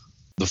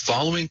 The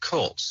following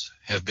cults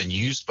have been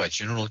used by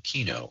General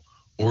Aquino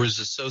or his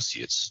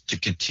associates to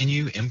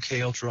continue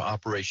MKUltra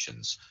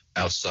operations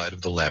outside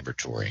of the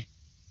laboratory.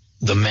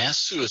 The mass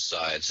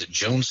suicides at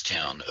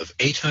Jonestown of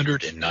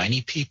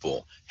 890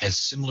 people had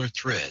similar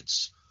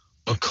threads,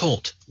 a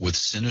cult with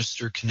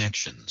sinister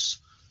connections.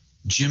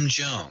 Jim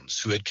Jones,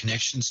 who had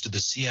connections to the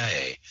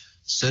CIA,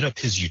 set up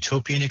his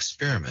utopian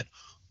experiment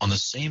on the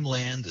same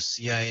land the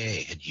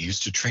CIA had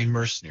used to train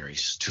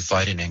mercenaries to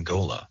fight in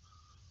Angola.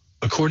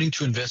 According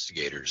to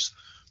investigators,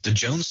 the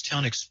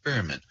Jonestown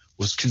experiment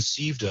was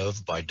conceived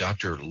of by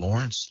Dr.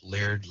 Lawrence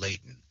Laird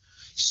Layton,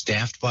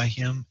 staffed by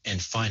him and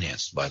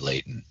financed by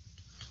Layton.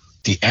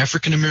 The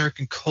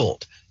African-American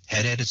cult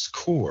had at its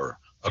core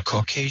a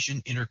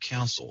Caucasian inner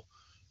council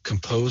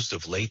composed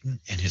of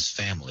Layton and his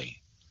family.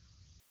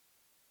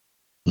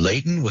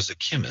 Layton was a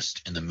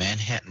chemist in the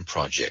Manhattan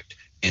Project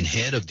and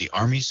head of the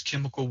Army's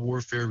Chemical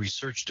Warfare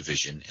Research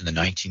Division in the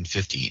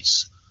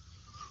 1950s.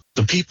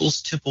 The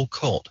People's Temple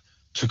cult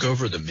took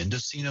over the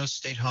Mendocino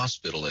State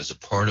Hospital as a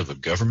part of a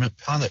government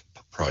pilot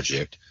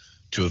project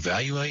to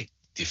evaluate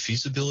the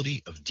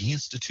feasibility of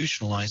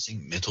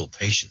deinstitutionalizing mental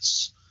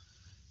patients.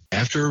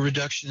 After a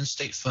reduction in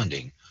state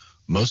funding,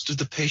 most of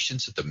the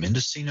patients at the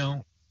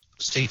Mendocino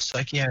State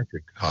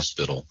Psychiatric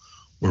Hospital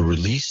were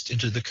released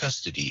into the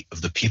custody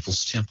of the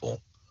People's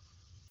Temple.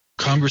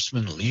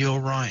 Congressman Leo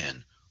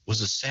Ryan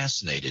was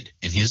assassinated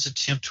in his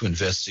attempt to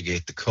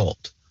investigate the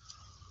cult.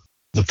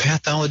 The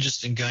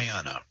pathologist in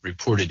Guyana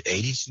reported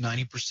 80 to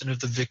 90% of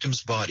the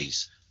victims'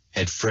 bodies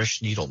had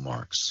fresh needle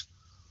marks.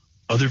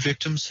 Other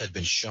victims had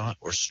been shot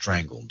or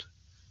strangled.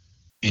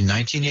 In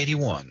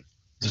 1981,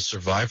 the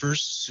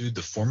survivors sued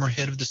the former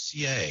head of the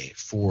CIA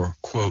for,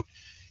 quote,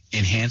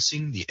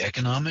 enhancing the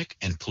economic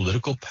and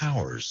political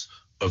powers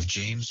of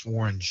James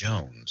Warren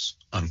Jones,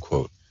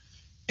 unquote,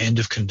 and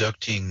of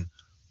conducting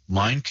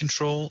mind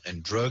control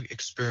and drug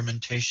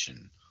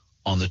experimentation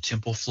on the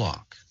Temple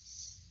flock.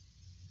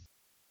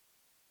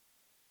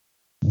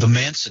 The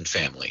Manson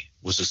family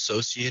was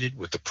associated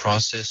with the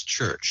Process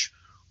Church,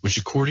 which,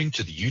 according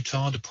to the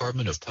Utah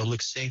Department of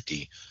Public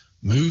Safety,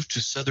 moved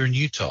to southern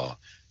Utah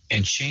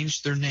and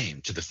changed their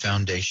name to the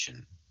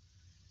Foundation.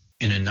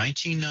 In a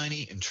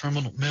 1990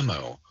 internal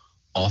memo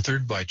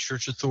authored by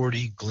church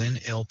authority Glenn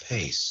L.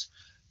 Pace,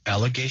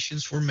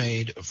 allegations were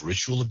made of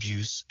ritual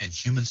abuse and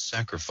human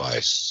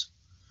sacrifice.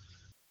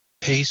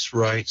 Pace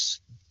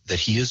writes that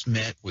he has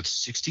met with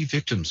 60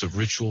 victims of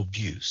ritual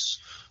abuse,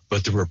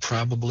 but there were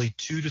probably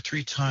 2 to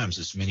 3 times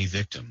as many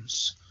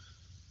victims.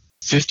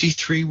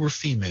 53 were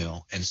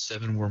female and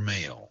 7 were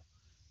male,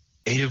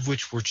 8 of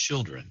which were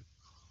children.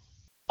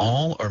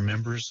 All are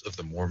members of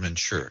the Mormon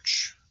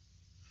Church.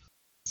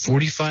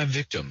 45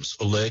 victims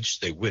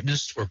alleged they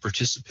witnessed or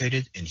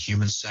participated in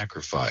human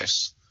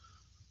sacrifice.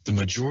 The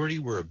majority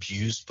were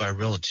abused by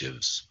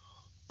relatives.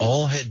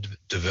 All had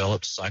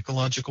developed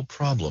psychological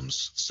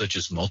problems such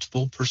as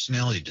multiple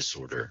personality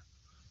disorder.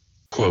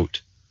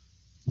 Quote,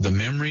 the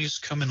memories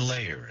come in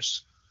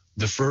layers.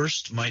 The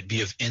first might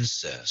be of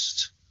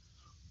incest.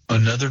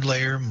 Another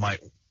layer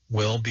might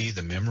well be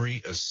the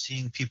memory of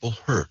seeing people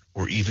hurt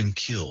or even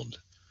killed.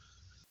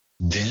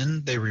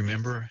 Then they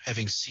remember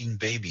having seen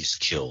babies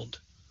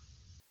killed.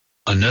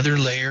 Another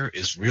layer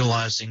is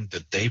realizing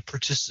that they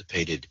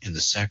participated in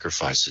the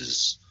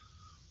sacrifices.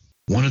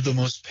 One of the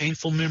most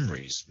painful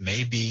memories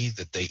may be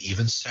that they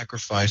even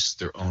sacrificed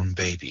their own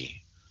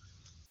baby.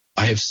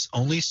 I have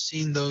only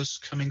seen those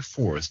coming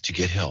forth to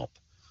get help.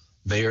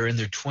 They are in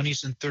their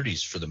 20s and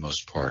 30s for the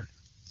most part.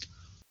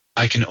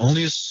 I can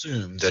only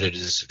assume that it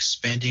is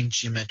expanding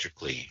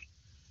geometrically,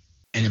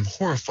 and am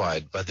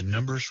horrified by the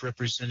numbers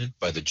represented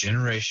by the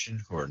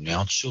generation who are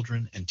now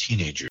children and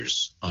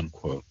teenagers,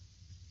 unquote.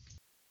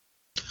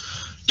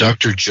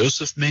 Dr.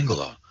 Joseph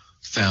Mengele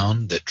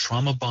found that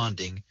trauma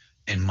bonding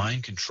and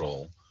mind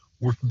control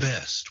work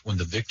best when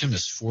the victim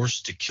is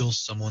forced to kill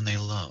someone they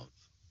love,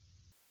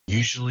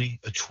 usually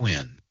a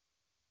twin.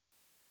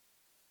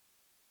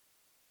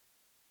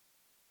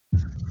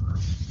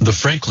 The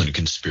Franklin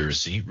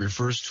conspiracy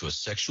refers to a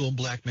sexual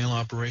blackmail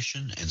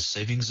operation and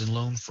savings and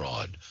loan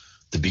fraud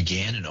that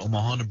began in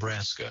Omaha,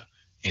 Nebraska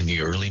in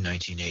the early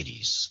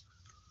 1980s.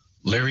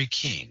 Larry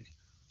King,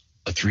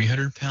 a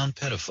 300-pound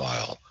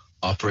pedophile,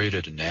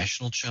 operated a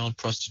national child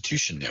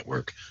prostitution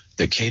network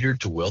that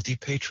catered to wealthy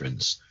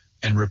patrons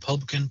and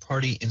Republican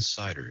Party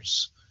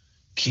insiders.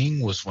 King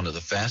was one of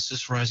the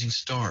fastest rising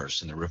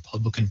stars in the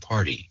Republican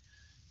Party.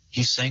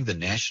 He sang the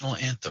national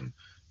anthem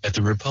at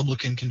the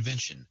Republican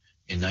convention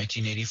in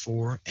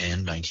 1984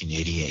 and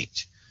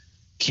 1988.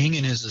 King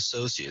and his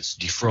associates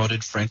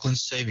defrauded Franklin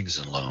Savings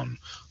and Loan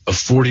of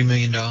 $40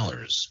 million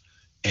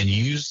and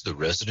used the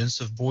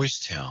residents of Boys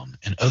Town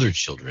and other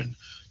children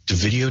to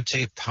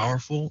videotape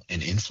powerful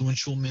and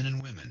influential men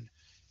and women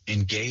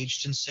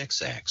engaged in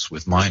sex acts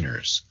with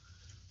minors.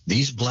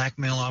 These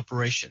blackmail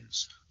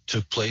operations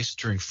took place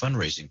during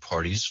fundraising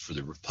parties for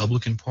the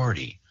Republican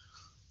Party.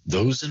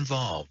 Those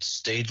involved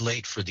stayed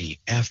late for the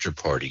after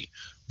party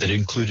that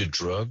included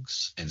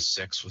drugs and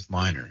sex with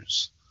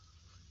minors.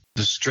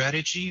 The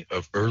strategy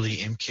of early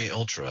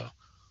MKUltra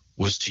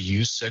was to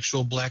use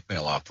sexual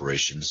blackmail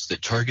operations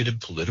that targeted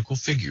political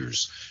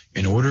figures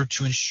in order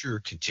to ensure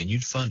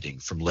continued funding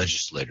from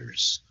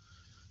legislators.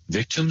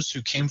 Victims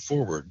who came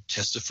forward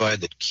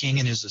testified that King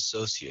and his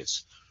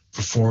associates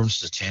performed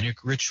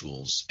satanic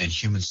rituals and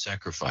human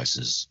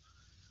sacrifices.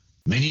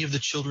 Many of the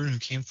children who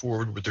came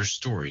forward with their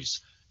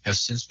stories have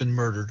since been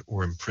murdered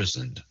or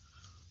imprisoned.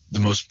 The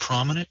most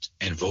prominent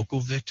and vocal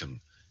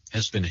victim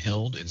has been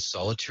held in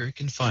solitary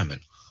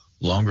confinement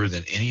longer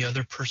than any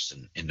other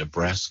person in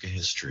Nebraska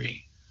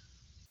history.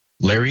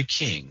 Larry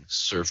King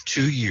served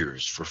 2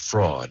 years for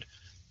fraud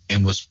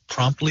and was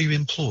promptly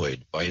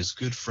employed by his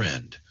good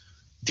friend,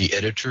 the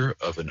editor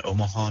of an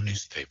Omaha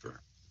newspaper.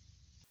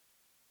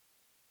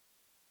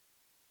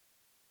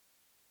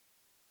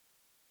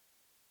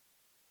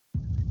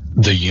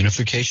 The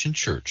Unification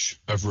Church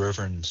of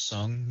Reverend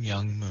Sung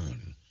Myung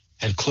Moon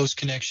had close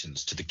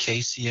connections to the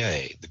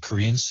KCA, the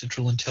Korean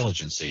Central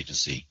Intelligence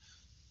Agency,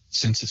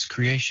 since its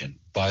creation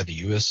by the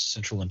U.S.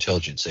 Central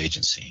Intelligence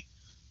Agency.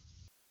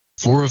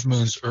 4 of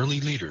Moon's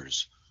early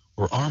leaders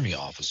were Army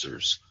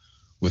officers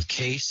with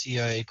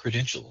KCIA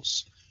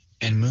credentials,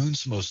 and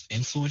Moon's most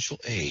influential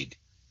aide,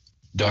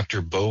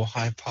 Dr. Bo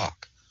Hai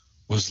Pak,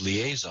 was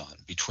liaison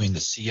between the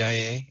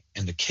CIA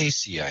and the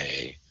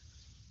KCIA,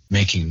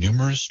 making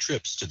numerous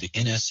trips to the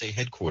NSA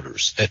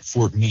headquarters at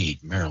Fort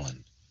Meade,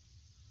 Maryland.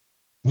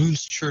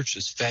 Moon's church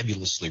is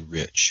fabulously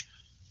rich,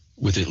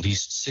 with at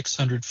least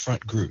 600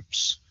 front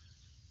groups.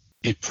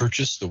 It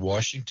purchased the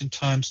Washington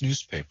Times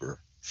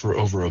newspaper for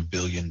over $1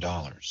 billion.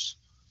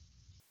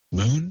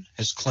 Moon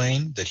has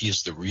claimed that he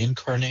is the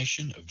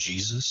reincarnation of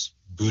Jesus,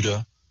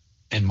 Buddha,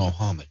 and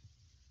Mohammed.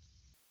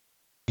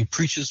 He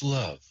preaches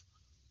love,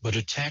 but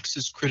attacks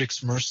his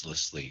critics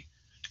mercilessly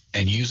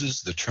and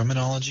uses the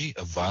terminology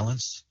of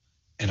violence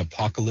and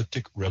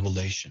apocalyptic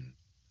revelation.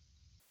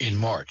 In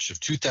March of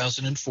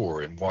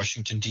 2004 in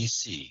Washington,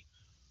 D.C.,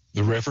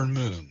 the Reverend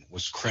Moon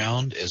was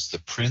crowned as the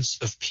Prince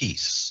of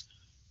Peace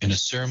in a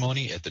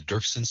ceremony at the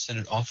Dirksen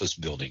Senate Office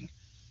Building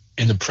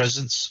in the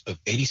presence of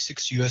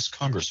 86 U.S.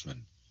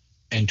 congressmen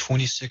and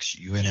 26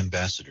 UN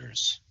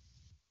ambassadors.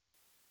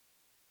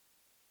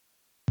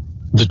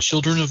 The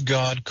Children of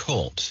God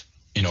cult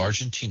in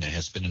Argentina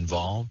has been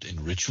involved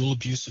in ritual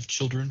abuse of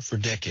children for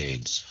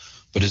decades,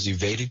 but has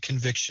evaded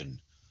conviction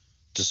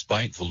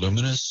despite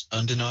voluminous,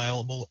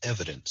 undeniable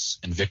evidence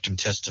and victim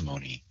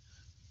testimony.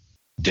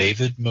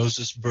 David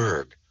Moses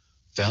Berg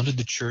founded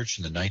the church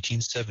in the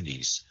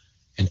 1970s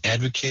and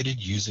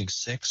advocated using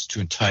sex to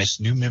entice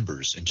new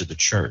members into the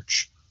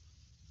church.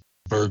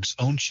 Berg's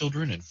own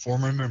children and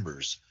former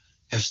members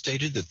have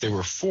stated that they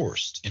were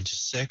forced into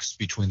sex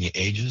between the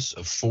ages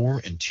of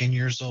 4 and 10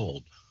 years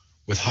old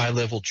with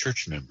high-level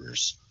church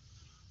members.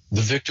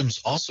 The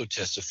victims also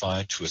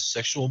testified to a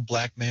sexual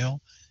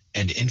blackmail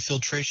and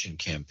infiltration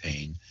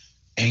campaign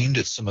aimed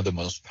at some of the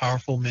most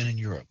powerful men in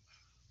Europe,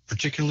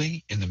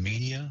 particularly in the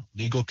media,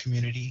 legal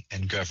community,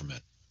 and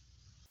government.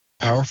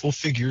 Powerful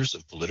figures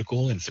of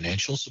political and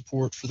financial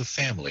support for the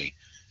family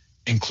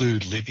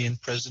include Libyan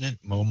President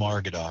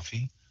Muammar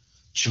Gaddafi,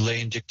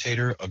 Chilean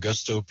dictator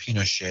Augusto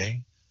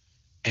Pinochet,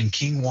 and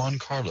King Juan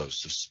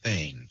Carlos of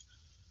Spain.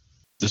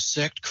 The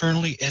sect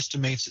currently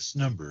estimates its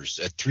numbers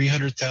at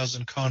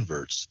 300,000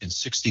 converts in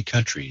 60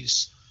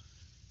 countries.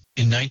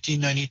 In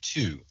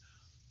 1992,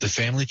 the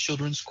Family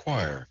Children's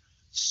Choir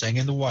sang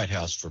in the White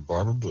House for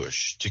Barbara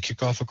Bush to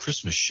kick off a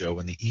Christmas show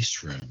in the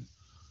East Room.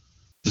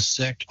 The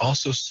sect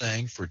also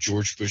sang for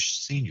George Bush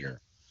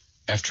Sr.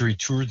 after he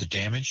toured the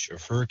damage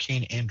of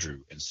Hurricane Andrew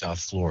in South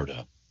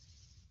Florida.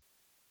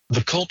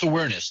 The Cult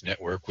Awareness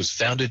Network was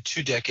founded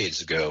 2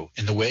 decades ago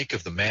in the wake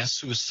of the mass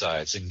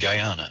suicides in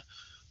Guyana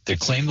that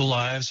claimed the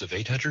lives of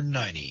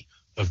 890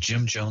 of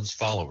Jim Jones'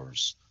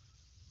 followers.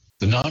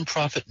 The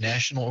nonprofit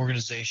national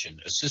organization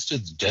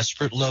assisted the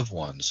desperate loved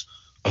ones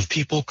of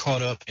people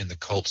caught up in the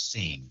cult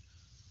scene.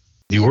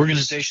 The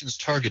organizations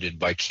targeted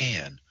by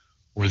CAN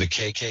were the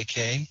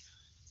KKK,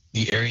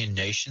 the Aryan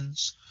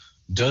Nations,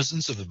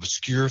 dozens of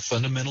obscure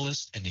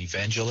fundamentalist and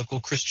evangelical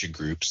Christian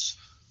groups,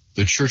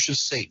 the Church of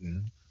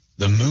Satan,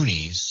 the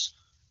Moonies,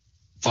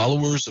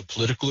 followers of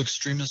political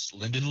extremist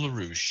Lyndon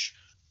LaRouche,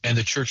 and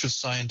the Church of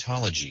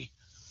Scientology.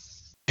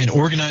 An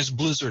organized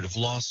blizzard of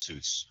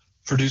lawsuits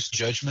produced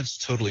judgments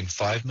totaling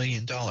 $5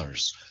 million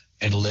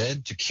and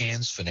led to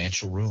CAN's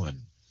financial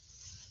ruin.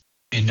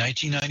 In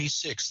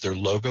 1996, their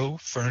logo,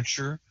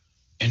 furniture,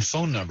 and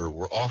phone number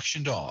were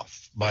auctioned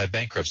off by a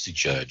bankruptcy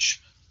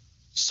judge.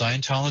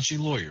 Scientology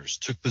lawyers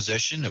took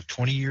possession of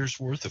 20 years'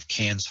 worth of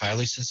CAN's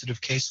highly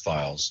sensitive case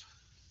files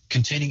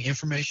containing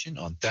information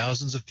on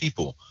thousands of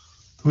people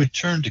who had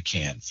turned to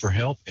CAN for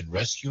help in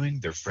rescuing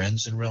their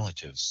friends and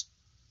relatives.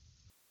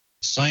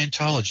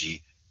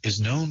 Scientology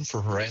is known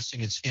for harassing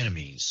its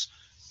enemies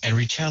and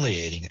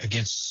retaliating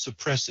against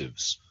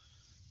suppressives,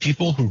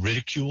 people who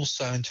ridicule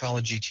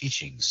Scientology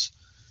teachings.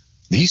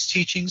 These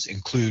teachings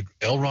include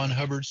L. Ron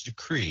Hubbard's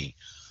decree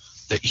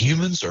that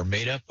humans are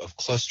made up of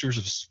clusters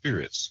of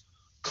spirits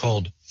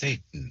called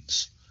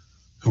thetans,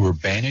 who were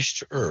banished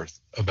to Earth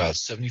about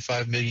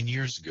 75 million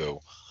years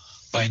ago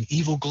by an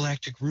evil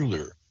galactic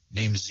ruler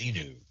named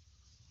Xenu.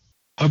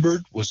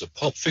 Hubbard was a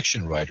pulp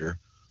fiction writer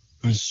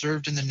who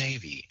served in the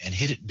Navy and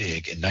hit it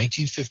big in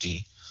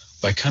 1950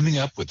 by coming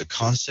up with the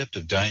concept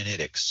of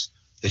Dianetics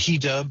that he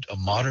dubbed a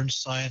modern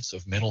science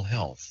of mental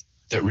health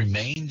that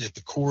remained at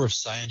the core of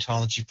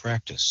Scientology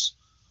practice.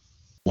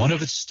 One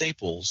of its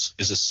staples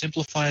is a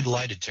simplified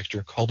lie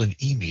detector called an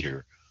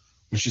E-meter,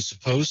 which is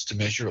supposed to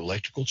measure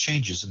electrical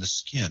changes in the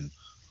skin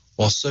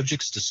while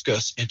subjects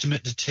discuss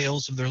intimate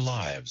details of their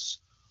lives.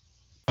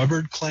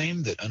 Hubbard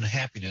claimed that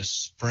unhappiness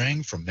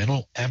sprang from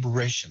mental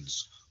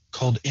aberrations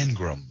called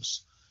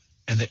engrams,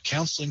 and that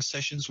counseling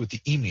sessions with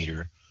the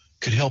E-meter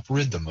could help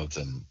rid them of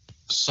them.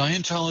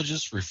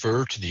 Scientologists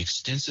refer to the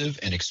extensive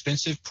and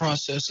expensive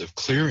process of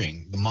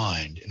clearing the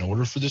mind in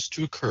order for this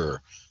to occur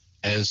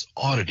as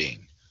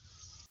auditing.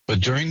 But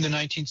during the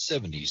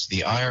 1970s,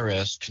 the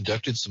IRS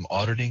conducted some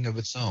auditing of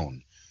its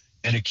own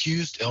and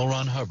accused L.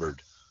 Ron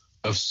Hubbard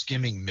of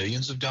skimming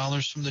millions of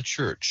dollars from the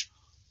church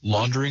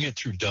laundering it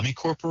through dummy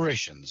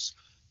corporations,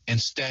 and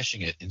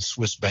stashing it in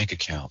Swiss bank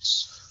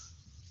accounts.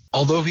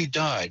 Although he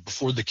died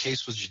before the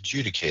case was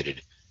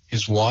adjudicated,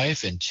 his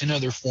wife and 10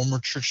 other former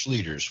church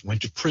leaders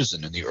went to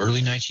prison in the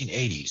early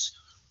 1980s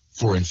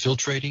for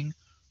infiltrating,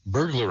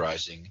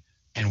 burglarizing,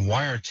 and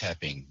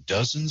wiretapping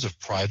dozens of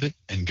private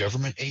and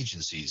government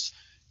agencies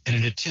in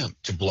an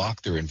attempt to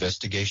block their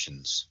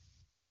investigations.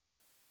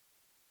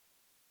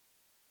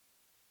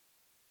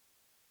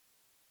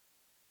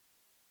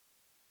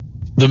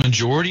 The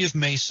majority of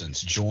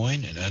Masons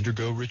join and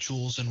undergo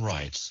rituals and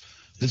rites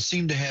that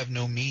seem to have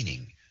no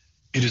meaning.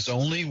 It is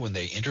only when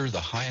they enter the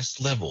highest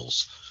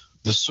levels,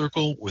 the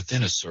circle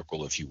within a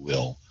circle, if you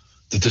will,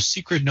 that the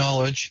secret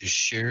knowledge is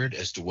shared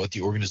as to what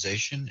the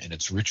organization and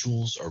its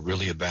rituals are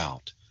really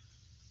about.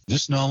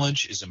 This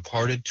knowledge is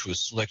imparted to a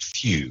select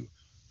few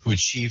who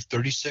achieve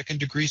 32nd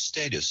degree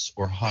status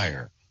or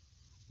higher.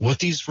 What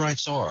these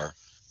rites are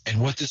and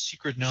what this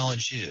secret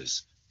knowledge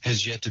is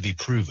has yet to be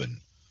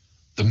proven.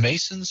 The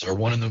Masons are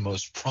one of the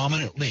most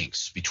prominent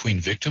links between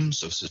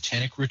victims of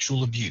satanic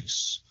ritual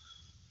abuse.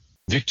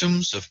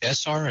 Victims of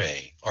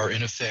SRA are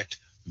in effect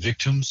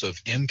victims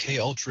of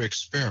MKUltra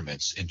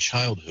experiments in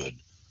childhood.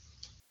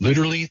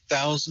 Literally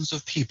thousands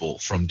of people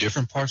from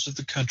different parts of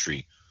the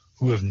country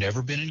who have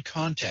never been in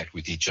contact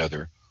with each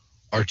other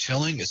are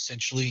telling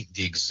essentially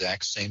the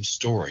exact same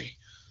story.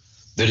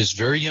 That as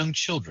very young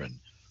children,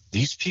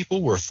 these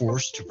people were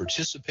forced to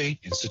participate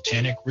in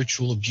satanic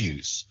ritual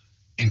abuse,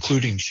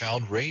 including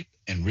child rape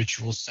and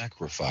ritual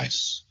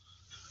sacrifice.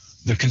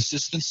 The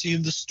consistency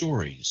of the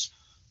stories,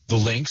 the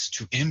links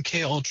to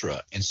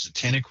MKUltra and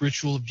satanic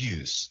ritual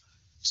abuse,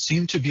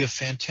 seem to be a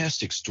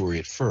fantastic story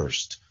at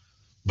first,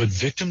 but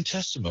victim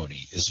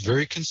testimony is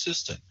very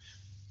consistent,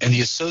 and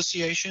the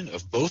association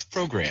of both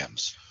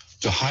programs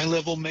to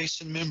high-level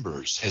Mason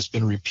members has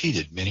been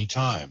repeated many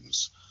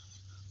times.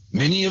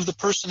 Many of the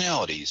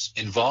personalities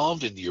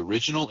involved in the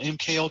original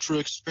MKUltra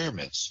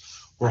experiments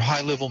were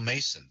high-level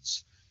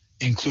Masons,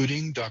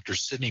 including Dr.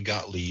 Sidney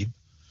Gottlieb,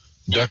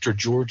 Dr.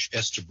 George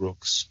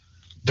Estabrooks,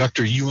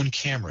 Dr. Ewan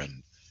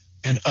Cameron,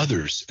 and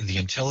others in the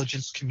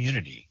intelligence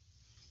community.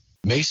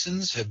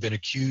 Masons have been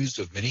accused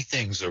of many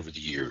things over the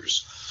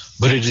years,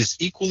 but it is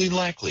equally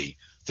likely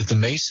that the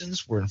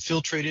Masons were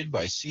infiltrated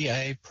by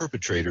CIA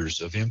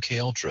perpetrators of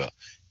MKUltra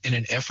in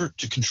an effort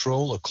to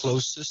control a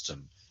closed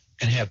system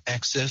and have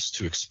access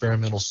to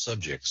experimental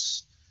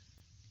subjects.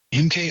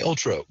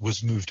 MKUltra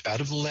was moved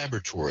out of the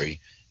laboratory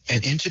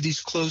and into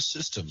these closed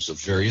systems of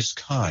various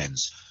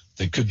kinds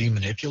that could be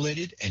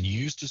manipulated and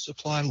used to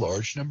supply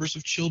large numbers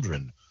of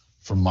children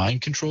for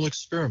mind control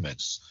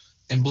experiments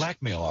and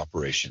blackmail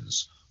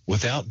operations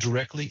without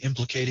directly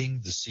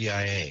implicating the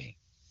CIA.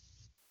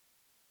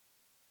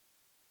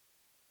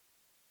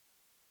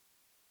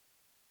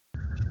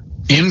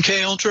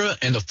 MKUltra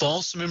and the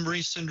False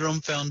Memory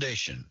Syndrome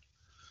Foundation.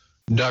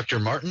 Dr.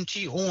 Martin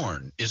T.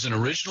 Orn is an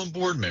original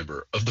board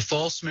member of the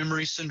False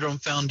Memory Syndrome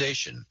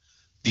Foundation,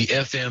 the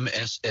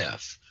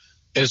FMSF,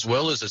 as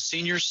well as a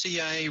senior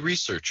CIA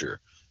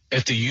researcher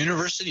at the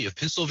University of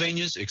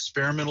Pennsylvania's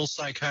Experimental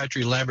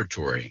Psychiatry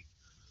Laboratory.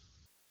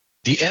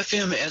 The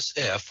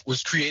FMSF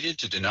was created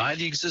to deny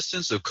the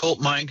existence of cult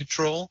mind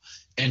control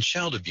and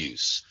child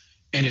abuse,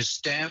 and is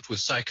staffed with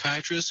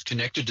psychiatrists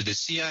connected to the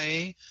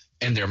CIA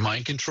and their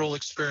mind control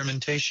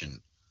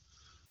experimentation.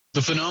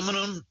 The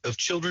phenomenon of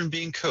children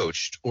being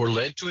coached or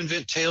led to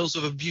invent tales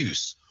of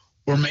abuse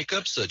or make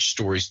up such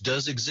stories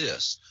does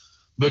exist,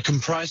 but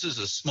comprises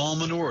a small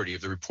minority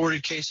of the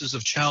reported cases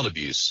of child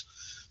abuse,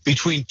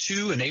 between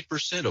 2 and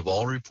 8% of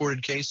all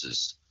reported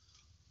cases.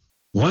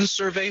 One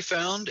survey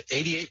found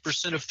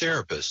 88% of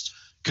therapists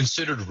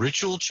considered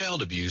ritual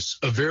child abuse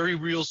a very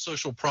real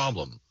social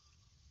problem.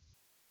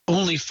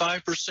 Only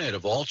 5%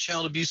 of all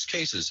child abuse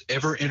cases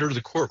ever enter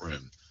the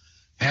courtroom.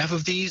 Half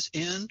of these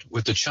end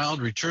with the child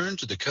returned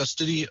to the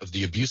custody of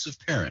the abusive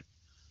parent.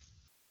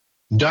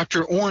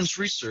 Dr. Orn's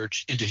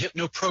research into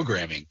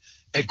hypnoprogramming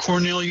at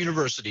Cornell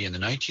University in the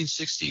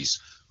 1960s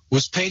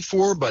was paid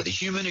for by the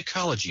Human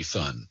Ecology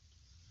Fund,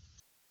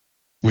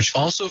 which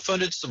also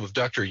funded some of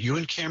Dr.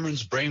 Ewan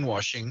Cameron's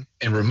brainwashing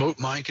and remote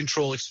mind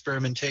control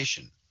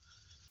experimentation.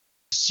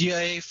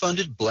 CIA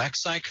funded black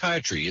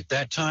psychiatry at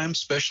that time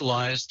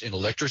specialized in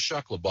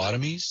electroshock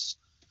lobotomies,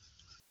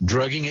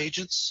 drugging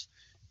agents,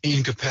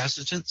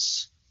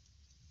 incapacitants,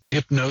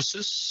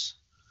 hypnosis,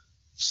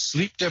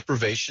 sleep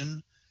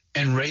deprivation,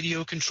 and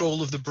radio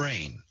control of the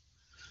brain.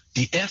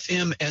 The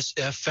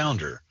FMSF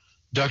founder,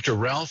 Dr.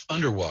 Ralph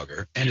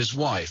Underwager, and his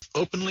wife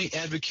openly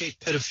advocate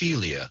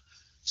pedophilia,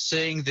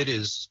 saying that it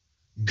is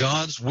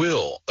God's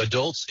will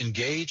adults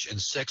engage in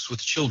sex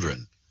with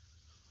children.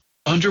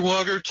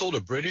 Underwager told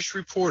a British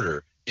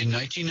reporter in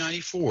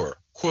 1994,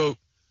 quote,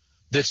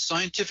 that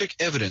scientific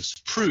evidence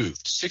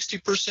proved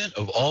 60%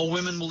 of all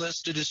women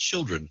molested as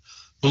children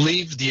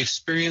believed the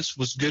experience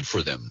was good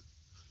for them.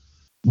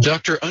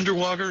 Dr.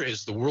 Underwager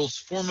is the world's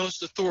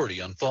foremost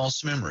authority on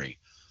false memory,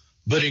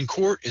 but in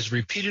court is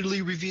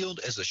repeatedly revealed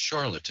as a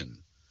charlatan.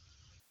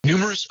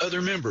 Numerous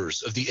other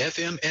members of the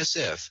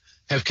FMSF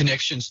have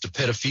connections to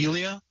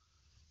pedophilia,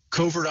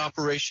 covert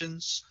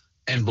operations,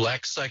 and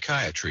black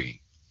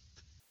psychiatry.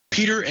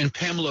 Peter and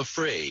Pamela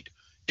Freyd,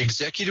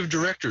 executive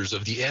directors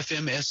of the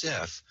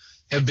FMSF,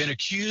 have been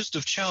accused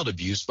of child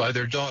abuse by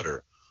their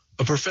daughter,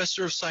 a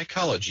professor of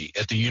psychology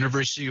at the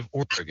University of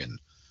Oregon.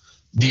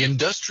 The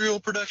industrial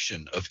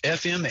production of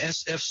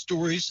FMSF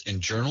stories in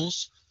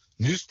journals,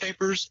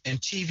 newspapers, and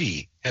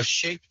TV have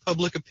shaped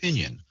public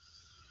opinion.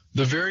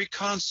 The very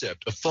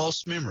concept of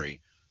false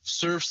memory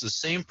serves the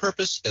same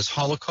purpose as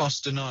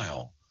Holocaust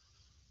denial.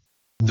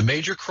 The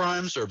major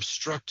crimes are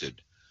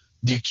obstructed.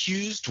 The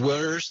accused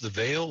wears the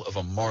veil of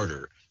a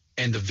martyr,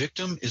 and the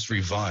victim is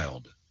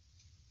reviled.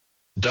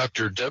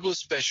 Dr.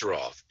 Douglas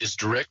Besheroff is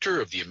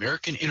director of the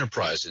American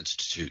Enterprise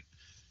Institute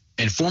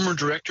and former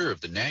director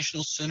of the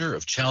National Center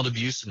of Child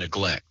Abuse and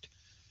Neglect.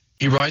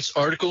 He writes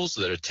articles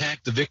that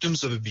attack the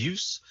victims of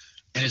abuse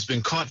and has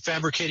been caught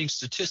fabricating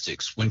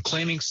statistics when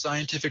claiming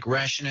scientific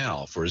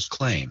rationale for his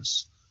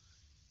claims.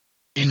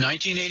 In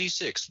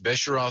 1986,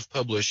 Besheroff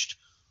published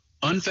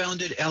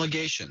Unfounded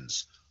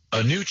Allegations,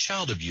 A New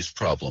Child Abuse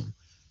Problem,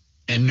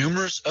 and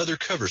numerous other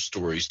cover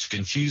stories to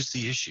confuse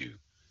the issue.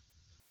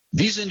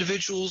 These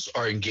individuals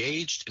are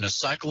engaged in a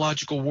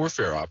psychological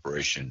warfare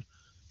operation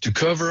to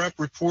cover up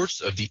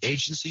reports of the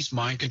agency's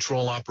mind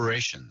control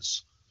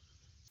operations.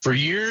 For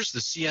years,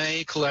 the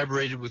CIA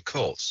collaborated with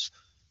cults,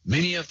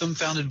 many of them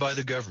founded by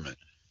the government,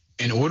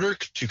 in order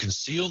to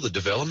conceal the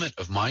development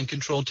of mind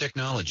control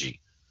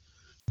technology.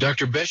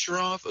 Dr.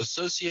 Besheroff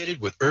associated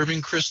with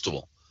Irving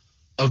Kristol,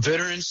 a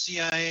veteran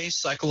CIA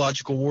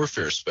psychological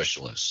warfare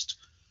specialist.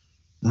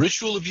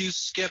 Ritual abuse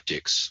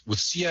skeptics with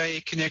CIA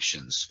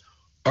connections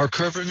are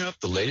covering up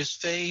the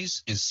latest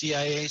phase in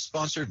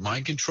CIA-sponsored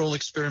mind control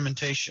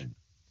experimentation.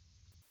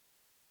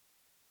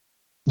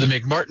 The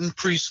McMartin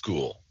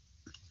Preschool.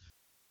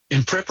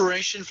 In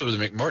preparation for the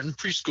McMartin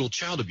Preschool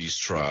child abuse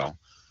trial,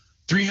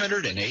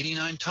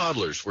 389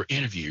 toddlers were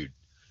interviewed.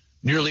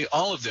 Nearly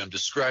all of them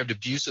described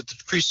abuse at the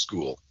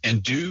preschool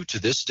and do to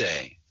this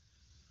day.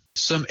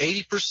 Some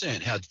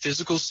 80% had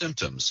physical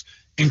symptoms,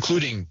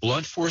 including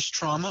blunt force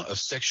trauma of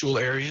sexual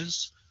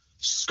areas,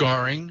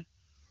 scarring,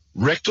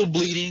 rectal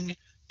bleeding,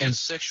 and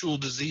sexual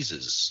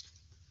diseases.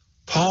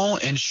 Paul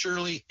and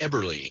Shirley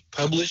Eberly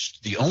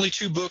published the only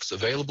 2 books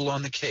available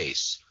on the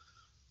case,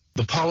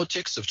 The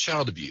Politics of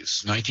Child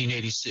Abuse,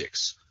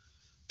 1986.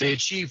 They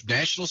achieved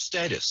national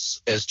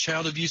status as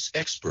child abuse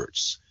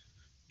experts.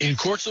 In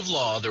courts of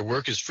law, their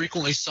work is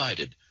frequently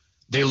cited.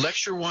 They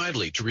lecture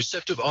widely to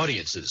receptive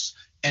audiences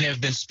and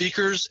have been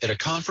speakers at a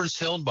conference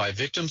held by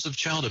victims of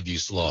child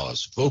abuse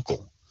laws,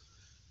 VOCAL.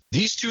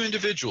 These 2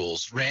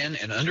 individuals ran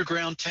an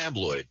underground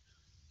tabloid,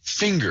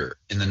 Finger,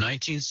 in the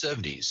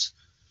 1970s.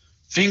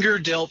 Finger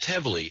delved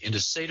heavily into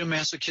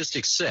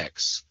sadomasochistic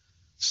sex,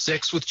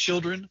 sex with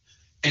children,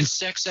 and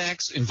sex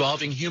acts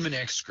involving human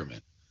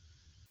excrement.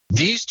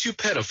 These 2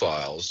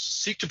 pedophiles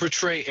seek to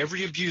portray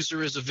every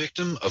abuser as a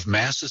victim of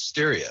mass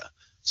hysteria,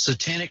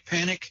 satanic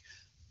panic,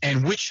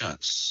 and witch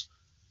hunts.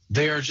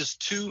 They are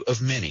just 2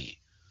 of many.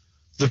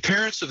 The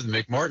parents of the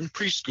McMartin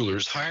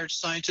preschoolers hired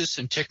scientists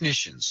and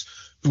technicians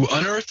who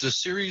unearthed a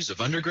series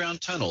of underground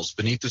tunnels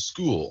beneath the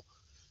school,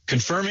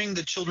 confirming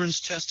the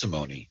children's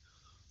testimony.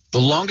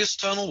 The longest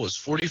tunnel was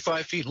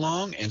 45 feet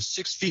long and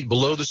 6 feet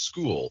below the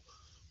school,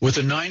 with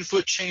a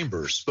 9-foot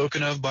chamber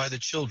spoken of by the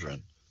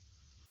children.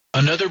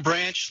 Another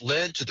branch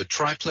led to the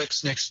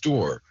triplex next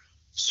door,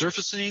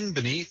 surfacing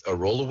beneath a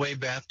rollaway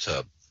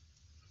bathtub.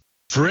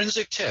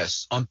 Forensic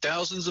tests on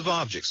thousands of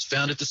objects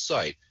found at the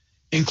site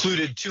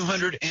included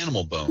 200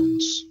 animal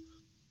bones.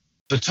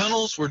 The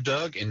tunnels were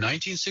dug in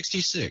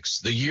 1966,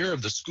 the year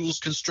of the school's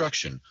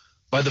construction,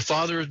 by the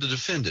father of the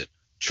defendant,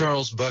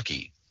 Charles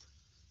Buckey.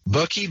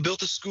 Buckey built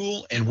the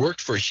school and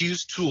worked for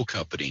Hughes Tool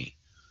Company.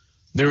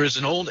 There is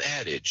an old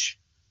adage,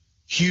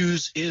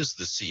 Hughes is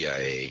the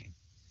CIA.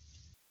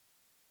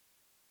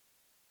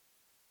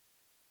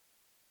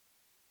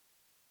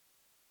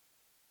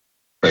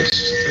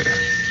 Place there.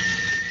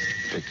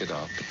 Pick it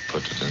up and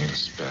put it in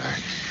this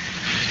bag.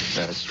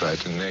 That's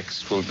right. And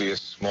next will be a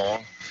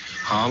small,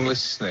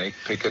 harmless snake.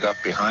 Pick it up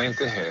behind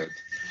the head.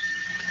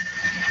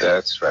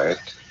 That's right.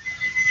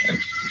 And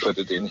put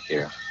it in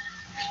here.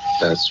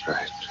 That's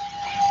right.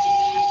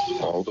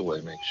 All the way,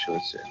 make sure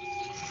it's in.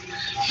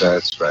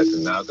 That's right.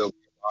 And now there'll be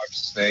a large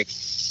snake,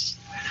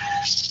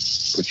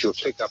 which you'll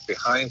pick up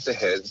behind the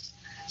head.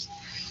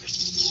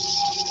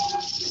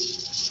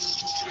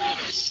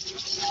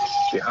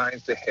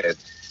 Behind the head.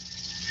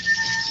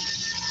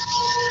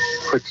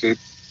 Quickly.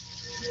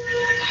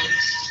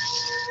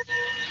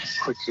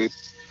 Quickly.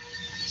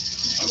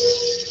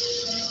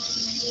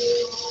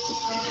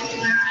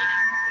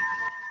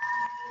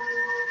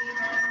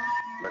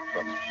 Let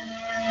go.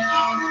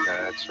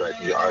 That's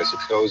right. Your eyes are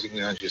closing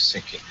now, just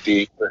sinking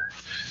deeper.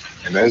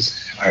 And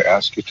as I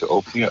ask you to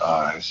open your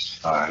eyes,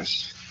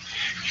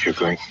 you're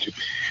going to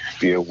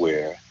be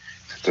aware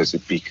that there's a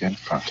beaker in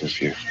front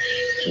of you.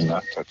 Do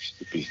not touch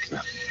the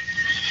beaker.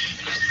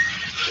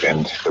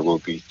 And there will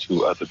be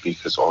 2 other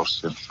beakers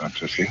also in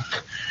front of you.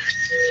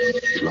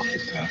 Look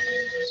at that.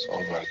 It's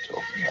all right to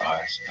open your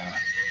eyes now.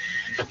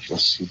 You'll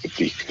see the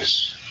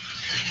beakers.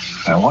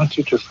 I want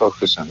you to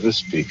focus on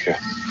this beaker,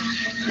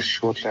 because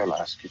shortly I'll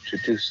ask you to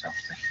do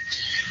something.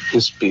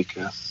 This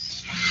beaker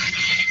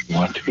you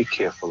want to be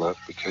careful of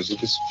because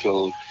it is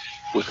filled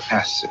with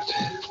acid.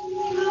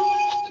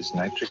 It is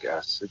nitric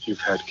acid. You've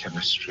had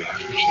chemistry,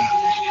 haven't you?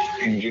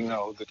 And you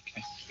know that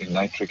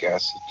nitric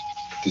acid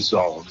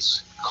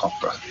dissolves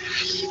copper.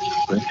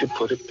 I'm going to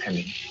put a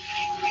penny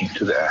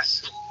into the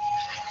acid.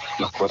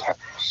 Look what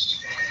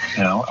happens.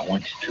 Now I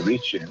want you to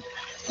reach in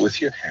with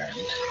your hand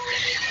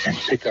and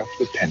pick up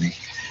the penny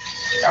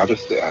out of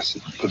the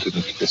acid and put it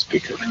into this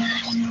beaker.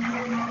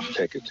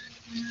 Take it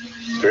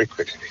very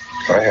quickly.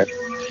 Go ahead.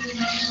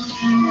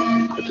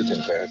 Put it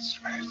in there. That's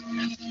right.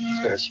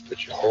 Just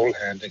put your whole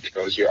hand and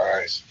close your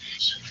eyes.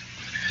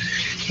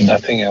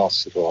 Nothing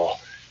else at all.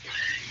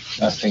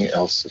 Nothing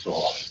else at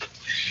all.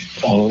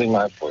 Only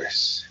my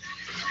voice.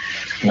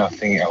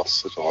 Nothing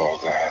else at all.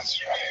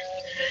 That's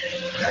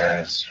right.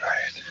 That's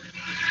right.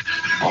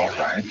 All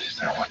right.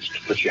 Now I want you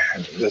to put your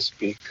hand in this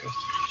beaker.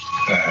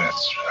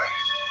 That's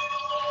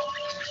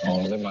right.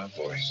 Only my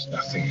voice.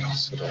 Nothing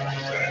else at all.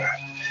 There.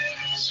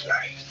 That's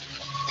right.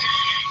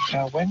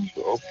 Now, when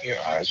you open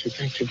your eyes, you're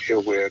going to be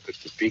aware that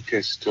the beaker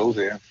is still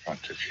there in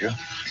front of you.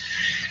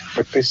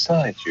 But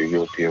beside you,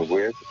 you'll be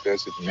aware that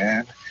there's a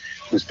man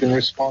who's been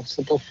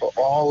responsible for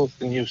all of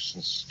the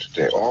nuisance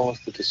today, all of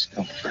the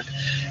discomfort.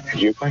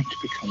 And you're going to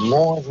become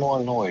more and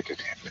more annoyed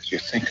at him as you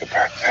think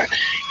about that.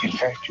 In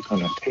fact, you're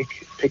going to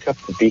pick up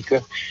the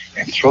beaker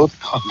and throw the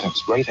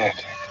contents right at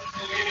him.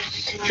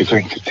 You're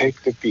going to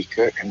take the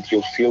beaker and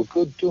you'll feel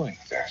good doing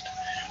that.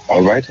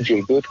 All right, and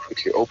you'll do it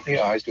quickly. Open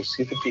your eyes, you'll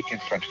see the beaker in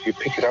front of you.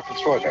 Pick it up and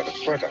throw it at him.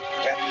 Throw it at him.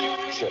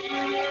 That's it.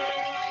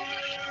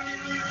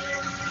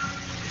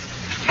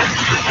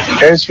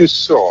 As you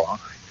saw,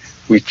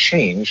 we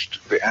changed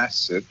the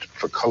acid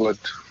for colored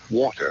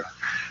water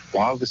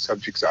while the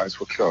subject's eyes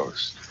were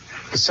closed.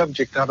 The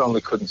subject not only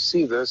couldn't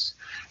see this,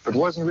 but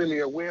wasn't really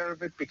aware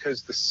of it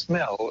because the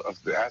smell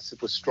of the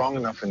acid was strong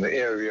enough in the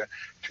area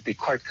to be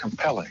quite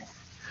compelling.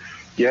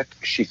 Yet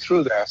she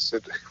threw the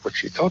acid, what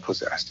she thought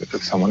was acid, at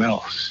someone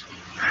else.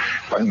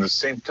 But in the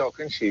same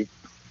token, she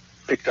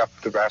picked up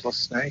the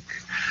rattlesnake,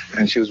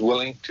 and she was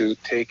willing to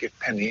take a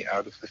penny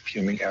out of the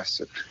fuming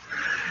acid.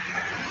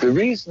 The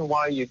reason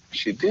why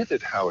she did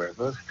it,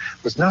 however,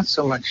 was not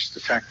so much the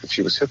fact that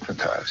she was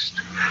hypnotized,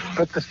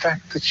 but the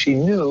fact that she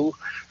knew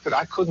that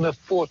I couldn't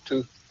afford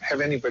to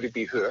have anybody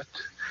be hurt,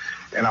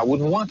 and I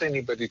wouldn't want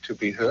anybody to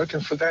be hurt,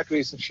 and for that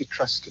reason she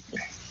trusted me.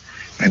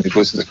 And it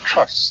was the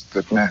trust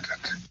that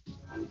mattered.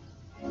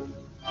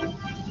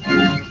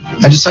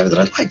 I decided that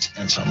I liked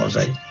Anselmo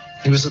Vega.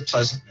 He was a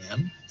pleasant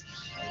man.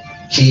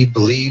 He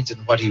believed in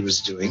what he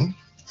was doing,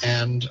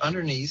 and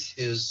underneath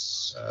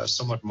his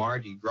somewhat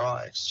Mardi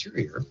Gras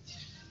exterior,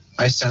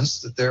 I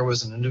sensed that there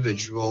was an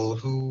individual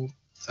who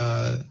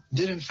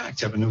did in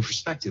fact have a new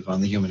perspective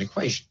on the human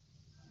equation,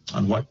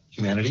 on what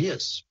humanity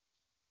is.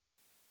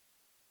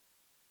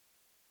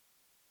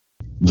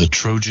 The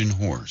Trojan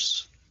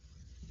Horse.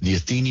 The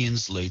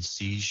Athenians laid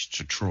siege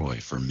to Troy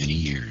for many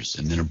years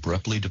and then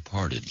abruptly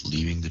departed,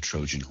 leaving the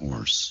Trojan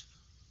horse.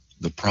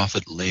 The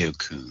prophet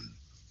Laocoon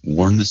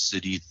warned the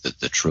city that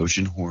the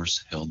Trojan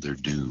horse held their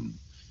doom.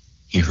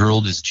 He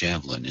hurled his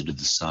javelin into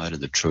the side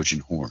of the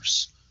Trojan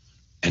horse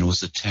and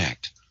was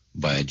attacked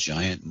by a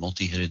giant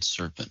multi-headed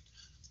serpent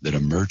that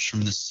emerged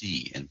from the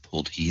sea and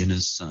pulled he and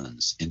his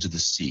sons into the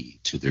sea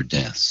to their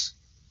deaths.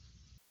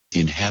 The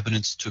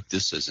inhabitants took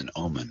this as an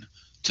omen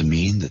to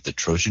mean that the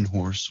Trojan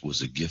horse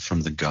was a gift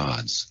from the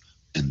gods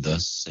and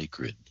thus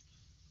sacred.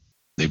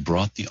 They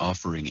brought the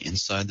offering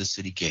inside the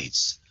city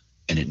gates,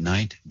 and at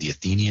night the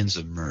Athenians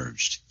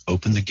emerged,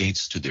 opened the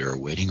gates to their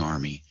awaiting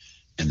army,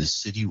 and the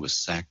city was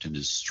sacked and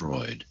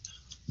destroyed,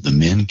 the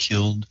men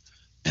killed,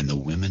 and the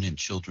women and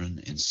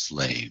children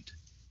enslaved.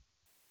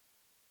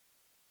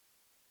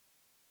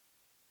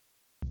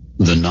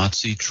 The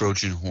Nazi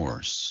Trojan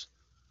Horse.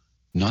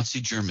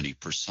 Nazi Germany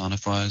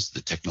personifies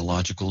the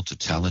technological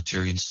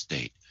totalitarian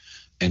state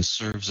and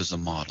serves as a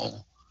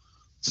model.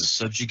 The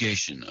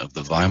subjugation of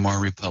the Weimar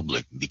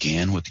Republic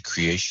began with the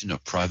creation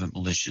of private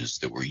militias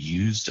that were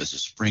used as a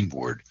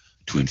springboard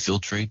to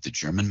infiltrate the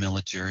German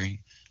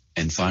military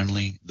and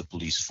finally the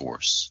police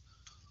force.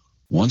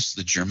 Once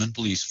the German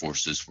police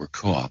forces were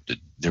co-opted,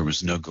 there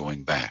was no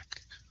going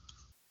back.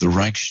 The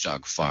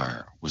Reichstag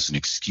fire was an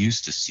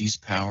excuse to seize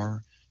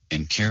power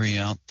and carry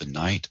out the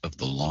Night of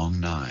the Long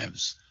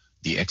Knives,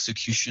 the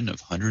execution of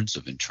hundreds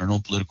of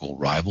internal political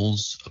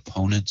rivals,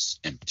 opponents,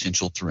 and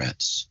potential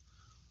threats.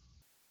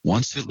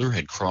 Once Hitler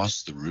had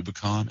crossed the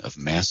Rubicon of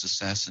mass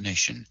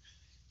assassination,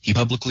 he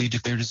publicly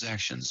declared his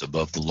actions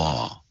above the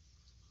law.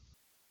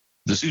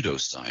 The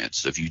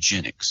pseudoscience of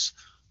eugenics,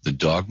 the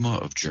dogma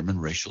of German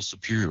racial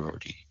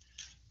superiority,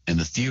 and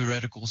the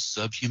theoretical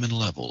subhuman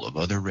level of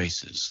other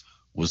races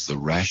was the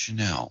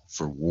rationale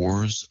for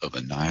wars of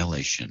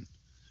annihilation.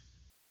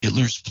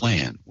 Hitler's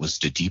plan was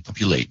to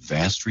depopulate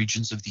vast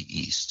regions of the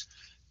East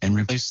and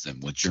replace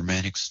them with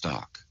Germanic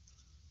stock.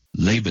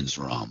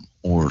 Lebensraum,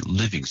 or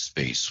living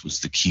space, was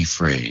the key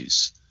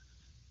phrase.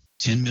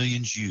 10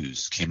 million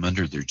Jews came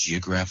under their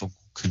geographical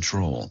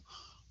control,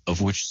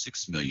 of which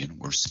 6 million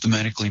were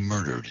systematically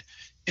murdered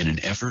in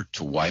an effort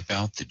to wipe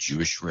out the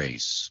Jewish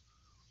race.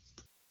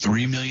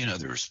 3 million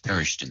others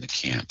perished in the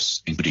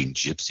camps, including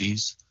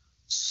gypsies,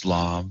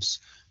 Slavs,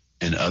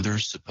 and other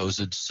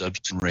supposed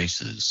subhuman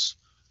races,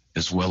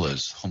 as well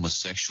as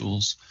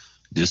homosexuals,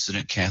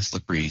 dissident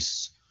Catholic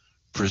priests,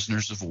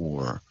 prisoners of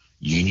war,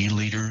 union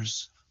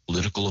leaders,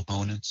 political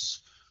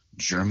opponents,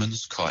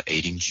 Germans caught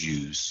aiding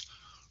Jews,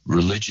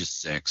 religious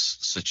sects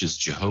such as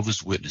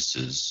Jehovah's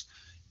Witnesses,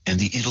 and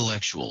the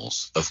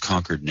intellectuals of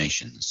conquered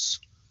nations.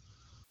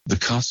 The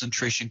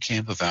concentration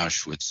camp of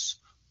Auschwitz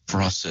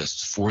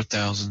processed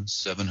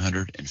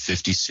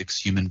 4,756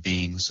 human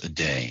beings a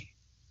day.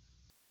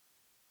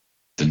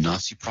 The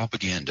Nazi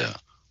propaganda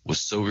was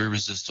so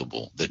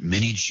irresistible that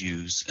many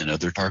Jews and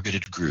other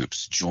targeted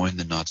groups joined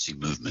the Nazi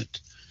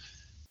movement.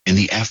 In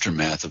the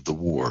aftermath of the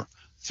war,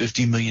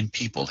 50 million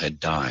people had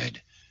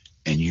died,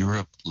 and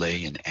Europe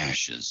lay in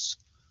ashes.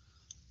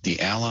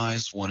 The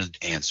Allies wanted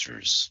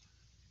answers.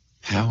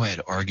 How had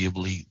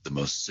arguably the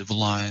most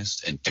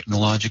civilized and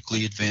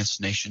technologically advanced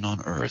nation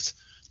on earth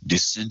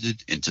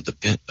descended into the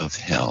pit of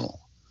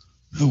hell?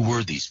 Who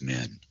were these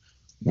men?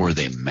 Were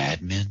they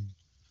madmen?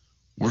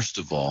 Worst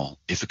of all,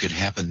 if it could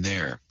happen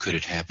there, could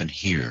it happen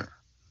here?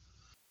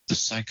 The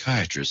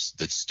psychiatrists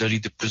that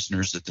studied the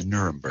prisoners at the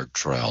Nuremberg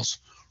trials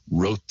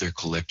wrote their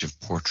collective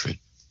portrait.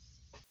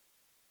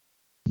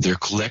 Their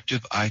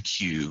collective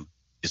IQ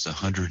is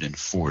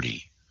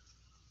 140.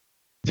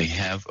 They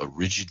have a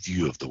rigid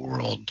view of the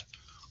world,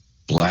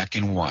 black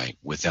and white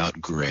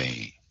without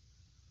gray.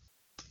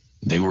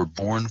 They were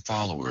born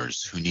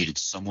followers who needed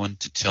someone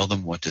to tell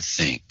them what to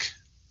think.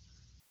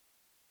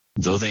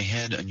 Though they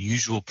had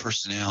unusual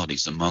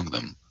personalities among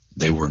them,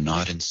 they were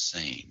not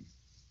insane.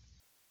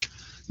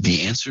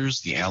 The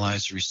answers the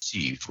Allies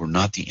received were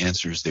not the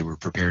answers they were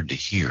prepared to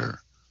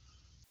hear.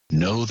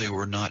 No, they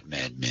were not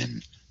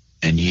madmen,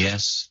 and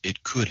yes,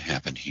 it could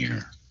happen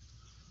here.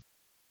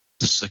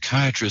 The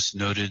psychiatrists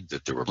noted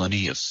that there were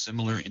plenty of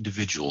similar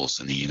individuals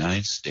in the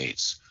United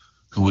States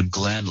who would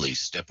gladly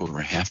step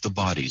over half the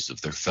bodies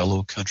of their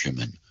fellow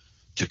countrymen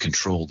to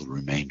control the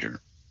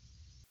remainder.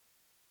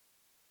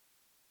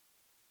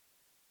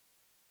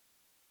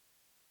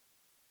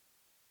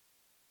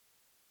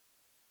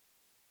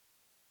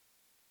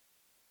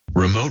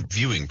 Remote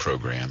viewing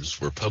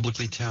programs were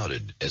publicly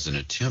touted as an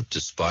attempt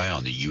to spy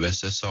on the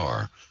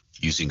USSR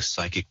using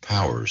psychic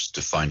powers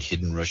to find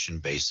hidden Russian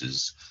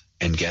bases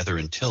and gather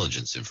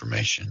intelligence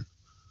information.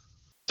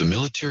 The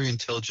military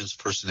intelligence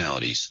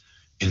personalities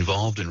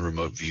involved in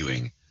remote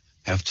viewing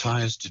have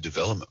ties to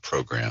development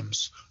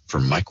programs for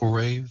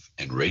microwave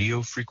and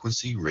radio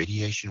frequency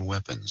radiation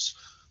weapons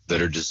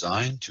that are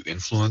designed to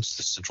influence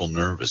the central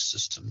nervous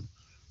system,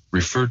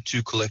 referred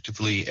to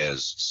collectively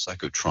as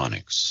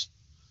psychotronics.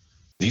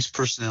 These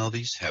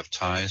personalities have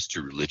ties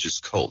to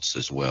religious cults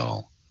as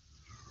well.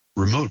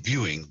 Remote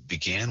viewing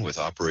began with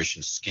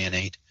Operation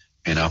Scan8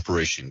 and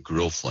Operation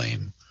Grill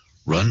Flame,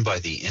 run by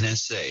the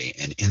NSA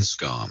and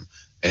INSCOM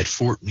at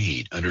Fort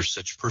Meade under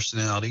such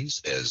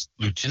personalities as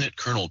Lieutenant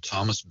Colonel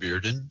Thomas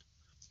Bearden,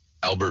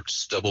 Albert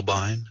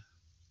Stubblebine,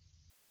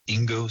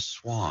 Ingo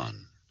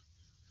Swann,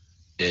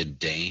 Ed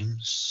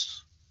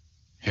Dames,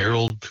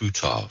 Harold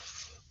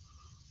Putoff,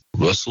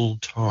 Russell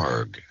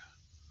Targ,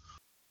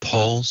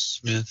 Paul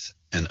Smith,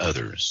 and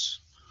others.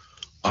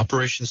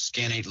 Operation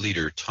Scan8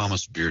 leader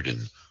Thomas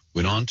Bearden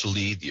went on to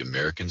lead the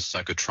American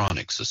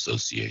Psychotronics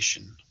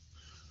Association.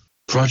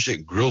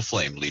 Project Grill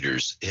Flame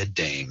leaders Ed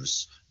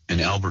Dames and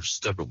Albert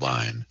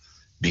Stubblebine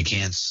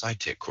began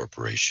Cytec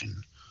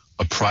Corporation,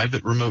 a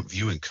private remote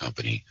viewing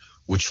company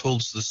which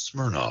holds the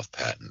Smirnov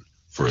patent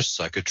for a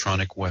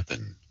psychotronic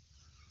weapon.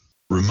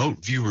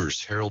 Remote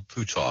viewers Harold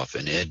Putoff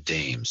and Ed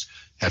Dames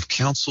have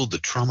counseled the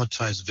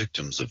traumatized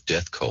victims of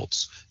death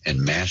cults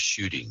and mass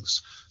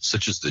shootings,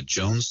 such as the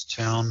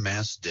Jonestown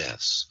mass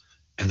deaths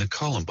and the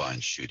Columbine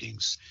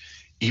shootings,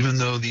 even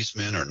though these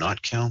men are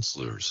not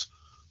counselors,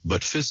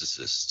 but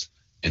physicists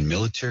and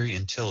military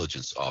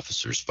intelligence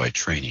officers by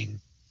training.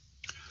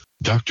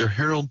 Dr.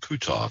 Harold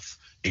Putoff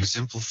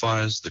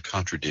exemplifies the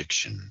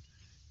contradiction.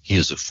 He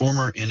is a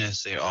former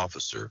NSA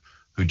officer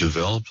who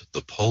developed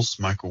the pulse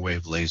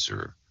microwave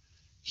laser.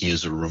 He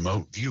is a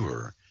remote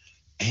viewer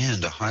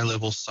and a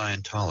high-level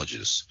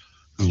Scientologist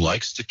who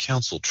likes to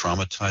counsel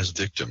traumatized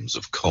victims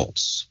of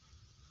cults.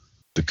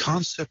 The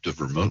concept of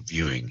remote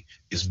viewing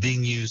is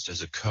being used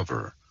as a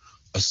cover,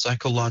 a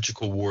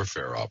psychological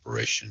warfare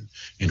operation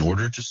in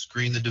order to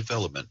screen the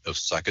development of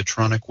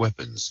psychotronic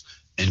weapons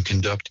and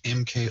conduct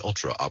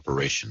MK-Ultra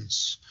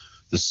operations.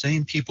 The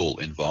same people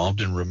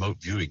involved in remote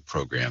viewing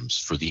programs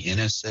for the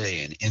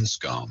NSA and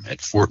INSCOM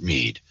at Fort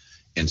Meade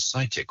and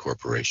Cytec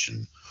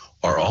Corporation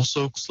are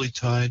also closely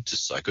tied to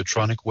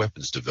psychotronic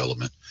weapons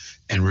development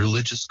and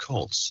religious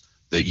cults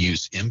that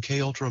use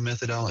MK-Ultra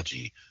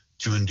methodology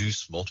to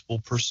induce multiple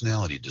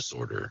personality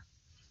disorder.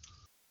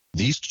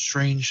 These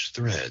strange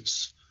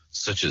threads,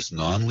 such as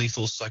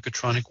non-lethal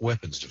psychotronic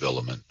weapons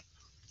development,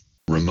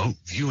 remote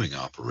viewing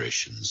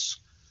operations,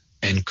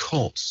 and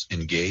cults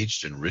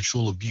engaged in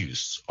ritual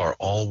abuse are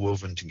all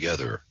woven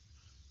together,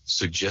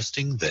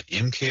 suggesting that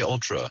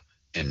MKUltra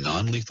and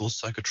non-lethal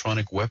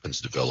psychotronic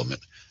weapons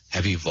development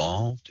have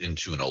evolved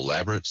into an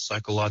elaborate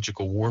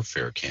psychological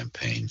warfare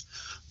campaign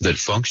that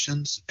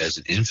functions as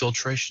an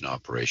infiltration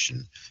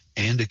operation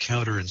and a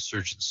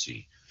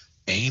counterinsurgency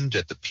aimed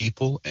at the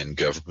people and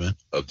government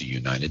of the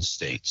United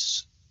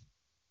States.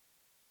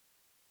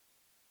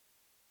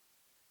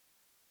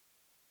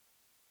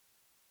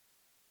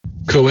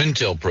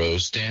 COINTELPRO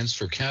stands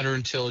for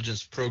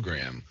Counterintelligence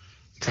Program,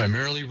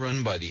 primarily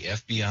run by the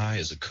FBI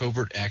as a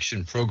covert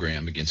action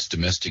program against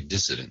domestic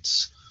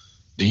dissidents.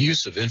 The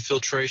use of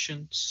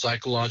infiltration,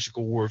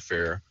 psychological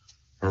warfare,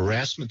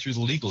 harassment through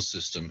the legal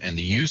system, and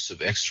the use of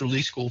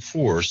extralethal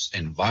force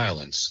and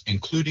violence,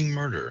 including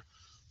murder,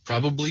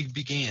 probably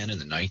began in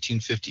the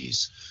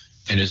 1950s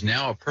and is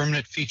now a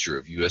permanent feature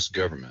of U.S.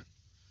 government.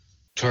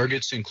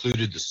 Targets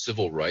included the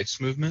civil rights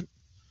movement,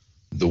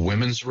 the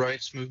women's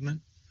rights movement,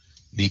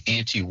 the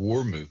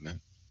anti-war movement,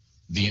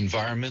 the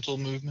environmental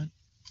movement,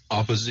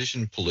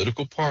 opposition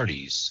political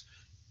parties,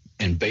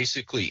 and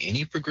basically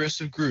any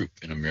progressive group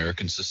in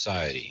American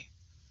society.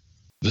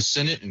 The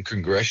Senate and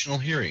congressional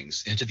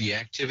hearings into the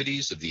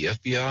activities of the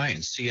FBI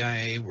and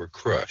CIA were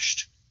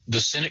crushed.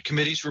 The Senate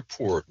committee's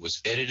report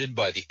was edited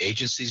by the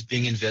agencies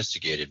being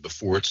investigated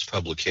before its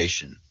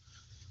publication.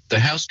 The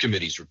House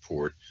committee's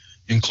report,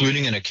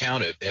 including an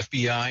account of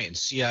FBI and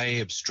CIA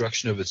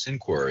obstruction of its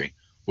inquiry,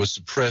 was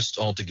suppressed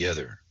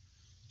altogether.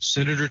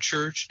 Senator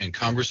Church and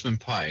Congressman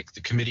Pike,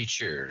 the committee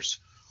chairs,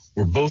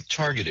 were both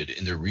targeted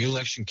in their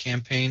re-election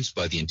campaigns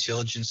by the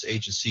intelligence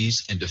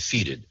agencies and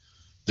defeated,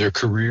 their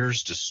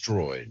careers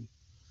destroyed.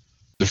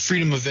 The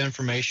Freedom of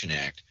Information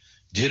Act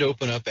did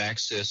open up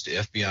access to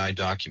FBI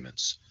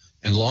documents,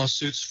 and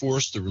lawsuits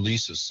forced the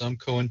release of some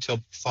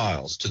COINTELPRO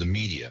files to the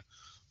media,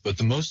 but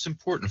the most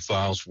important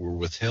files were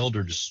withheld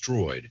or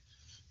destroyed,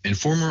 and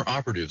former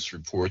operatives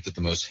report that the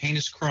most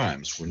heinous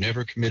crimes were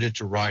never committed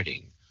to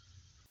writing.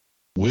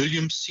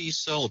 William C.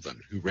 Sullivan,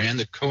 who ran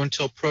the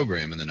COINTELPRO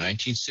program in the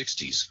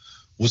 1960s,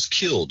 was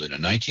killed in a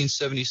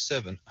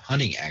 1977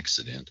 hunting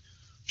accident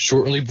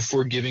shortly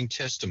before giving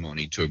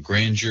testimony to a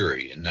grand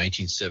jury in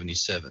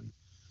 1977.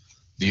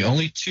 The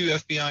only two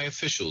FBI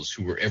officials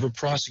who were ever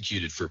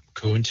prosecuted for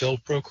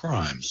COINTELPRO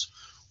crimes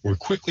were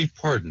quickly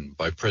pardoned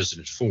by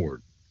President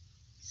Ford.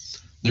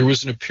 There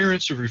was an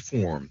appearance of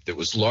reform that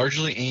was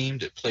largely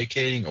aimed at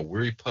placating a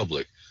weary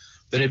public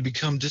that had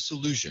become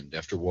disillusioned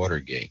after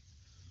Watergate.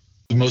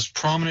 The most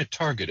prominent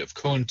target of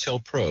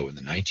COINTELPRO in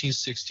the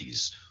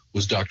 1960s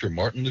was Dr.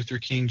 Martin Luther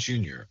King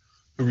Jr.,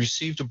 who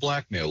received a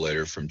blackmail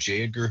letter from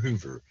J. Edgar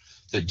Hoover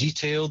that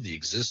detailed the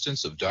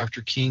existence of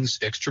Dr. King's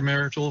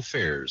extramarital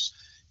affairs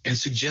and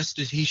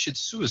suggested he should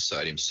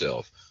suicide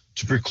himself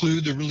to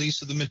preclude the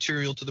release of the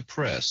material to the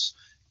press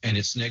and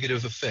its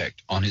negative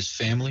effect on his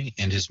family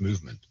and his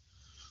movement.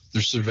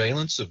 The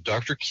surveillance of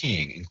Dr.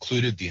 King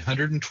included the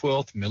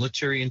 112th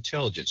Military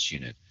Intelligence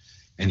Unit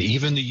and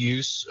even the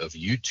use of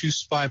U-2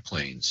 spy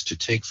planes to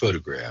take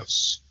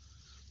photographs.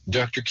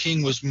 Dr.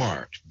 King was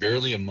marked,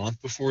 barely a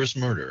month before his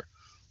murder,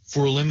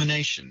 for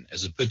elimination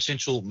as a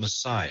potential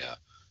messiah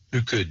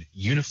who could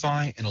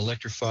unify and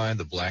electrify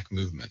the black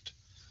movement.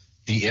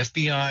 The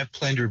FBI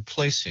planned to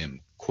replace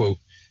him, quote,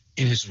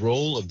 in his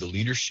role of the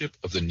leadership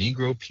of the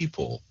Negro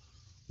people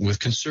with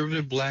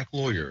conservative black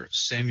lawyer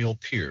Samuel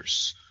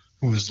Pierce,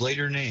 who was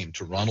later named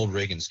to Ronald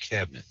Reagan's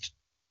cabinet.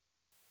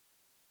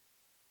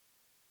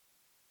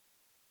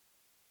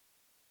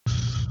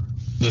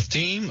 The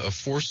theme of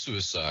forced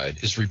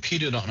suicide is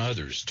repeated on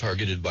others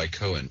targeted by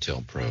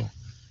COINTELPRO.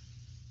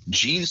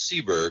 Jean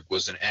Seberg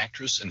was an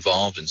actress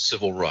involved in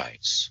civil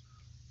rights.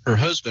 Her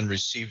husband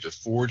received a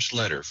forged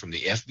letter from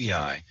the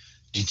FBI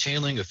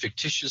detailing a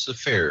fictitious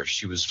affair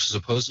she was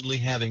supposedly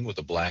having with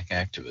a black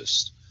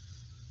activist.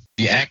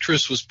 The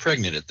actress was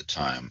pregnant at the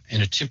time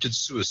and attempted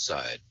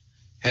suicide,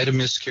 had a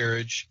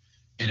miscarriage,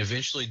 and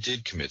eventually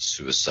did commit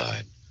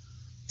suicide.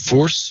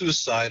 Forced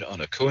suicide on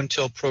a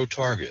COINTELPRO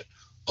target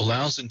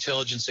allows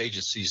intelligence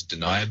agencies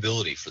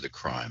deniability for the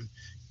crime.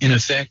 In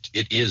effect,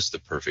 it is the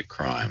perfect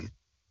crime.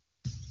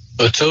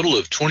 A total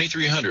of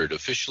 2,300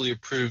 officially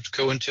approved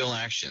COINTEL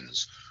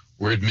actions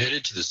were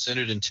admitted to the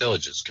Senate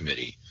Intelligence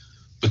Committee,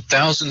 but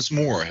thousands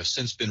more have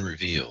since been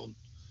revealed.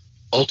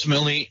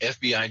 Ultimately,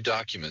 FBI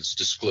documents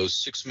disclose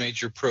 6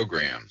 major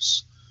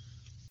programs.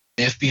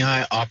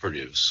 FBI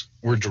operatives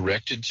were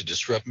directed to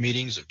disrupt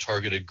meetings of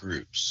targeted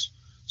groups,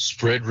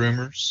 spread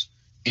rumors,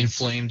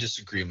 inflame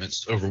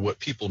disagreements over what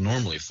people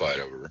normally fight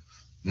over,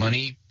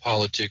 money,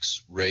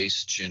 politics,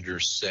 race, gender,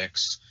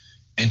 sex,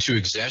 and to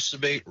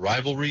exacerbate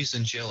rivalries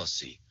and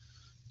jealousy,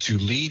 to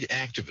lead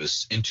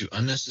activists into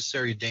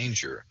unnecessary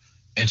danger,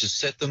 and to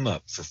set them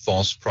up for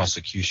false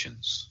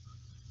prosecutions.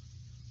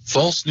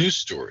 False news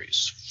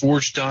stories,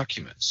 forged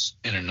documents,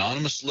 and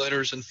anonymous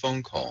letters and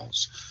phone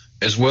calls,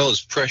 as well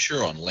as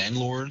pressure on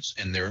landlords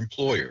and their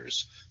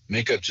employers,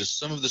 make up just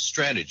some of the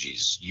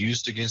strategies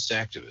used against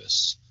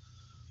activists.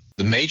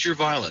 The major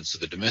violence of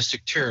the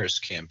domestic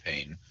terrorist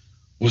campaign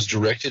was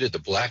directed at the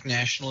Black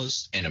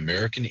nationalist and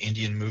American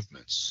Indian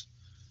movements.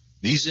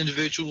 These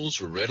individuals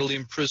were readily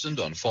imprisoned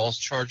on false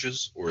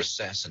charges or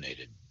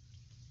assassinated.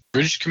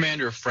 British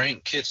Commander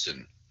Frank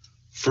Kitson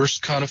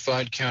first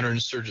codified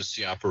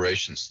counterinsurgency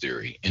operations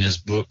theory in his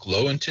book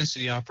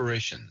Low-Intensity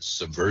Operations,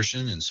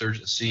 Subversion,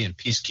 Insurgency, and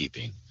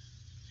Peacekeeping.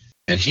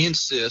 And he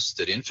insists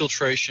that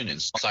infiltration and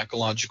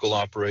psychological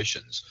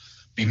operations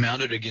be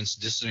mounted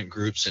against dissident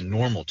groups in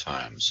normal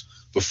times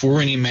before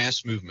any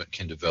mass movement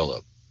can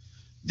develop.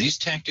 These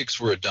tactics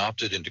were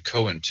adopted into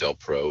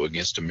COINTELPRO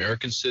against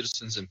American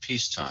citizens in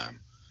peacetime,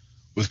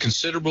 with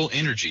considerable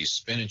energy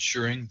spent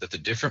ensuring that the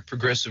different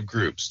progressive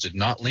groups did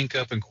not link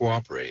up and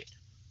cooperate.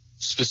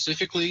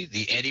 Specifically,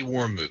 the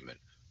anti-war movement,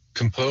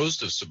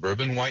 composed of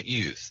suburban white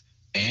youth,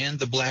 and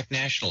the Black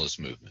nationalist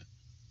movement.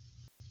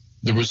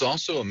 There was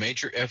also a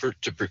major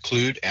effort to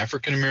preclude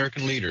African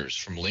American leaders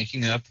from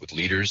linking up with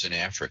leaders in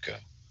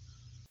Africa.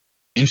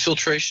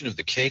 Infiltration of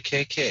the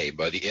KKK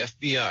by the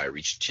FBI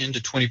reached 10 to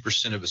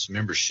 20% of its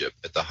membership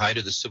at the height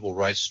of the civil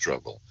rights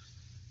struggle,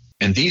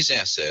 and these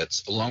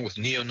assets, along with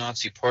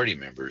neo-Nazi party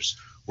members,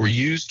 were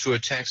used to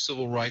attack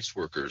civil rights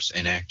workers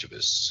and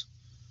activists.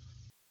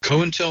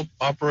 COINTEL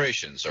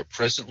operations are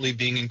presently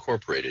being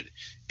incorporated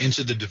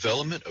into the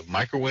development of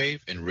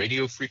microwave and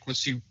radio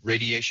frequency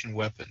radiation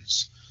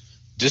weapons.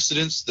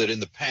 Dissidents that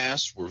in the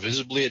past were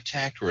visibly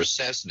attacked or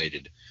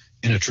assassinated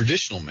in a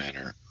traditional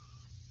manner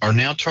are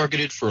now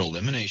targeted for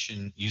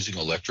elimination using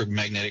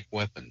electromagnetic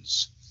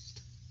weapons.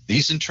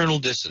 These internal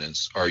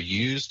dissidents are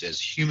used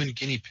as human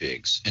guinea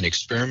pigs and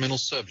experimental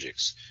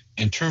subjects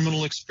in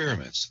terminal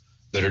experiments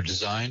that are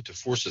designed to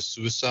force a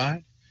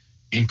suicide,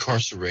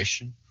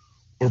 incarceration,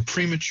 or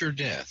premature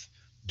death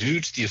due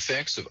to the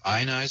effects of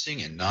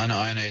ionizing and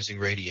non-ionizing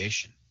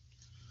radiation.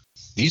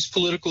 These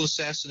political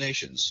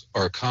assassinations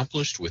are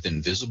accomplished with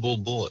invisible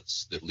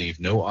bullets that leave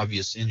no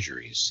obvious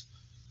injuries.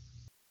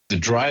 The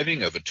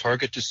driving of a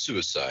target to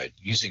suicide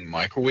using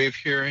microwave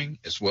hearing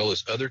as well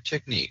as other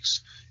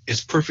techniques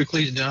is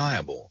perfectly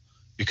deniable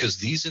because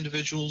these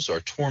individuals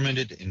are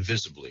tormented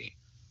invisibly,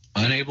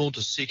 unable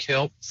to seek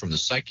help from the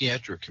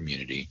psychiatric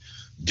community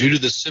due to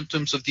the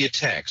symptoms of the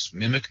attacks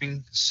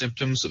mimicking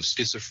symptoms of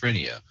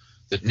schizophrenia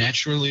that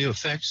naturally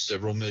affect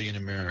several million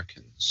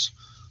Americans.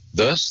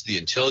 Thus, the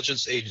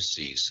intelligence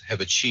agencies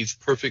have achieved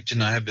perfect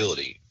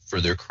deniability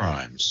for their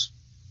crimes.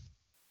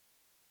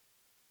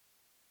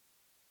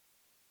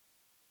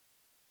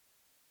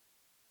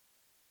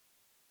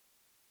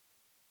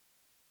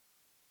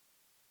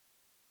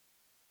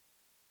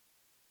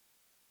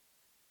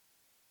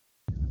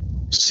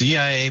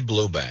 CIA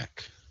blowback.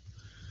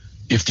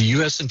 If the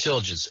U.S.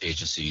 intelligence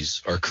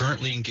agencies are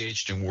currently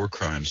engaged in war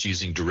crimes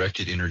using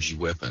directed energy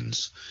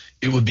weapons,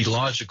 it would be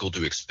logical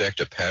to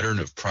expect a pattern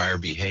of prior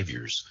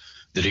behaviors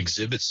that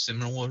exhibit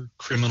similar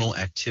criminal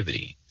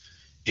activity.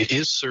 It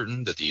is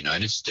certain that the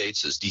United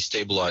States has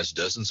destabilized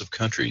dozens of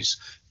countries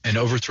and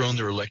overthrown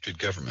their elected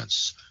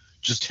governments.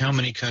 Just how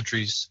many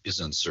countries is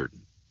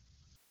uncertain.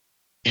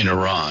 In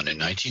Iran in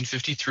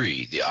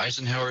 1953, the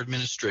Eisenhower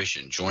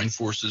administration joined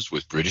forces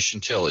with British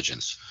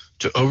intelligence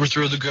to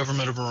overthrow the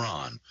government of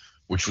Iran,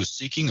 which was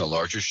seeking a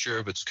larger share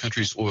of its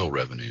country's oil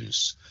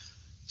revenues.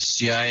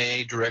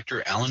 CIA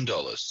Director Allen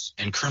Dulles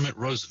and Kermit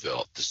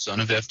Roosevelt, the son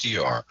of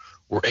FDR,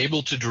 were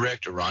able to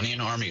direct Iranian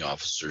army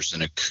officers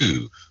in a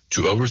coup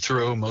to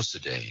overthrow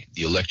Mossadegh,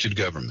 the elected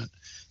government,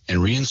 and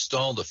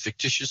reinstall the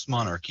fictitious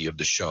monarchy of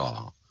the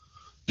Shah.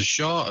 The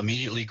Shah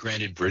immediately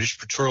granted British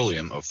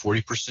Petroleum a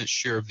 40%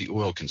 share of the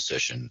oil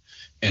concession,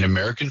 and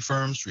American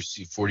firms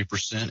received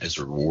 40% as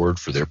a reward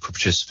for their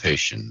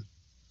participation.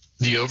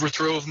 The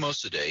overthrow of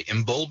Mossadegh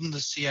emboldened the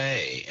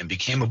CIA and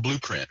became a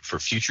blueprint for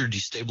future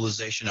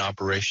destabilization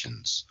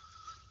operations.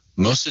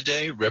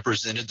 Mossadegh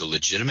represented the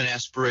legitimate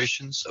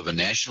aspirations of a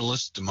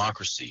nationalist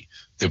democracy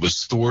that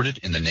was thwarted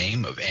in the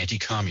name of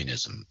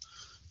anti-communism.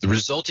 The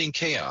resulting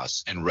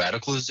chaos and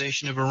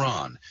radicalization of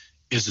Iran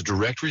is a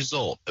direct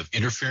result of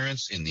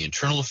interference in the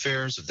internal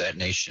affairs of that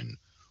nation,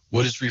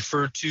 what is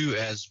referred to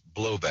as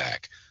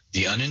blowback,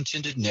 the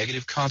unintended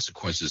negative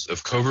consequences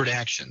of covert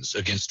actions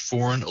against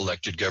foreign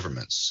elected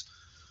governments.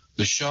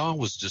 The Shah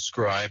was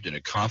described in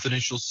a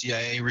confidential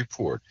CIA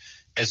report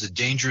as a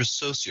dangerous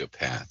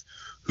sociopath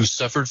who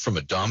suffered from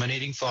a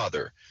dominating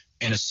father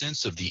and a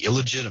sense of the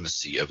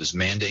illegitimacy of his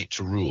mandate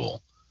to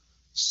rule.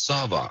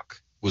 Savak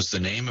was the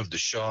name of the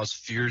Shah's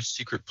feared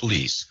secret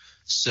police,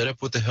 set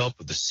up with the help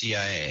of the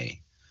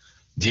CIA.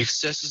 The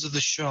excesses of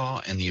the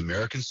Shah and the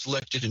American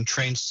selected and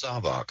trained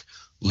Savak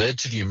led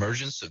to the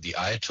emergence of the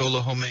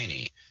Ayatollah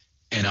Khomeini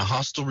and a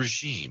hostile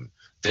regime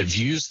that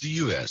views the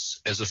U.S.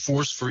 as a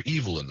force for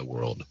evil in the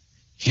world.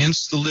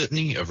 Hence the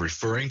litany of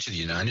referring to the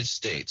United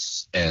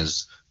States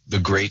as the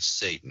Great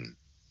Satan.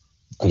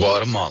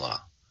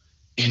 Guatemala.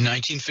 In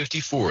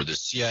 1954, the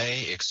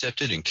CIA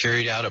accepted and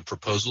carried out a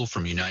proposal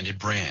from United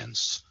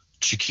Brands,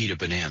 Chiquita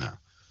Banana,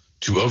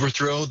 to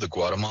overthrow the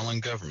Guatemalan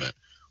government,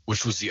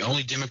 which was the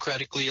only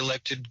democratically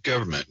elected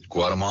government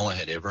Guatemala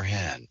had ever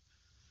had.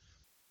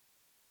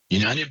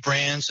 United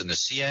Brands and the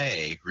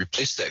CIA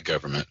replaced that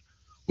government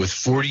with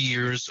 40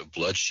 years of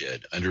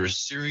bloodshed under a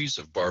series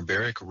of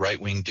barbaric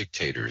right-wing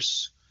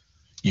dictators.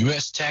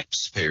 U.S.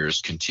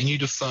 taxpayers continue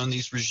to fund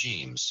these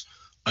regimes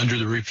under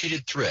the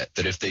repeated threat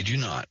that if they do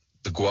not,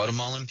 the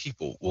Guatemalan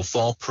people will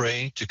fall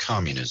prey to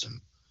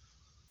communism.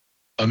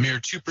 A mere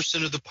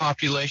 2% of the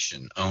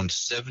population owned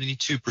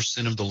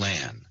 72% of the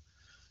land.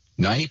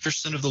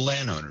 90% of the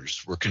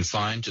landowners were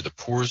confined to the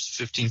poorest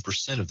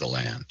 15% of the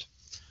land.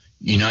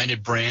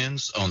 United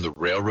Brands owned the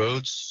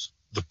railroads,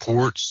 the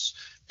ports,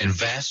 and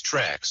vast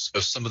tracts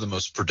of some of the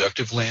most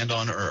productive land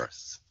on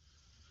earth.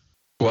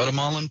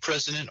 Guatemalan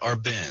President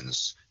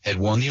Arbenz had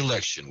won the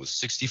election with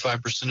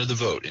 65% of the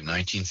vote in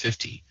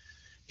 1950.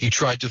 He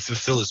tried to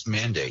fulfill his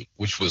mandate,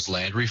 which was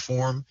land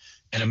reform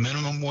and a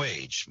minimum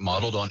wage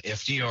modeled on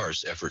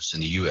FDR's efforts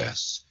in the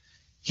U.S.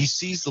 He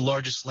seized the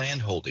largest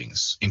land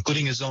holdings,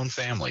 including his own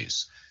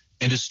family's,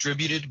 and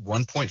distributed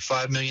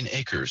 1.5 million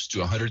acres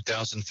to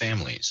 100,000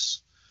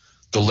 families.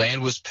 The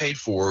land was paid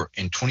for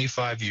in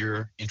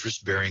 25-year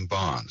interest-bearing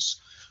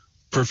bonds,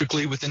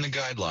 perfectly within the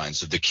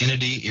guidelines of the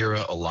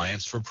Kennedy-era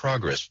Alliance for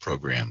Progress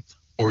program,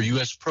 or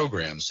U.S.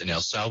 programs in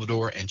El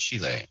Salvador and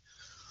Chile.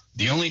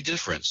 The only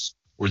difference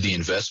were the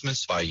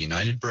investments by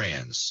United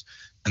Brands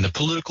and the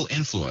political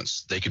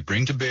influence they could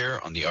bring to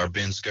bear on the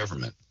Arbenz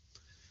government.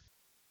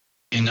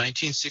 In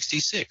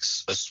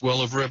 1966, a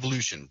swell of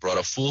revolution brought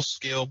a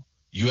full-scale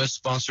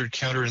U.S.-sponsored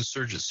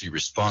counterinsurgency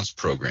response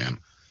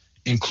program,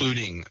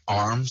 including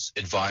arms,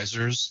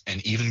 advisors,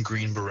 and even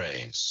Green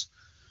Berets.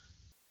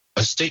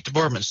 A State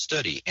Department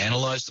study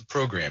analyzed the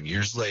program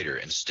years later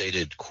and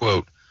stated,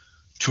 quote,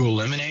 "To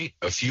eliminate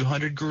a few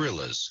hundred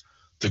guerrillas,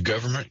 the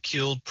government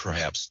killed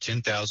perhaps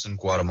 10,000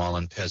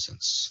 Guatemalan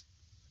peasants."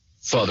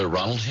 Father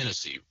Ronald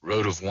Hennessy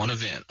wrote of one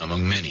event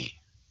among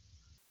many.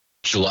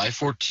 July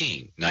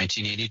 14,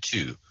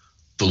 1982,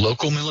 the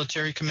local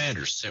military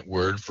commander sent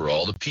word for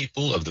all the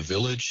people of the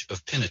village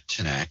of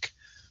Pinatinak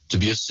to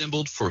be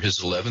assembled for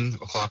his 11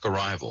 o'clock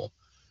arrival.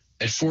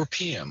 At 4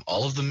 p.m.,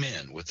 all of the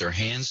men, with their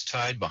hands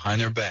tied behind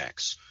their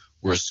backs,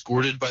 were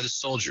escorted by the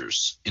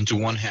soldiers into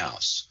one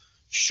house,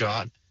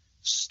 shot,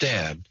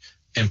 stabbed,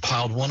 and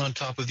piled one on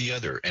top of the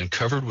other and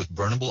covered with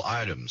burnable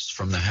items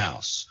from the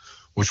house,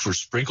 which were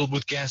sprinkled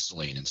with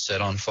gasoline and set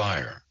on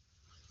fire.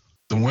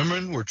 The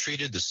women were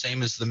treated the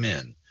same as the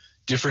men,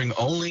 differing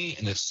only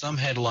in that some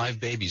had live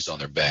babies on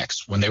their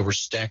backs when they were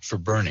stacked for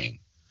burning.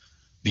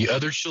 The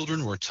other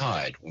children were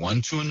tied,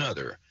 one to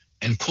another,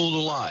 and pulled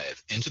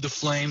alive into the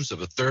flames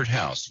of a third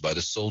house by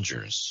the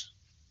soldiers.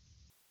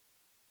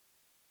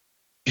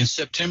 In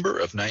September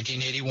of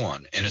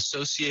 1981, an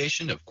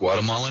association of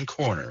Guatemalan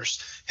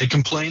coroners had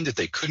complained that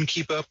they couldn't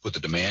keep up with the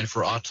demand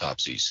for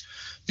autopsies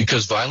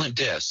because violent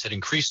deaths had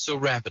increased so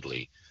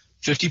rapidly,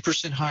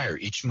 50% higher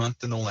each month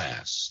than the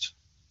last.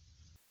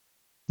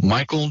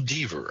 Michael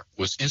Deaver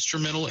was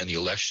instrumental in the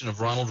election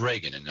of Ronald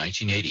Reagan in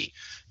 1980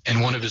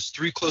 and one of his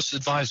three close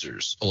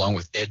advisors, along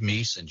with Ed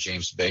Meese and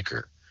James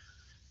Baker.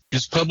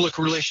 His public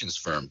relations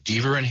firm,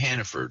 Deaver and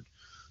Hannaford,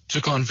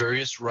 took on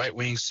various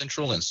right-wing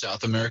Central and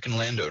South American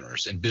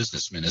landowners and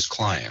businessmen as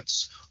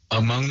clients,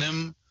 among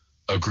them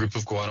a group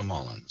of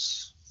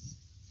Guatemalans.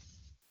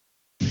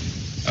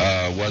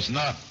 Was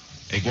not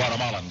a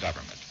Guatemalan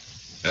government.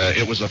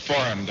 It was a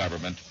foreign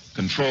government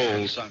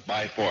controlled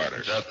by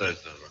foreigners.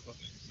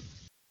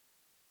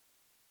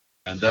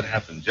 And that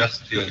happened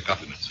just here in a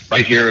couple of minutes,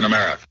 right here in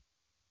America.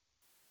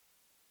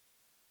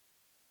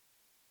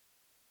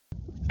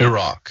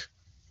 Iraq.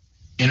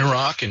 In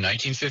Iraq in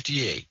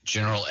 1958,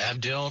 General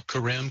Abdel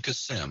Karim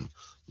Qasem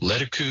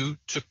led a coup,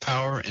 took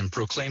power, and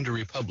proclaimed a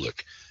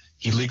republic.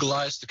 He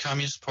legalized the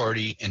Communist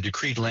Party and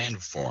decreed land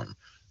reform,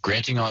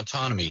 granting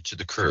autonomy to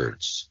the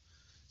Kurds.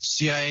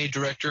 CIA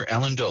Director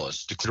Alan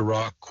Dulles declared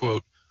Iraq,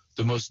 quote,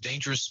 "the most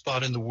dangerous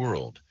spot in the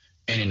world."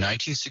 And in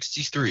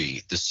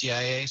 1963, the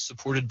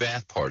CIA-supported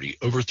Ba'ath Party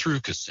overthrew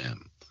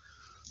Qasem.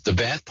 The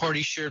Ba'ath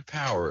Party shared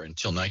power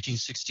until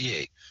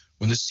 1968,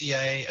 when the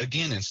CIA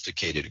again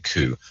instigated a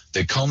coup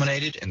that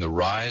culminated in the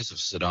rise of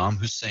Saddam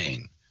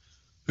Hussein.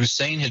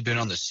 Hussein had been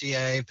on the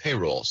CIA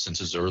payroll since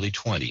his early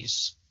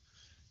 20s.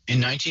 In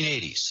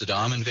 1980,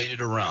 Saddam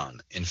invaded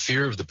Iran in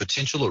fear of the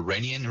potential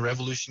Iranian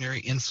revolutionary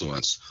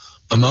influence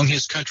among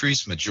his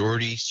country's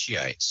majority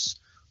Shiites.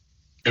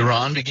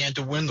 Iran began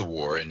to win the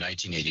war in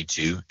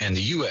 1982, and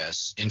the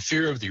U.S., in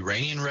fear of the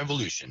Iranian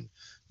Revolution,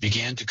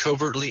 began to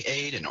covertly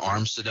aid and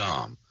arm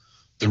Saddam.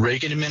 The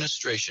Reagan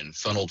administration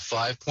funneled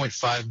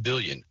 $5.5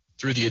 billion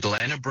through the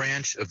Atlanta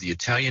branch of the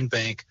Italian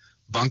bank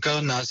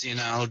Banca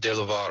Nazionale del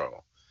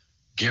Lavoro,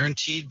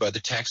 guaranteed by the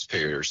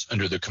taxpayers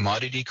under the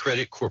Commodity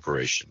Credit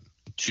Corporation,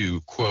 to,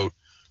 quote,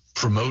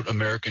 promote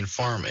American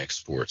farm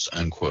exports,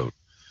 unquote.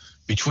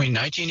 Between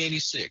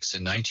 1986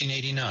 and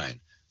 1989,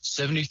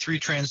 73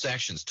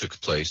 transactions took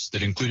place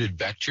that included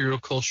bacterial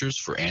cultures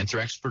for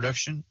anthrax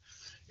production,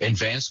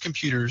 advanced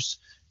computers,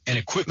 and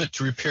equipment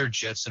to repair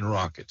jets and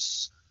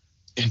rockets.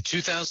 In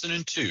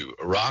 2002,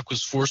 Iraq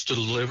was forced to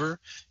deliver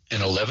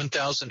an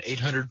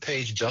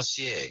 11,800-page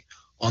dossier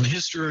on the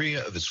history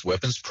of its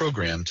weapons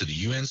program to the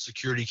UN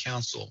Security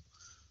Council.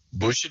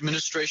 Bush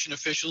administration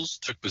officials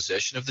took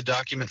possession of the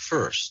document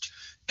first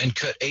and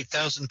cut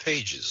 8,000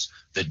 pages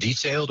that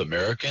detailed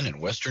American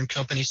and Western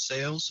companies'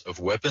 sales of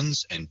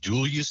weapons and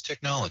dual-use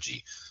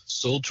technology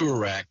sold to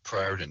Iraq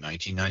prior to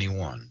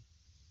 1991.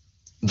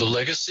 The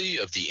legacy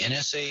of the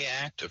NSA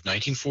Act of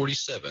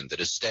 1947 that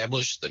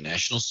established the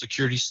national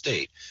security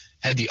state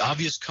had the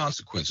obvious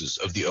consequences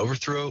of the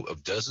overthrow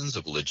of dozens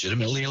of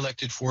legitimately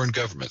elected foreign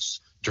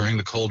governments during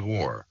the Cold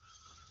War.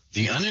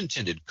 The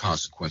unintended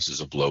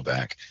consequences of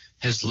blowback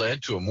has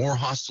led to a more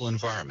hostile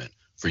environment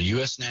for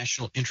U.S.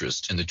 national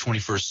interest in the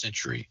 21st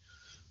century,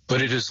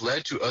 but it has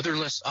led to other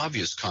less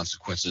obvious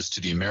consequences to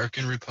the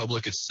American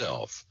Republic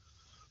itself.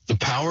 The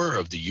power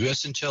of the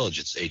U.S.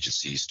 intelligence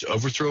agencies to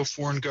overthrow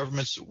foreign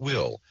governments at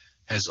will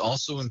has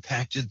also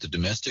impacted the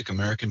domestic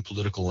American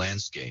political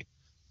landscape.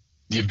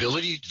 The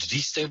ability to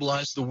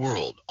destabilize the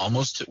world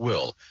almost at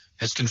will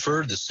has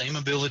conferred the same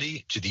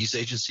ability to these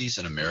agencies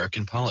in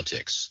American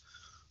politics.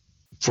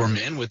 For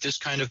men with this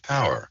kind of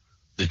power,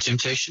 the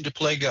temptation to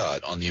play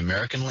God on the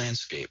American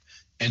landscape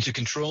and to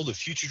control the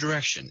future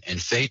direction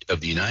and fate of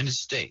the United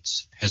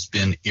States has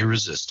been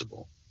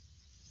irresistible.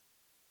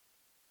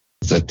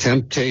 The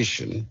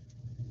temptation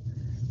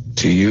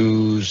to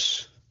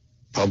use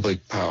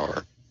public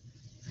power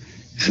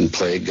and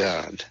play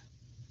God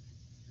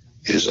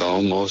is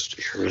almost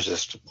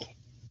irresistible.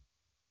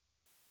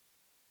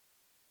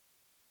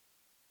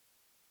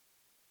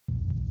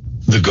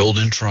 The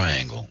Golden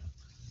Triangle.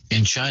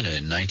 In China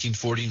in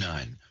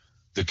 1949,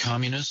 the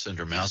communists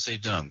under Mao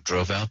Zedong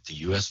drove out the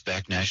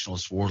U.S.-backed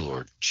nationalist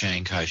warlord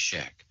Chiang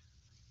Kai-shek.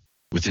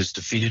 With his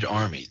defeated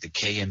army, the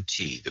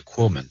KMT, the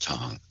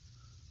Kuomintang,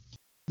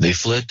 they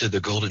fled to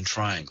the Golden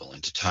Triangle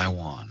and to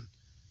Taiwan.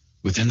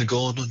 Within the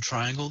Golden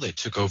Triangle, they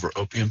took over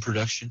opium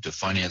production to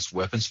finance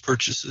weapons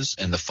purchases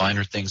and the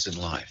finer things in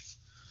life.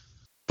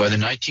 By the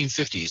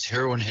 1950s,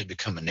 heroin had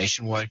become a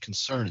nationwide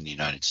concern in the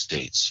United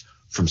States.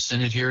 From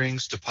Senate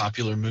hearings to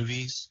popular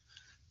movies,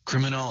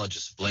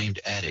 criminologists blamed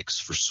addicts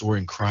for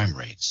soaring crime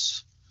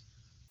rates.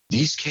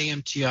 These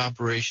KMT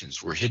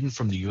operations were hidden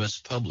from the U.S.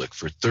 public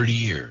for 30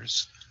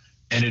 years,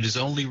 and it is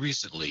only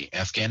recently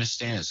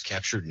Afghanistan has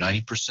captured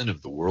 90%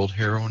 of the world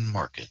heroin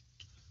market.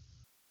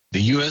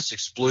 The U.S.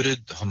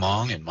 exploited the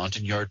Hmong and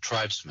Montagnard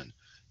tribesmen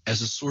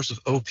as a source of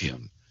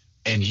opium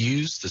and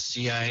used the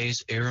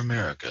CIA's Air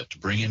America to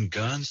bring in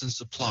guns and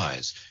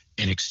supplies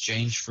in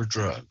exchange for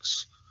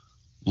drugs.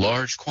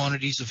 Large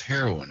quantities of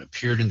heroin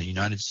appeared in the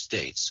United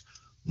States,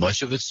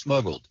 much of it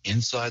smuggled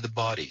inside the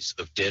bodies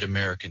of dead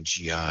American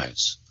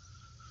GIs.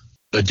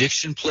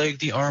 Addiction plagued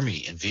the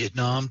Army in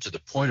Vietnam to the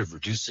point of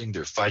reducing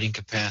their fighting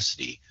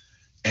capacity,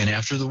 and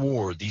after the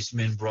war, these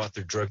men brought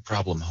their drug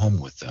problem home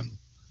with them.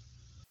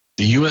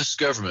 The U.S.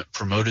 government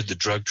promoted the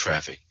drug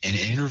traffic and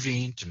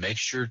intervened to make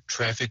sure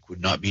traffic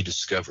would not be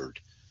discovered.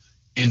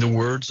 In the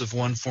words of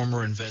one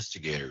former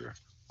investigator,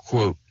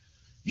 quote,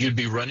 "You'd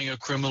be running a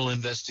criminal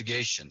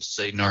investigation,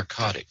 say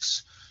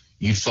narcotics.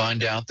 You'd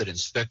find out that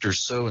Inspector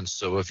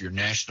so-and-so of your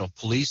national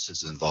police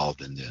is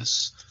involved in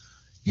this.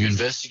 You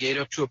investigate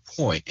up to a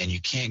point and you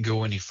can't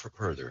go any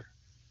further.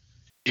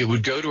 It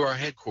would go to our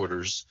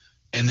headquarters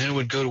and then it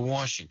would go to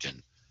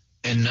Washington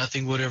and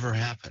nothing would ever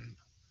happen.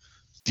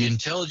 The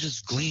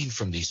intelligence gleaned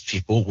from these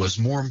people was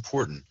more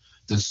important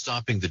than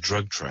stopping the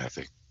drug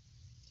traffic."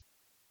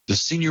 The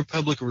senior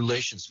public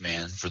relations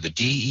man for the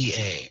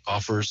DEA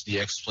offers the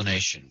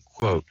explanation,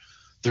 quote,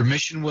 "Their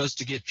mission was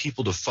to get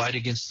people to fight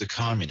against the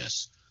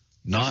communists,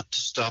 not to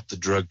stop the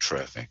drug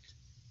traffic."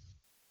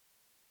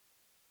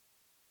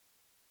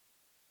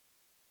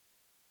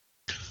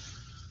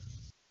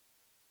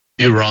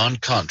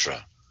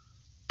 Iran-Contra.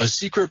 A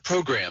secret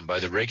program by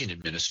the Reagan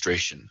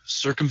administration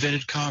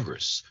circumvented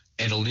Congress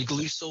and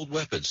illegally sold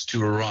weapons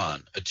to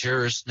Iran, a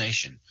terrorist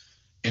nation,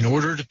 in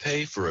order to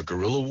pay for a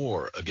guerrilla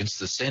war against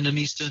the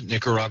Sandinista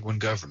Nicaraguan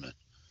government.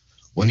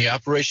 When the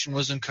operation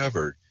was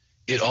uncovered,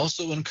 it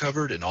also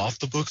uncovered an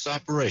off-the-books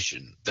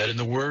operation that, in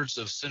the words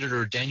of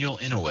Senator Daniel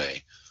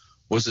Inouye,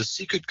 was a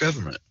secret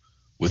government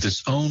with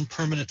its own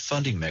permanent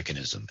funding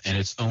mechanism and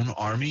its own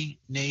Army,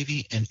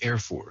 Navy, and Air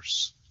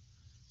Force.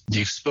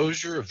 The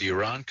exposure of the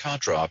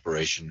Iran-Contra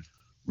operation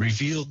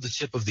revealed the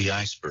tip of the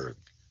iceberg.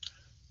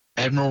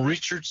 Admiral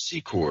Richard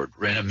Secord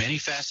ran a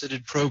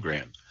many-faceted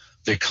program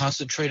that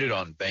concentrated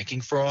on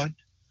banking fraud,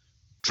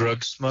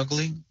 drug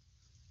smuggling,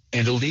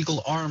 and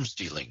illegal arms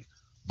dealing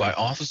by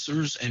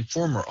officers and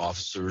former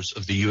officers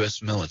of the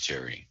U.S.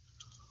 military.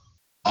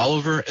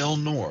 Oliver L.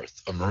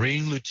 North, a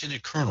Marine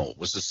lieutenant colonel,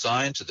 was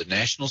assigned to the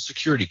National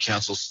Security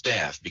Council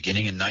staff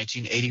beginning in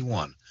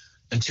 1981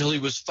 until he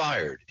was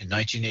fired in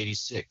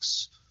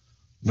 1986.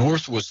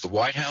 North was the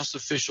White House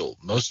official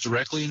most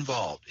directly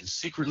involved in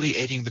secretly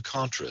aiding the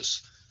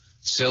Contras,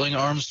 selling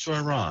arms to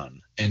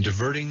Iran, and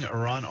diverting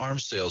Iran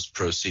arms sales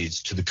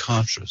proceeds to the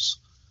Contras.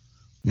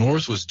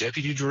 North was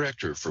Deputy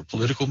Director for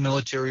Political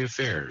Military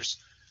Affairs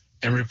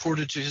and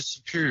reported to his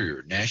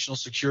superior National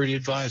Security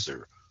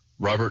Advisor,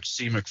 Robert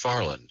C.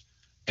 McFarland,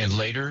 and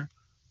later,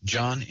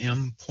 John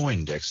M.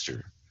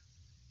 Poindexter.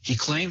 He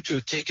claimed to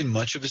have taken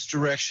much of his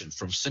direction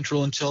from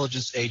Central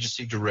Intelligence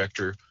Agency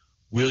Director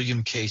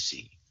William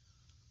Casey.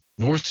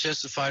 North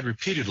testified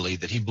repeatedly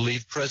that he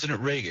believed President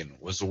Reagan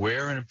was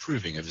aware and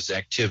approving of his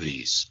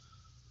activities.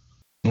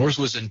 North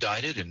was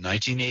indicted in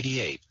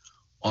 1988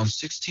 on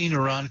 16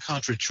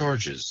 Iran-Contra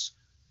charges.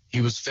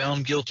 He was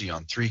found guilty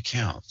on 3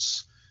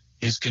 counts.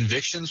 His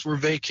convictions were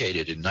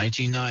vacated in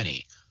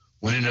 1990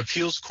 when an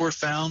appeals court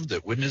found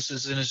that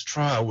witnesses in his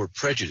trial were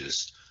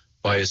prejudiced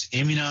by his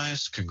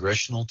immunized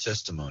congressional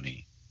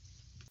testimony.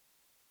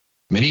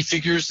 Many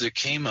figures that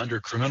came under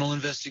criminal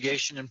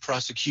investigation and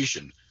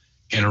prosecution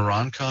in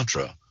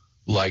Iran-Contra,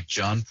 like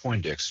John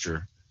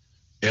Poindexter,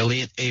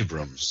 Elliot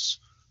Abrams,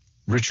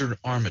 Richard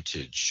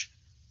Armitage,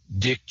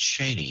 Dick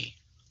Cheney,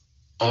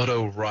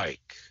 Otto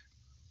Reich,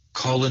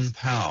 Colin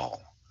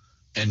Powell,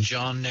 and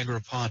John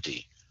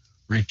Negroponte,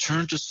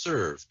 returned to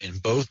serve in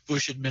both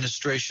Bush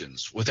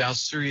administrations without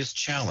serious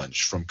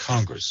challenge from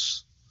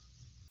Congress.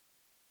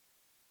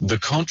 The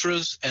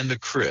Contras and the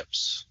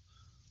Crips.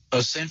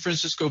 A San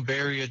Francisco Bay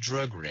Area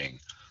drug ring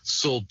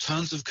sold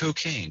tons of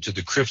cocaine to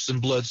the Crips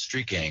and Blood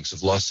street gangs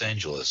of Los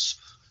Angeles,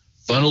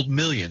 funneled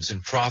millions in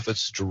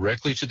profits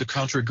directly to the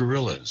Contra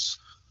guerrillas,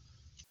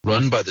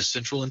 run by the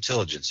Central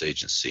Intelligence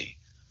Agency.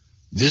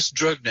 This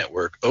drug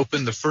network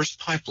opened the first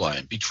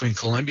pipeline between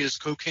Colombia's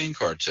cocaine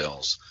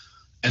cartels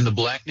and the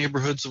black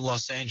neighborhoods of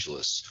Los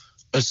Angeles,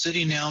 a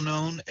city now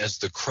known as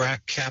the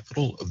crack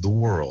capital of the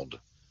world.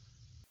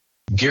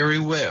 Gary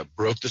Webb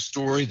broke the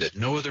story that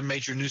no other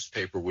major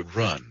newspaper would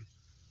run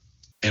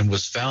and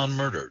was found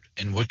murdered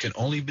in what can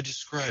only be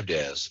described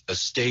as a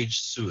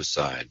staged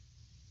suicide.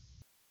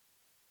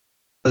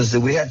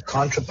 We had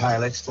Contra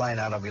pilots flying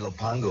out of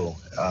Ilopango,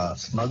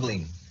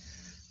 smuggling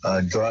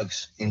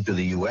drugs into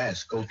the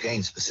U.S.,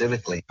 cocaine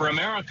specifically. For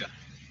America,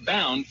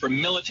 bound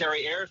from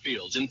military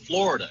airfields in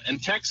Florida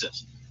and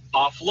Texas,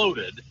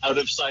 offloaded out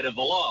of sight of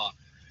the law,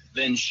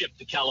 then shipped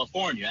to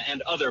California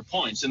and other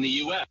points in the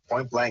U.S.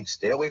 Point blank,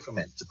 stay away from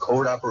it. It's a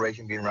covert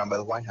operation being run by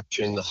the White House.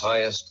 In the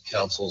highest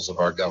councils of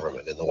our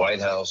government, in the White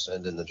House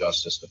and in the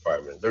Justice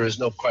Department. There is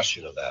no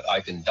question of that. I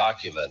can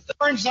document that.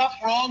 Turns up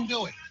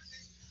wrongdoing.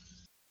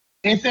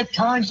 If it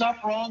turns up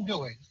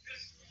wrongdoing,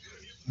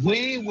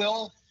 we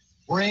will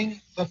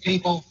bring the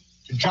people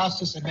to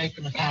justice and make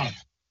them accountable.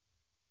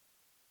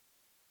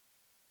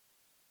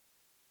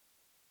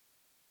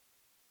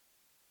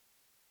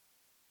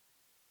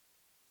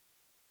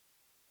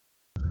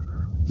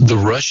 The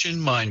Russian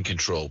Mind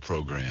Control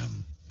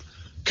Program.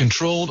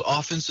 Controlled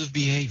Offensive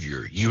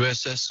Behavior,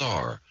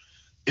 USSR,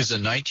 is a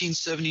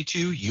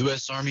 1972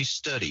 U.S. Army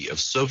study of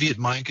Soviet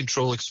mind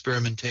control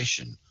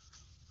experimentation.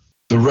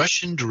 The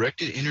Russian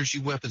Directed Energy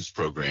Weapons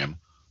Program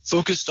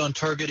focused on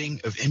targeting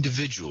of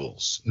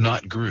individuals,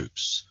 not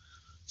groups.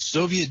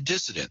 Soviet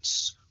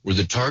dissidents were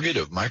the target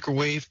of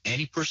microwave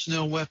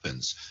anti-personnel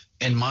weapons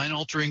and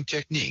mind-altering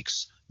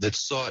techniques that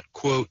sought,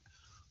 quote,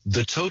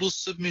 the total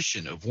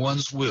submission of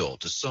one's will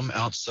to some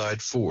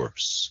outside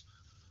force.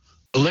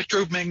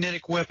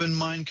 Electromagnetic weapon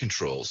mind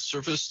control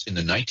surfaced in the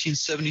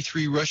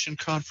 1973 Russian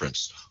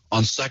Conference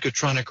on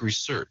Psychotronic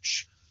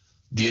Research.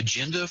 The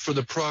agenda for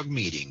the Prague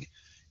meeting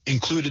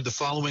included the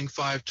following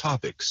 5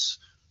 topics: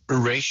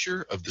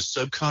 erasure of the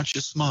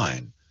subconscious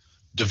mind,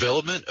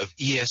 development of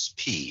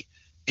ESP,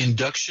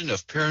 induction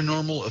of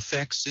paranormal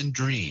effects in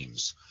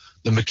dreams,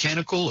 the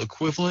mechanical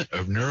equivalent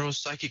of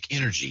neuropsychic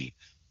energy,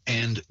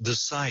 and the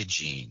psi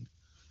gene.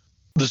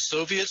 The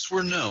Soviets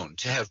were known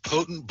to have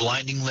potent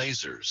blinding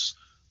lasers.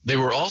 They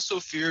were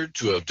also feared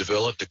to have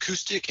developed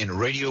acoustic and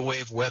radio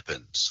wave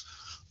weapons.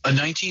 A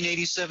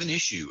 1987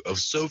 issue of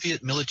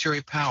Soviet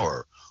Military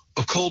Power,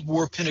 a Cold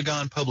War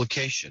Pentagon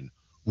publication,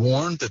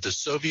 warned that the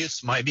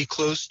Soviets might be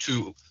close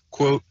to,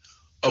 quote,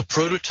 a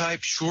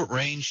prototype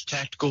short-range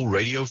tactical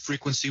radio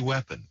frequency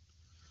weapon.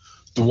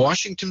 The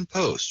Washington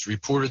Post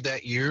reported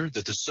that year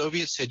that the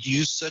Soviets had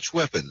used such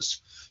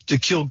weapons to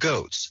kill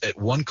goats at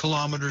 1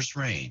 kilometer's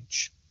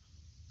range.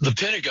 The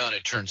Pentagon,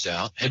 it turns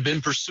out, had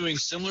been pursuing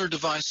similar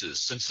devices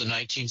since the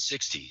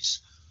 1960s.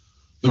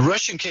 The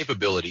Russian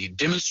capability,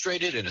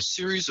 demonstrated in a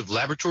series of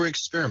laboratory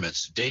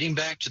experiments dating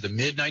back to the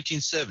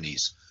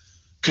mid-1970s,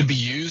 could be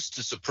used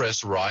to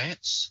suppress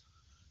riots,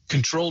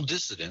 control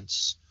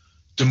dissidents,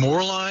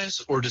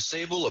 demoralize or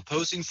disable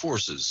opposing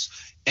forces,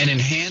 and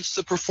enhance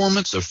the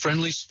performance of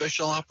friendly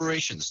special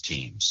operations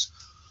teams.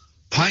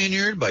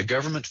 Pioneered by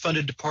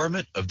government-funded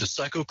department of the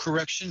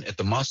psychocorrection at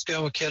the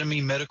Moscow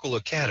Academy Medical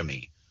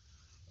Academy,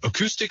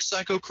 acoustic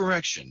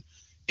psychocorrection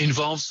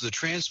involves the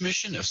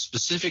transmission of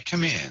specific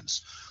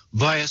commands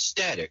via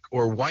static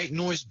or white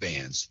noise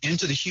bands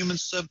into the human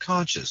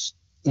subconscious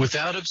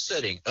without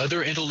upsetting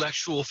other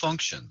intellectual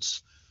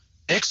functions.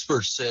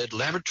 Experts said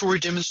laboratory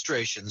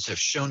demonstrations have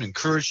shown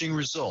encouraging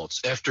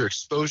results after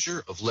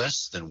exposure of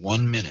less than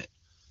 1 minute.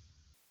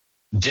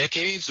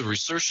 Decades of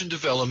research and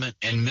development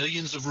and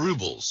millions of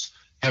rubles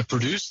have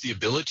produced the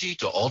ability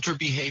to alter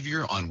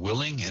behavior on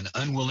willing and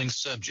unwilling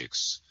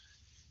subjects.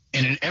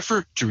 In an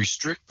effort to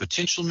restrict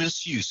potential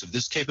misuse of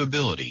this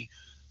capability,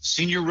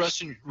 senior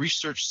Russian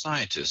research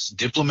scientists,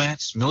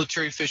 diplomats,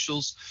 military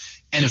officials,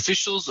 and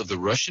officials of the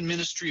Russian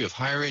Ministry of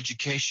Higher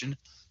Education,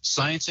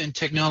 Science and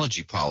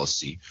Technology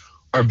Policy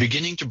are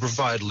beginning to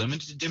provide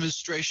limited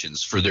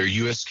demonstrations for their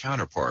U.S.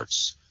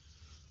 counterparts.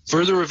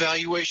 Further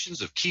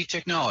evaluations of key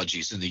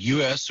technologies in the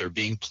U.S. are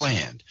being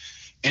planned,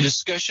 and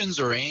discussions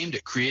are aimed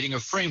at creating a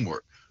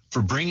framework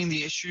for bringing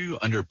the issue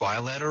under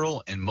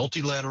bilateral and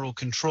multilateral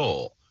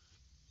control.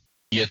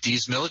 Yet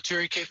these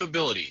military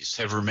capabilities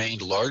have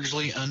remained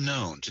largely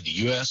unknown to the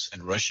U.S.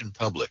 and Russian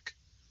public.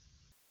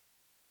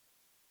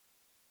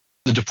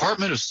 The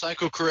Department of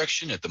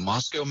Psychocorrection at the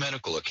Moscow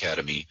Medical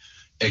Academy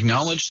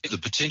acknowledged the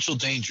potential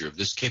danger of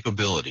this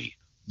capability.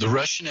 The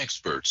Russian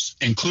experts,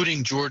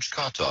 including George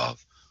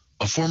Kotov,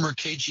 a former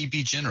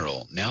KGB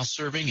general now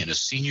serving in a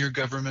senior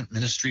government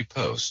ministry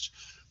post,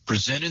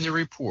 present in their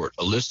report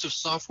a list of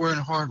software and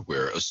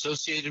hardware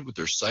associated with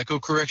their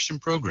psychocorrection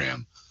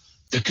program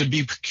that could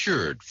be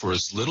procured for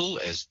as little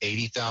as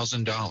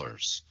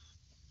 $80,000.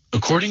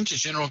 According to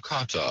General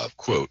Kotov,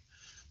 quote,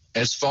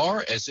 as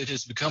far as it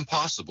has become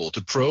possible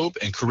to probe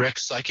and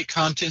correct psychic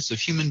contents of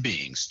human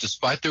beings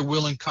despite their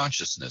will and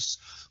consciousness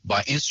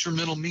by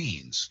instrumental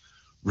means,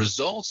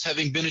 results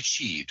having been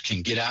achieved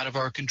can get out of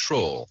our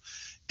control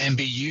and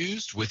be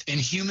used with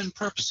inhuman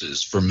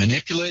purposes for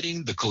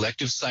manipulating the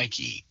collective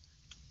psyche,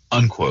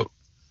 unquote.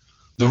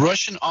 The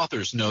Russian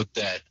authors note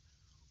that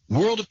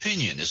world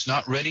opinion is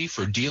not ready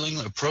for dealing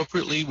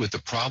appropriately with the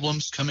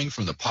problems coming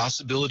from the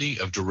possibility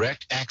of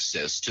direct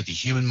access to the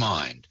human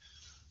mind.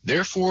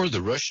 Therefore,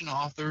 the Russian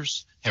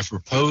authors have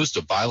proposed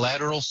a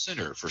bilateral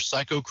center for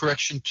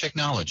psychocorrection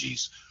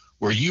technologies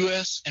where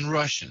U.S. and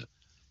Russia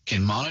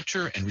can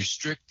monitor and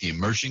restrict the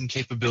emerging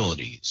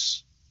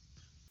capabilities.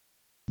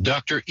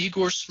 Dr.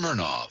 Igor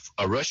Smirnov,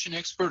 a Russian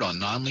expert on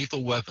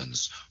non-lethal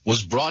weapons,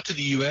 was brought to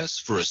the U.S.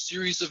 for a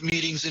series of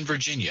meetings in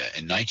Virginia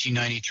in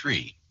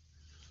 1993.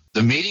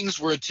 The meetings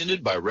were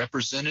attended by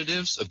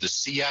representatives of the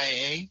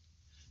CIA,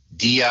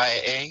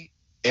 DIA,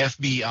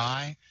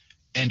 FBI,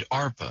 and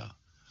ARPA.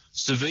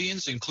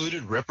 Civilians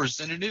included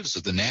representatives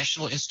of the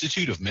National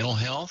Institute of Mental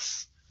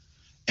Health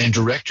and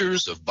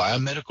directors of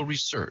biomedical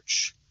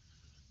research.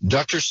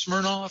 Dr.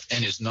 Smirnov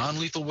and his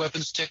non-lethal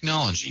weapons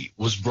technology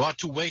was brought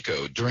to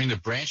Waco during the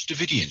Branch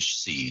Davidian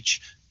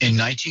siege in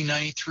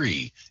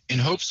 1993 in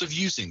hopes of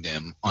using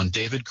them on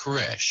David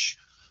Koresh.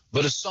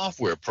 But a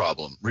software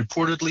problem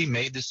reportedly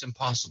made this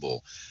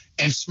impossible,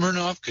 and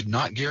Smirnov could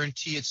not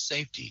guarantee its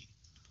safety.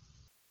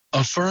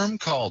 A firm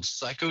called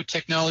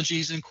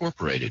Psychotechnologies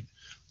Incorporated,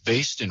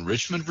 based in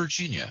Richmond,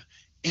 Virginia,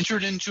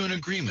 entered into an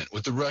agreement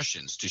with the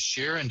Russians to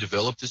share and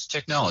develop this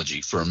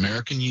technology for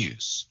American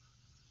use.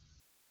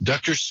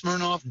 Dr.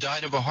 Smirnov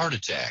died of a heart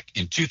attack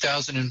in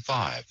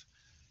 2005,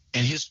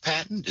 and his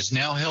patent is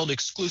now held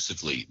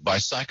exclusively by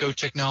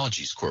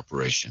Psychotechnologies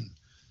Corporation.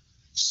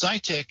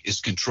 Psytech is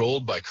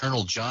controlled by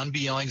Colonel John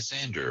B.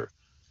 Alexander,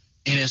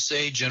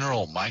 NSA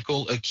General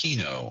Michael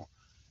Aquino,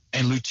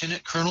 and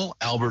Lieutenant Colonel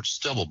Albert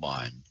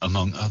Stubblebine,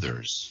 among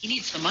others. He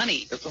needs the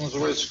money.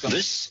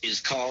 This is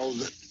called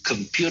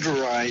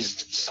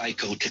computerized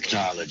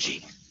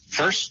psychotechnology.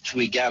 First,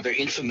 we gather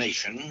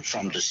information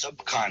from the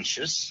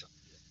subconscious.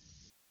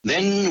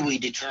 Then we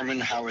determine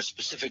how a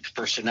specific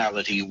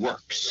personality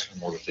works.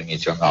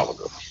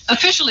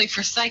 Officially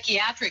for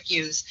psychiatric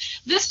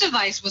use, this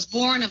device was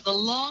born of the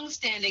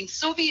long-standing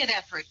Soviet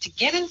effort to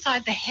get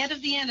inside the head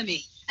of the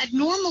enemy. At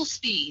normal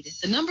speed,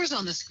 the numbers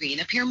on the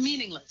screen appear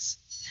meaningless.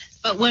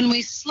 But when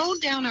we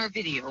slowed down our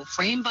video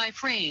frame by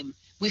frame,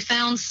 we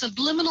found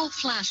subliminal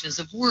flashes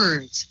of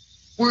words.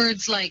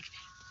 Words like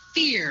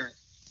fear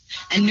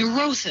and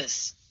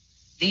neurosis.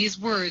 These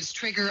words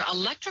trigger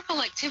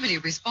electrical activity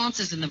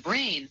responses in the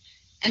brain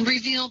and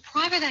reveal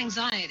private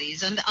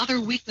anxieties and other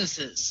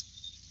weaknesses.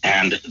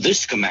 And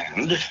this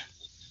command,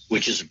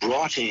 which is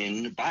brought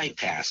in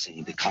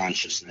bypassing the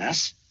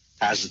consciousness,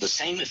 has the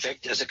same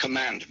effect as a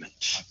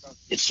commandment.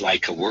 It's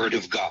like a word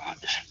of God.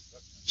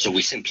 So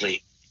we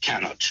simply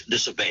cannot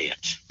disobey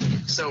it.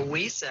 So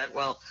we said,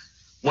 well,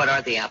 what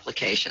are the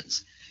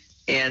applications?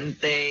 And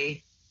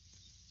they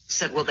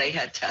said, well, they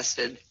had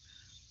tested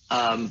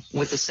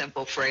with a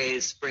simple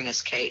phrase, bring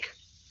us cake,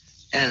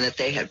 and that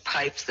they had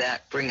piped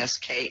that bring us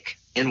cake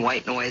in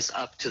white noise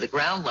up to the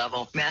ground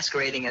level,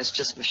 masquerading as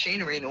just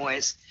machinery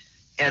noise.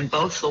 And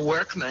both the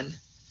workmen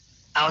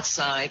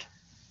outside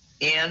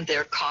and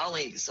their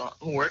colleagues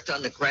who worked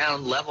on the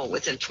ground level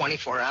within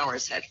 24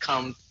 hours had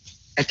come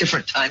at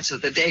different times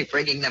of the day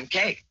bringing them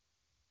cake.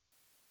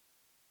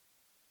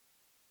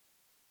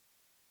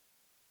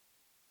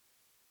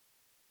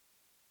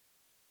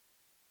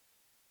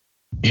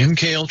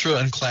 MK Ultra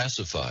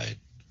Unclassified.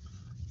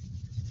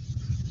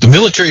 The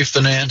military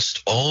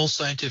financed all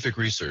scientific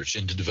research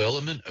into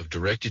development of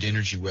directed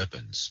energy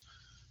weapons.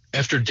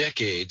 After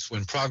decades,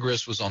 when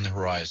progress was on the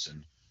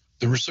horizon,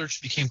 the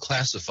research became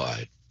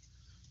classified.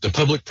 The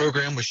public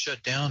program was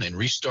shut down and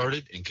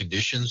restarted in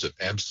conditions of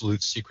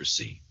absolute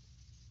secrecy.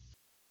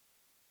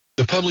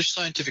 The published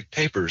scientific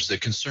papers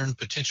that concerned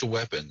potential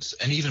weapons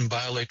and even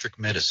bioelectric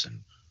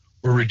medicine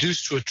were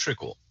reduced to a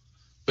trickle,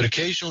 but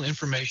occasional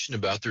information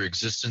about their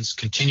existence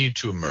continued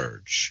to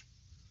emerge.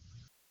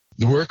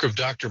 The work of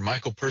Dr.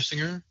 Michael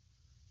Persinger,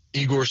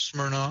 Igor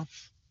Smirnov,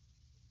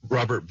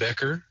 Robert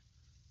Becker,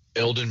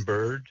 Eldon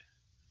Bird,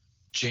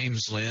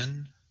 James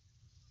Lynn,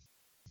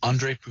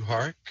 Andre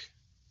Puharich,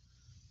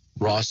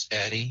 Ross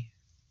Addy,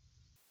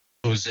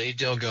 Jose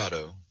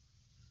Delgado,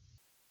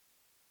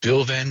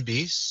 Bill Van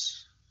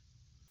Bies,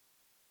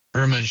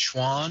 Herman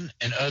Schwann,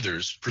 and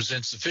others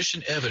present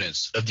sufficient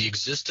evidence of the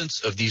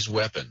existence of these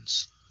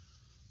weapons.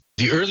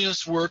 The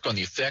earliest work on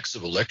the effects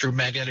of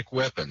electromagnetic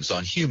weapons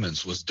on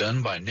humans was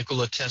done by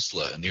Nikola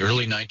Tesla in the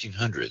early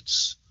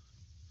 1900s.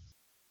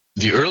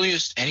 The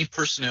earliest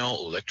anti-personnel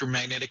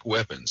electromagnetic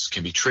weapons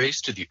can be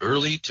traced to the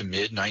early to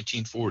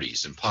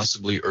mid-1940s and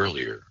possibly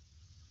earlier.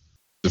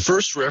 The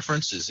first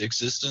reference is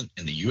existent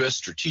in the U.S.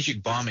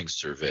 Strategic Bombing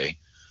Survey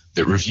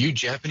that reviewed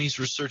Japanese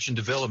research and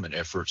development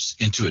efforts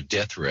into a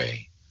death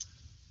ray.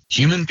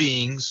 Human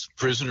beings,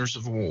 prisoners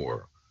of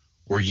war,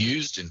 were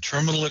used in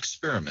terminal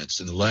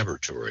experiments in the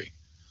laboratory.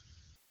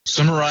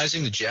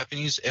 Summarizing the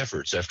Japanese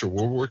efforts after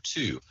World War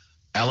II,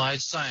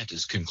 Allied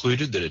scientists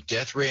concluded that a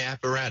death ray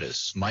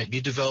apparatus might be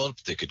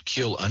developed that could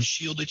kill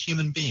unshielded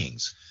human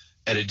beings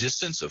at a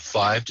distance of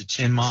 5 to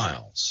 10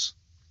 miles.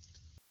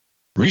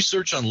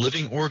 Research on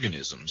living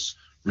organisms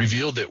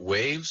revealed that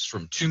waves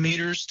from 2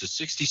 meters to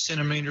 60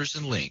 centimeters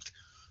in length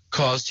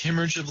caused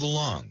hemorrhage of the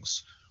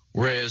lungs,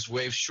 whereas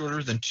waves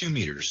shorter than 2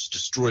 meters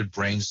destroyed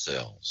brain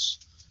cells.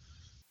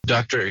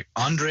 Dr.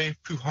 Andre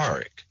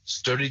Puharich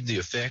studied the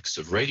effects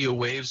of radio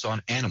waves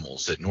on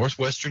animals at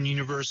Northwestern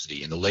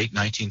University in the late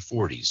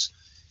 1940s.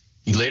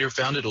 He later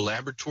founded a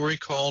laboratory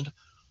called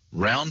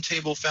Round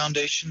Table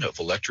Foundation of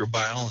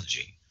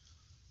Electrobiology.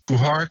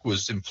 Puharich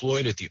was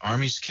employed at the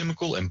Army's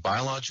Chemical and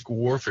Biological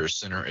Warfare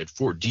Center at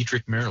Fort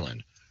Detrick,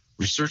 Maryland,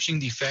 researching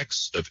the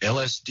effects of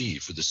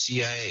LSD for the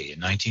CIA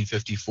in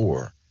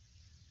 1954.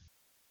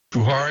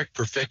 Puharich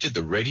perfected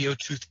the radio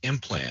tooth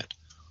implant,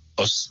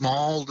 a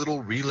small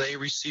little relay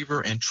receiver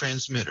and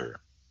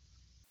transmitter.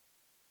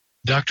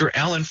 Dr.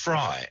 Alan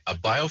Fry, a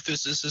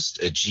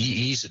biophysicist at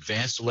GE's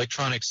Advanced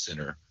Electronics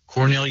Center,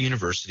 Cornell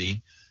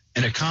University,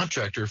 and a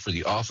contractor for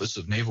the Office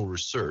of Naval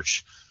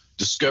Research,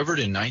 discovered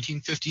in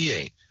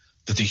 1958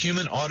 that the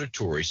human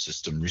auditory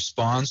system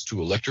responds to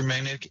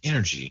electromagnetic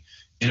energy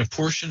in a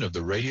portion of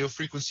the radio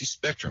frequency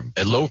spectrum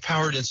at low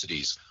power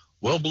densities,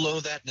 well below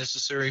that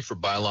necessary for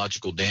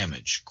biological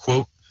damage.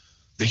 Quote,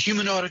 the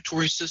human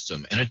auditory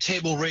system and a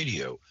table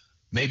radio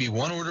may be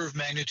 1 order of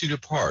magnitude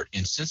apart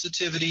in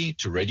sensitivity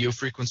to radio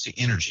frequency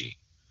energy.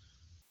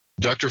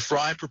 Dr.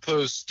 Fry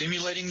proposed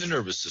stimulating the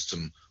nervous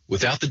system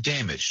without the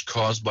damage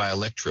caused by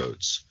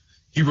electrodes.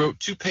 He wrote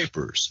 2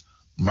 papers,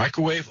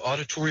 Microwave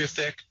Auditory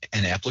Effect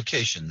and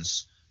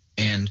Applications,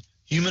 and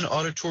Human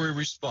Auditory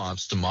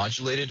Response to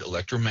Modulated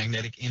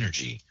Electromagnetic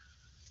Energy.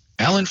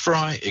 Alan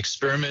Fry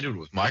experimented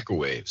with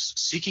microwaves,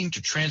 seeking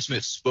to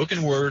transmit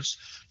spoken words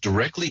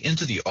directly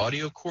into the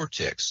audio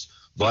cortex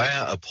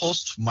via a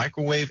pulsed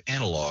microwave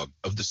analog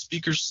of the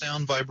speaker's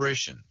sound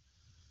vibration.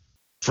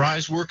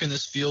 Fry's work in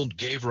this field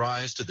gave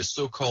rise to the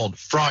so-called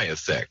Fry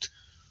effect,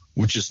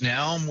 which is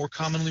now more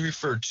commonly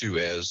referred to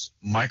as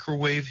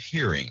microwave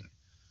hearing.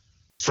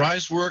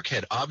 Fry's work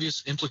had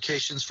obvious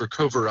implications for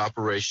covert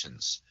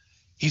operations.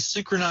 He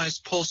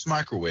synchronized pulse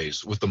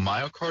microwaves with the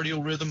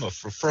myocardial rhythm of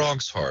a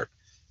frog's heart,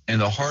 and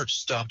the heart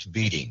stopped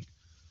beating.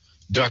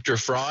 Dr.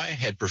 Fry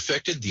had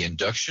perfected the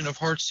induction of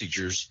heart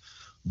seizures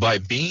by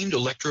beamed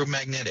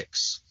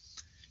electromagnetics.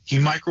 He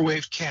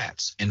microwaved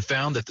cats and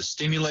found that the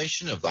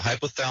stimulation of the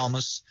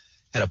hypothalamus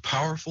had a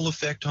powerful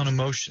effect on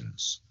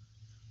emotions.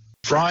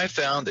 Fry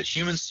found that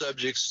human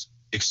subjects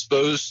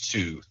exposed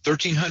to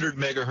 1300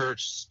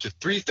 megahertz to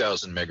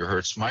 3000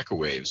 megahertz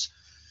microwaves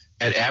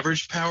at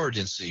average power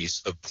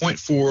densities of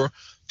 0.4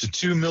 to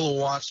 2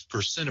 milliwatts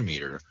per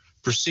centimeter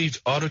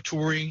perceived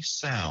auditory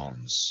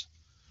sounds.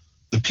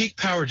 The peak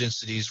power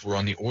densities were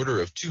on the order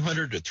of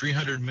 200 to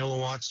 300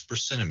 milliwatts per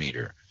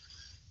centimeter,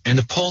 and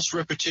the pulse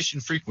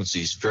repetition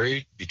frequencies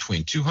varied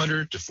between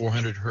 200 to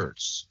 400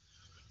 hertz.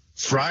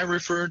 Fry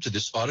referred to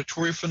this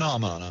auditory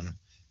phenomenon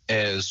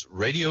as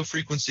radio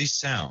frequency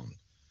sound.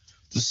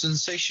 The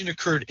sensation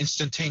occurred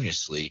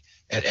instantaneously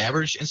at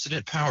average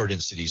incident power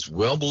densities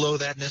well below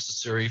that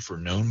necessary for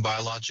known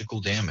biological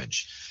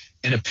damage,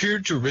 and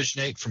appeared to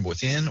originate from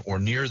within or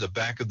near the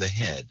back of the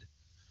head.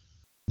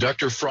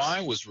 Dr. Fry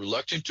was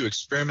reluctant to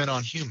experiment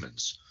on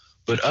humans,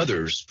 but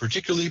others,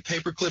 particularly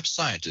paperclip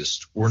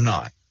scientists, were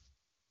not.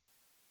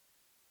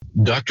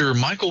 Dr.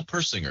 Michael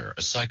Persinger,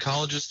 a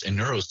psychologist and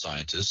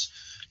neuroscientist,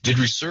 did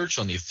research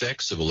on the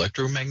effects of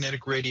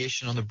electromagnetic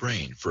radiation on the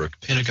brain for a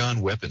Pentagon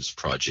weapons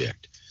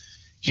project.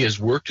 He has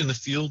worked in the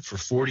field for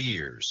 40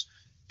 years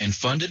and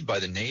funded by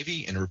the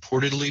Navy and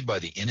reportedly by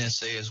the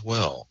NSA as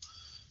well.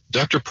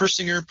 Dr.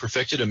 Persinger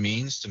perfected a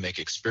means to make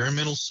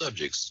experimental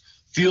subjects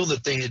feel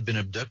that they had been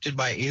abducted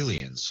by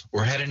aliens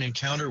or had an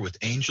encounter with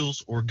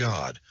angels or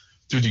God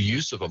through the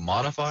use of a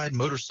modified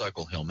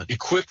motorcycle helmet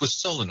equipped with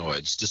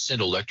solenoids to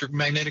send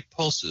electromagnetic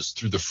pulses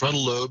through the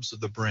frontal lobes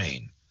of the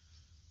brain.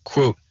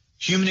 Quote,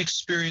 human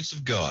experience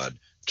of God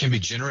can be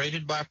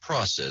generated by a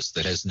process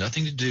that has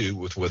nothing to do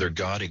with whether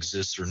God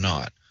exists or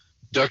not.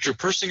 Dr.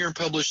 Persinger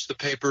published the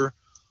paper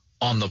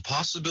on the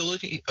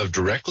possibility of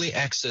directly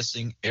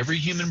accessing every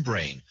human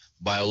brain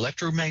by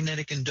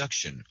electromagnetic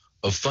induction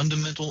of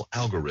fundamental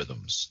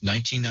algorithms,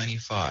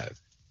 1995.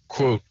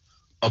 Quote,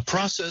 a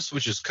process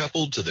which is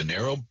coupled to the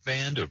narrow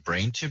band of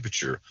brain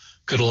temperature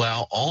could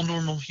allow all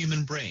normal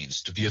human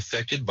brains to be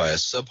affected by a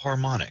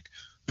subharmonic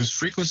whose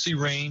frequency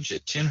range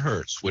at 10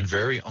 hertz would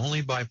vary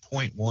only by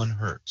 0.1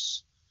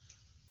 hertz.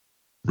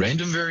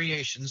 Random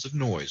variations of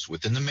noise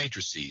within the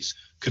matrices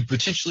could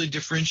potentially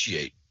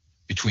differentiate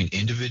between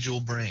individual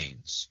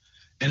brains.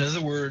 In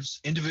other words,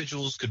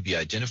 individuals could be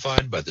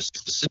identified by the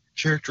specific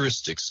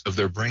characteristics of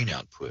their brain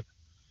output.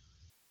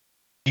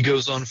 He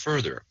goes on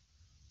further.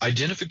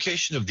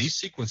 Identification of these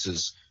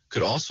sequences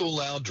could also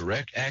allow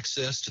direct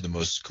access to the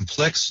most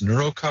complex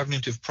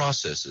neurocognitive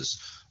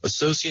processes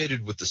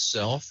associated with the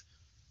self,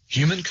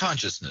 human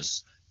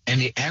consciousness, and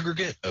the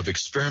aggregate of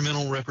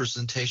experimental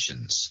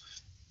representations,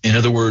 in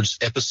other words,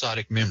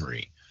 episodic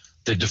memory,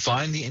 that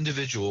define the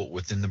individual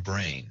within the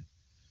brain.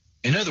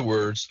 In other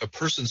words, a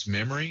person's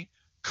memory,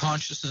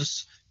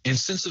 consciousness, and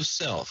sense of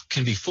self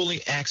can be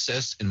fully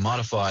accessed and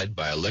modified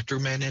by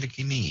electromagnetic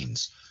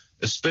means,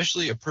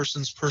 especially a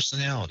person's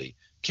personality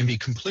can be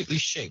completely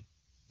shaped,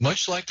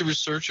 much like the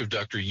research of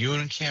Dr.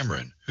 Ewan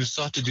Cameron, who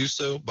sought to do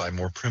so by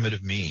more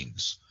primitive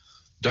means.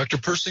 Dr.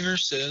 Persinger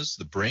says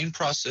the brain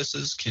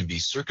processes can be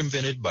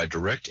circumvented by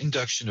direct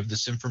induction of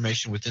this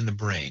information within the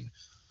brain.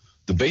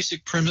 The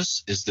basic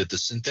premise is that the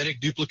synthetic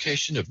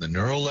duplication of the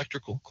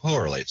neuroelectrical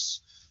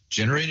correlates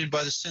generated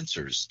by the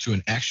sensors to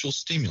an actual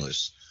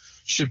stimulus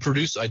should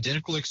produce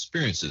identical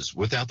experiences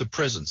without the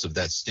presence of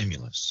that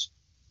stimulus.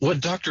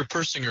 What Dr.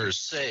 Persinger is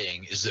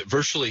saying is that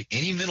virtually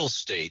any mental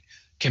state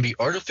can be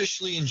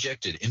artificially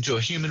injected into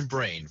a human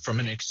brain from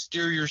an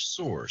exterior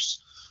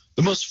source.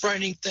 The most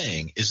frightening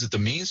thing is that the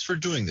means for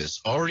doing this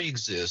already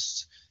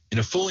exists in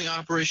a fully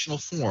operational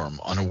form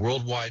on a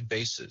worldwide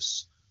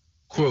basis.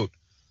 Quote,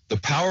 the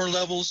power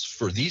levels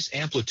for these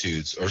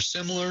amplitudes are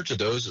similar to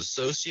those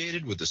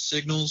associated with the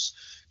signals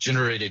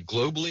generated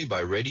globally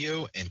by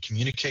radio and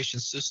communication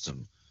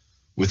system.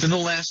 Within the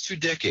last 2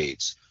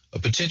 decades, a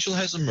potential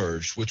has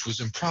emerged which was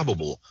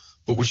improbable,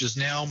 but which is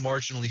now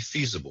marginally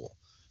feasible.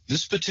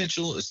 This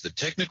potential is the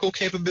technical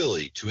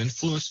capability to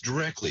influence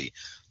directly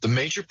the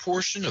major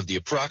portion of the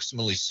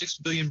approximately 6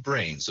 billion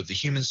brains of the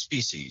human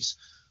species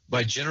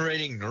by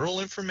generating neural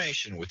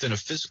information within a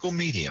physical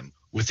medium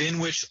within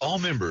which all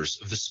members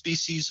of the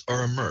species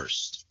are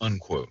immersed,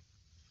 unquote.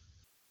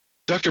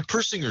 Dr.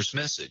 Persinger's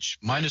message,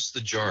 minus the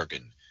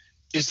jargon,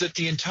 is that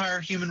the entire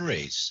human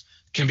race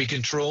can be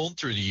controlled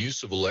through the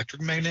use of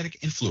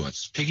electromagnetic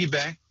influence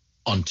piggybacked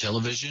on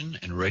television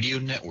and radio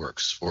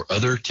networks or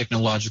other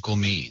technological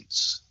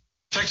means.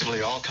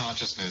 Effectively, all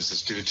consciousness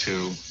is due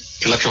to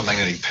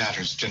electromagnetic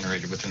patterns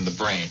generated within the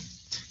brain.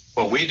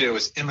 What we do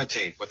is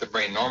imitate what the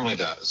brain normally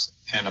does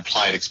and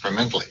apply it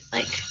experimentally.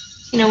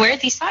 Where are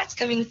these thoughts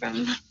coming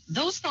from?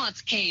 Those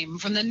thoughts came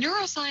from the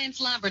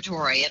Neuroscience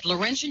Laboratory at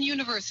Laurentian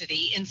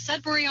University in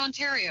Sudbury,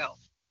 Ontario.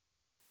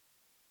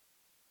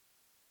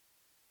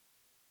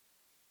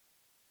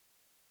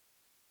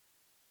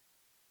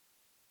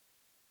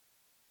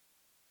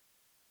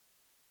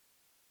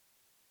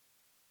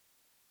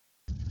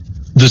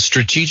 The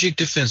Strategic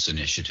Defense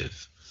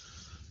Initiative.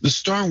 The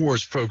Star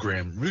Wars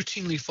program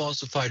routinely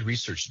falsified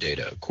research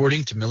data,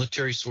 according to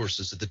military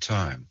sources at the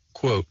time.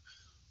 Quote,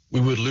 we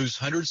would lose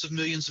hundreds of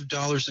millions of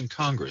dollars in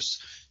Congress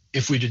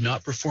if we did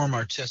not perform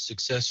our tests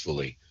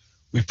successfully.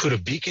 We put a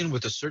beacon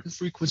with a certain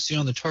frequency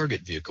on the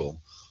target vehicle.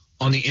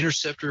 On the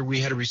interceptor, we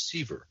had a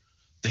receiver.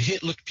 The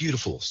hit looked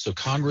beautiful, so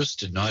Congress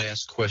did not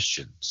ask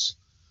questions.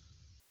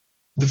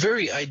 The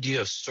very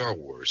idea of Star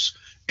Wars,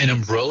 an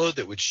umbrella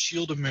that would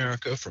shield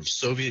America from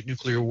Soviet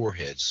nuclear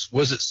warheads,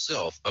 was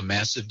itself a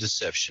massive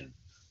deception.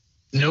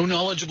 No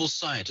knowledgeable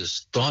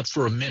scientist thought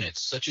for a minute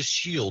such a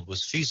shield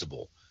was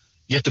feasible,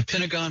 yet the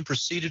Pentagon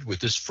proceeded with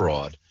this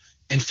fraud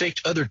and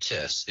faked other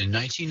tests in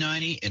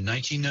 1990 and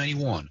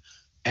 1991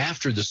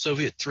 after the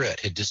Soviet threat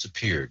had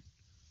disappeared.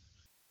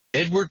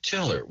 Edward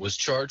Teller was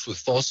charged with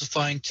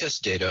falsifying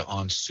test data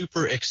on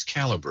Super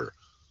Excalibur,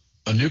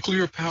 a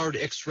nuclear-powered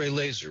X-ray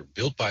laser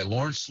built by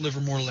Lawrence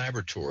Livermore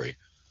Laboratory.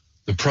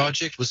 The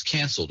project was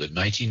canceled in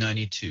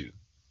 1992.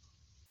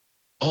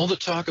 All the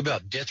talk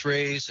about death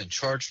rays and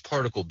charged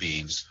particle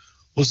beams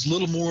was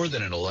little more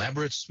than an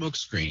elaborate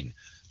smokescreen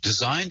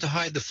designed to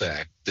hide the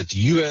fact that the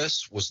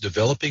U.S. was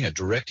developing a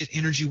directed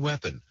energy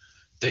weapon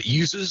that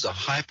uses a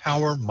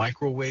high-power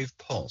microwave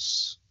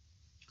pulse.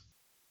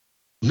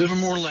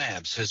 Livermore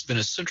Labs has been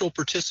a central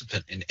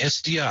participant in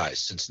SDI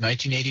since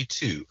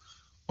 1982,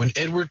 when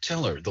Edward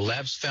Teller, the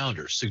lab's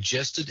founder,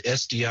 suggested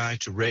SDI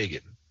to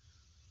Reagan.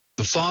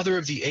 The father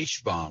of the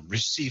H-bomb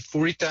received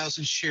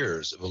 40,000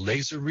 shares of a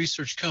laser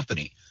research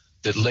company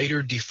that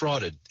later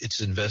defrauded its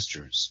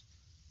investors.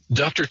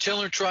 Dr.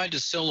 Teller tried to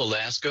sell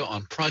Alaska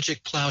on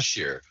Project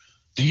Plowshare,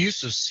 the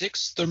use of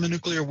 6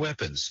 thermonuclear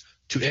weapons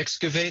to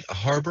excavate a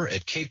harbor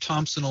at Cape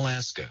Thompson,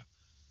 Alaska.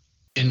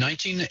 In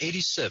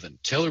 1987,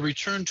 Teller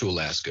returned to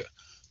Alaska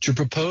to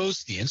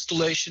propose the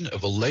installation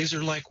of a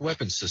laser-like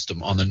weapon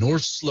system on the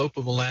north slope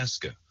of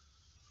Alaska.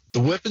 The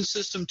weapon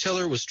system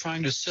Teller was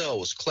trying to sell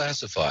was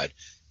classified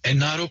and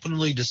not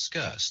openly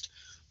discussed,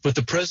 but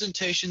the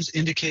presentations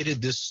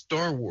indicated this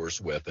Star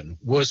Wars weapon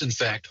was in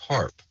fact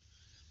HARP.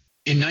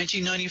 In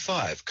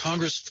 1995,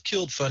 Congress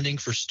killed funding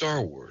for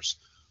Star Wars,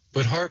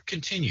 but HARP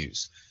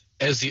continues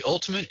as the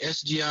ultimate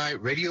SDI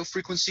radio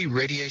frequency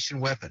radiation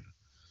weapon.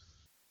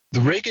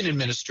 The Reagan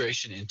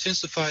administration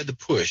intensified the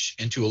push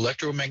into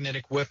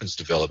electromagnetic weapons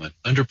development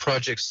under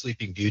Project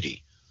Sleeping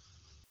Beauty.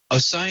 A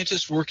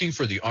scientist working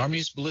for the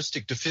Army's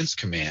Ballistic Defense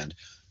Command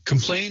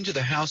complained to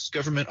the House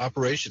Government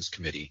Operations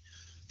Committee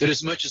that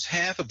as much as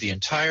half of the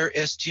entire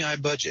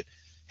SDI budget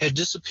had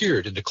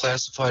disappeared into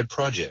classified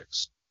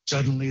projects.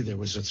 Suddenly there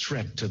was a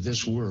threat to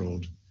this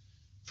world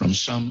from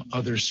some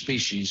other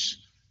species,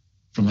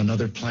 from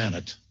another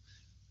planet,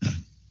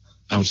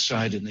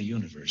 outside in the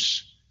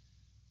universe.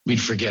 We'd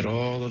forget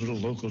all the little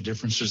local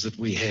differences that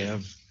we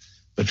have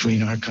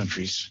between our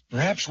countries.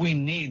 Perhaps we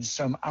need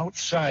some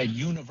outside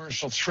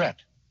universal threat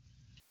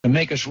to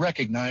make us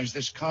recognize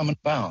this common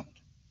bound.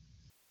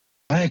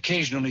 I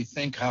occasionally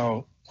think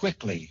how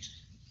quickly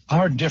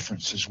our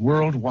differences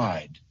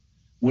worldwide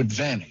would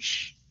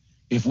vanish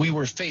if we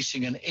were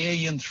facing an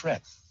alien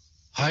threat.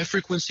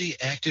 High-Frequency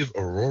Active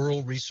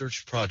Auroral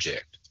Research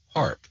Project,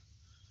 HARP,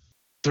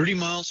 30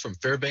 miles from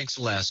Fairbanks,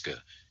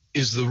 Alaska,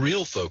 is the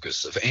real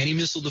focus of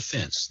anti-missile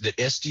defense that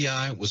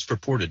SDI was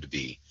purported to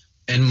be,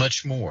 and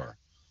much more.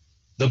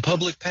 The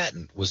public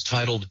patent was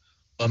titled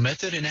A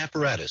Method and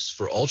Apparatus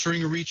for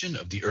Altering a Region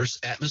of the Earth's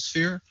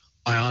Atmosphere,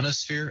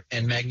 Ionosphere,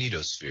 and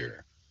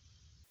Magnetosphere.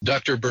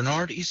 Dr.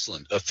 Bernard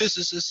Eastland, a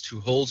physicist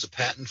who holds a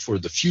patent for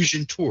the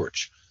fusion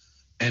torch,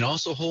 and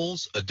also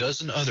holds a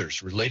dozen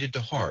others related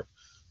to HARP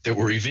that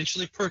were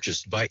eventually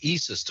purchased by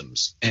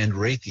E-Systems and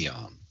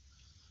Raytheon.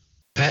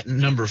 Patent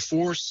number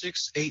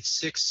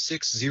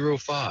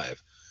 4686605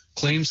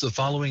 claims the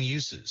following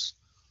uses: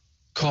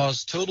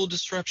 cause total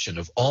disruption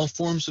of all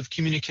forms of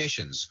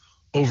communications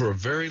over a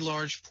very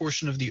large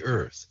portion of the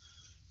Earth,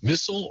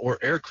 missile or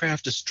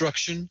aircraft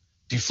destruction,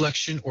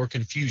 deflection, or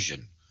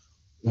confusion,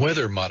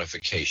 weather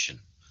modification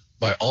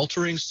by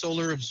altering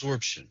solar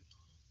absorption,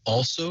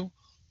 also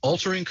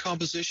altering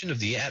composition of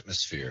the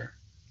atmosphere.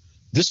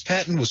 This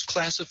patent was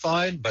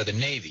classified by the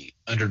Navy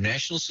under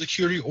National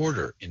Security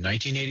Order in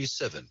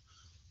 1987,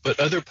 but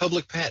other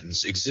public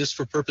patents exist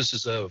for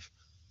purposes of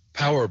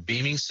power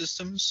beaming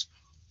systems,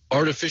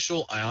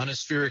 artificial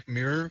ionospheric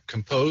mirror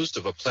composed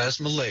of a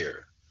plasma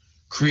layer,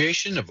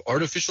 creation of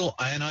artificial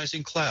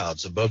ionizing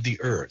clouds above the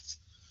Earth,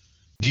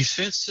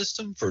 defense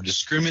system for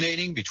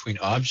discriminating between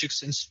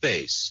objects in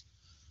space,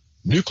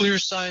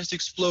 nuclear-sized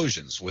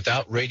explosions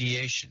without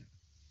radiation.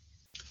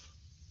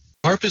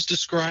 HARP is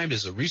described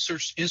as a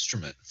research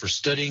instrument for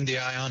studying the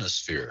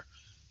ionosphere,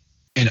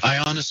 an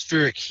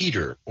ionospheric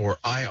heater, or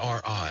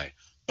IRI,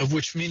 of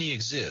which many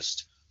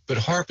exist, but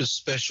HARP is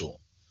special.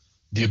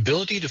 The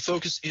ability to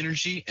focus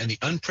energy and the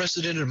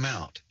unprecedented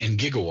amount in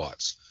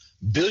gigawatts,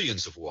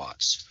 billions of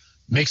watts,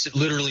 makes it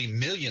literally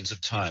millions of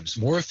times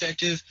more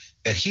effective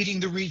at heating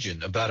the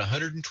region about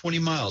 120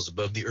 miles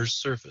above the Earth's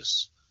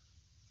surface.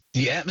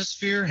 The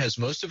atmosphere has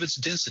most of its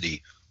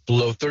density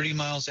below 30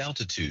 miles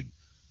altitude.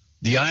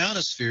 The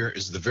ionosphere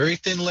is the very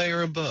thin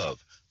layer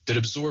above that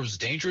absorbs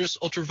dangerous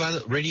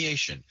ultraviolet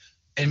radiation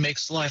and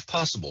makes life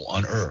possible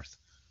on Earth.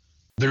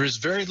 There is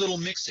very little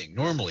mixing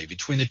normally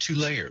between the two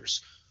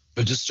layers,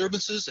 but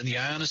disturbances in the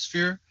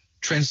ionosphere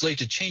translate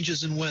to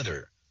changes in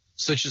weather,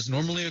 such as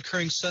normally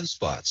occurring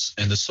sunspots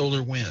and the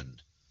solar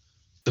wind.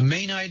 The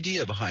main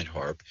idea behind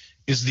HARP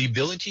is the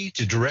ability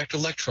to direct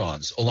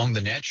electrons along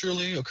the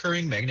naturally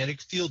occurring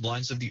magnetic field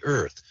lines of the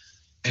Earth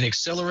and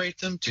accelerate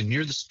them to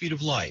near the speed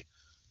of light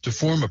to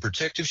form a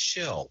protective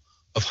shell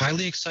of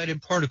highly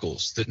excited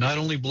particles that not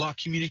only block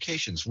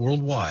communications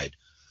worldwide,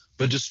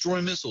 but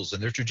destroy missiles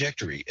in their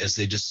trajectory as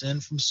they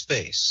descend from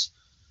space.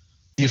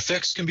 The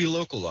effects can be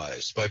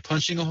localized by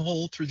punching a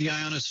hole through the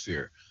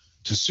ionosphere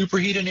to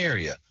superheat an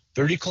area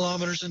 30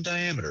 kilometers in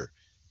diameter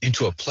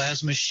into a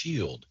plasma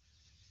shield.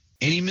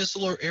 Any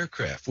missile or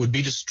aircraft would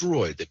be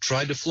destroyed that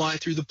tried to fly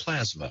through the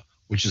plasma,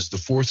 which is the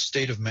fourth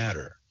state of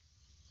matter.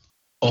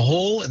 A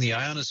hole in the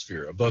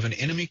ionosphere above an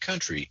enemy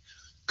country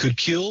could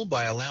kill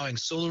by allowing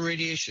solar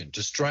radiation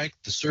to strike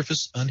the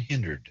surface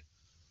unhindered.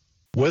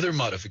 Weather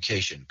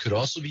modification could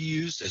also be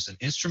used as an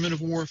instrument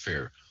of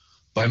warfare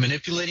by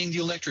manipulating the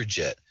electric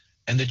jet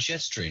and the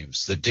jet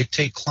streams that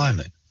dictate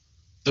climate.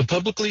 The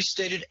publicly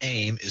stated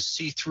aim is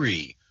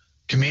C3,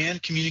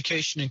 Command,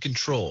 Communication, and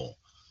Control.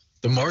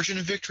 The margin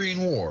of victory in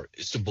war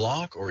is to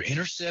block or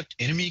intercept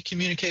enemy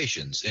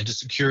communications and to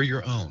secure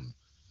your own.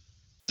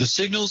 The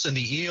signals in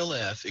the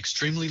ELF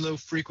extremely low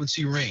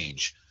frequency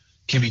range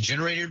can be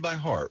generated by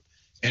HARP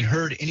and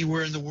heard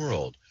anywhere in the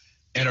world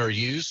and are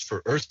used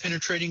for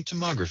Earth-penetrating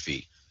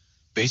tomography,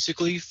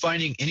 basically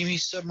finding enemy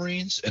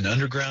submarines and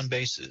underground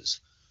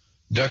bases.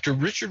 Dr.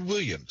 Richard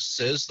Williams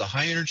says the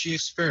high-energy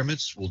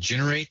experiments will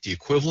generate the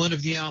equivalent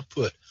of the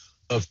output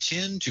of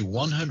 10 to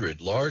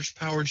 100 large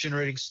power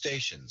generating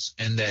stations,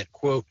 and that,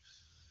 quote,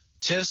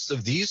 tests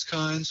of these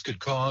kinds could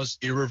cause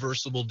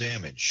irreversible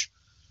damage.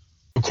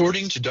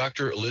 According to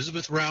Dr.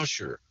 Elizabeth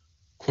Rauscher,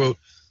 quote,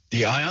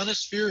 the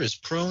ionosphere is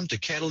prone to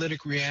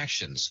catalytic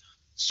reactions,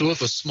 so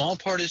if a small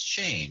part is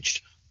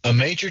changed, a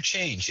major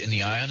change in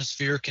the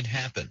ionosphere can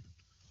happen.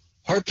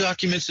 HAARP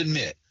documents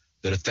admit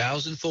that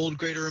 1,000-fold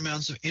greater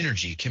amounts of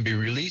energy can be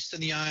released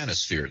in the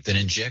ionosphere than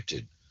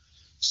injected.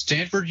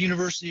 Stanford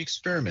University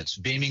experiments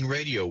beaming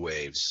radio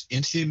waves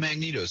into the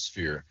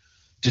magnetosphere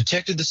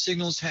detected the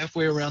signals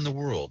halfway around the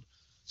world.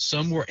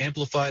 Some were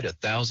amplified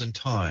 1,000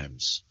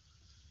 times.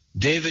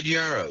 David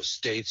Yarrow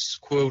states,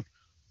 quote,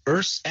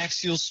 Earth's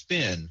axial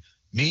spin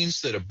means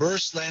that a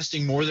burst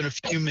lasting more than a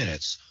few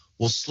minutes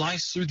will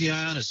slice through the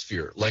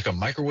ionosphere like a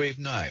microwave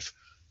knife,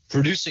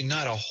 producing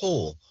not a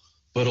hole,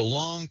 but a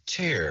long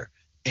tear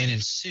and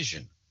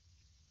incision.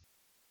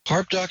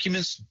 HAARP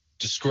documents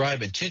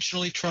describe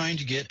intentionally trying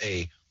to get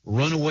a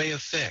runaway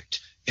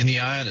effect in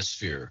the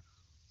ionosphere.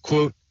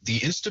 Quote,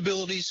 the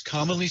instabilities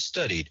commonly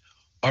studied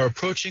are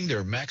approaching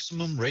their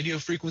maximum radio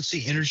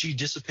frequency energy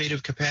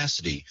dissipative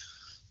capacity,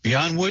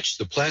 beyond which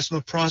the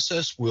plasma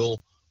process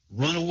will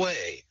run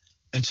away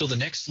until the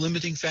next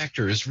limiting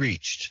factor is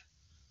reached.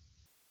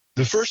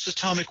 The first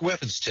atomic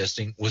weapons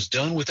testing was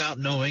done without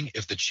knowing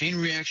if the chain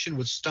reaction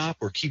would stop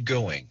or keep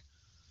going.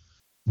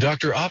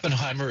 Dr.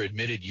 Oppenheimer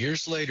admitted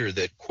years later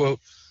that, quote,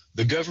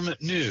 the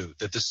government knew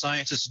that the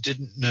scientists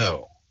didn't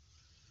know.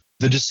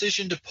 The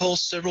decision to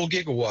pulse several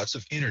gigawatts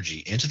of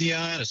energy into the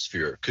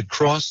ionosphere could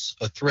cross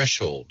a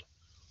threshold.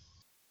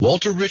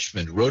 Walter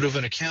Richmond wrote of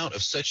an account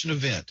of such an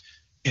event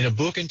in a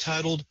book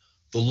entitled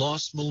The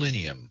Lost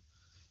Millennium.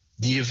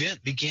 The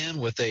event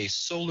began with a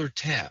solar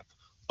tap,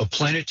 a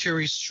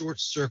planetary short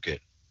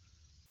circuit.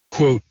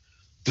 Quote,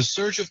 the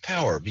surge of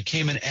power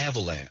became an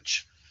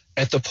avalanche.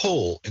 At the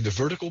pole in the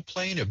vertical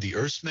plane of the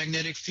Earth's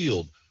magnetic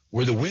field,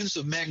 where the winds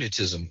of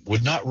magnetism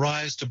would not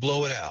rise to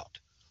blow it out,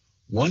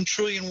 1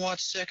 trillion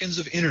watt-seconds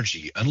of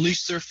energy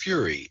unleashed their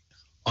fury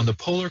on the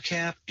polar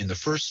cap in the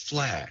first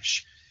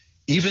flash.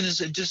 Even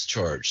as it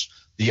discharged,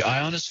 the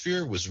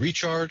ionosphere was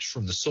recharged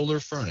from the solar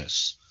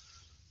furnace.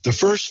 The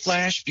first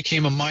flash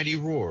became a mighty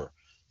roar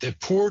that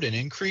poured an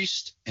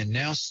increased and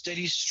now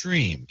steady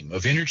stream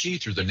of energy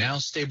through the now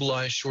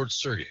stabilized short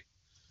circuit.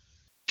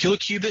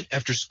 Kilocubit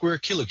after square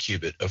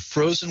kilocubit of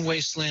frozen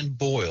wasteland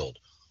boiled.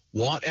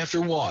 Watt after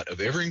watt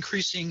of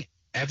ever-increasing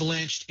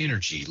avalanched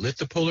energy lit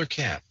the polar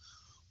cap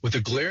with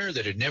a glare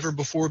that had never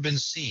before been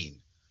seen.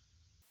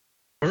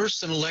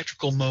 First, an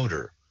electrical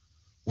motor.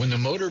 When the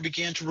motor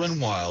began to run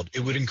wild, it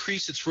would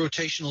increase its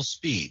rotational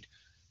speed.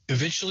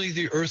 Eventually,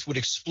 the Earth would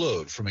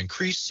explode from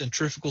increased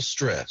centrifugal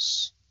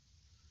stress.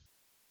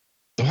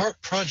 The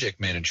HAARP project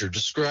manager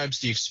describes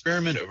the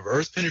experiment of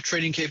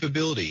Earth-penetrating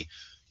capability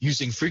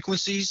using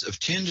frequencies of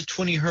 10 to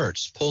 20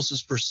 hertz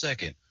pulses per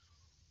second,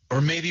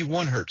 or maybe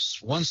 1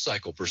 hertz, 1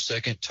 cycle per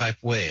second type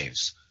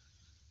waves.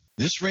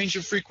 This range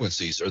of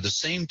frequencies are the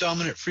same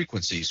dominant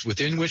frequencies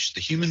within which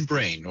the human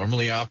brain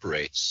normally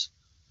operates.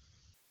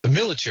 The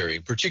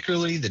military,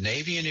 particularly the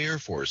Navy and Air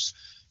Force,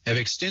 have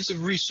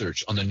extensive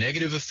research on the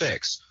negative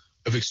effects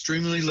of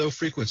extremely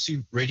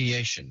low-frequency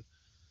radiation.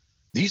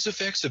 These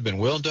effects have been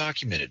well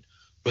documented,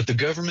 but the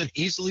government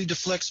easily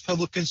deflects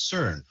public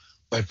concern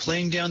by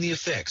playing down the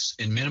effects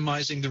and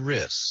minimizing the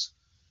risks.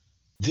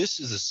 This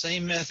is the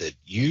same method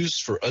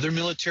used for other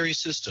military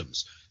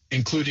systems,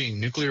 including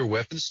nuclear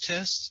weapons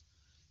tests,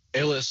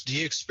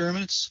 LSD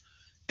experiments,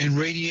 and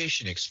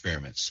radiation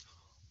experiments,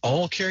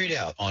 all carried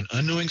out on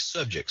unknowing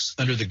subjects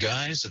under the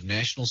guise of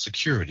national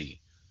security.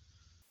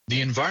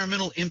 The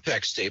environmental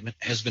impact statement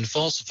has been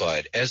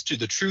falsified as to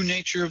the true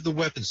nature of the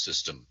weapon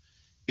system,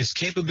 its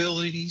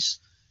capabilities,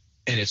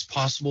 and its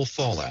possible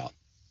fallout.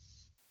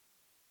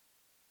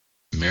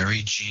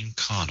 Mary Jean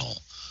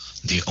Connell,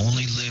 the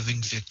only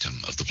living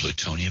victim of the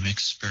plutonium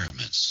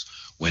experiments,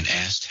 when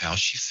asked how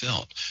she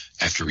felt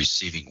after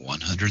receiving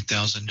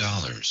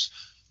 $100,000,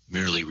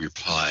 merely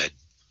replied,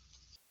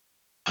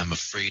 "I'm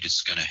afraid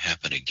it's going to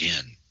happen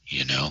again,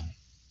 you know."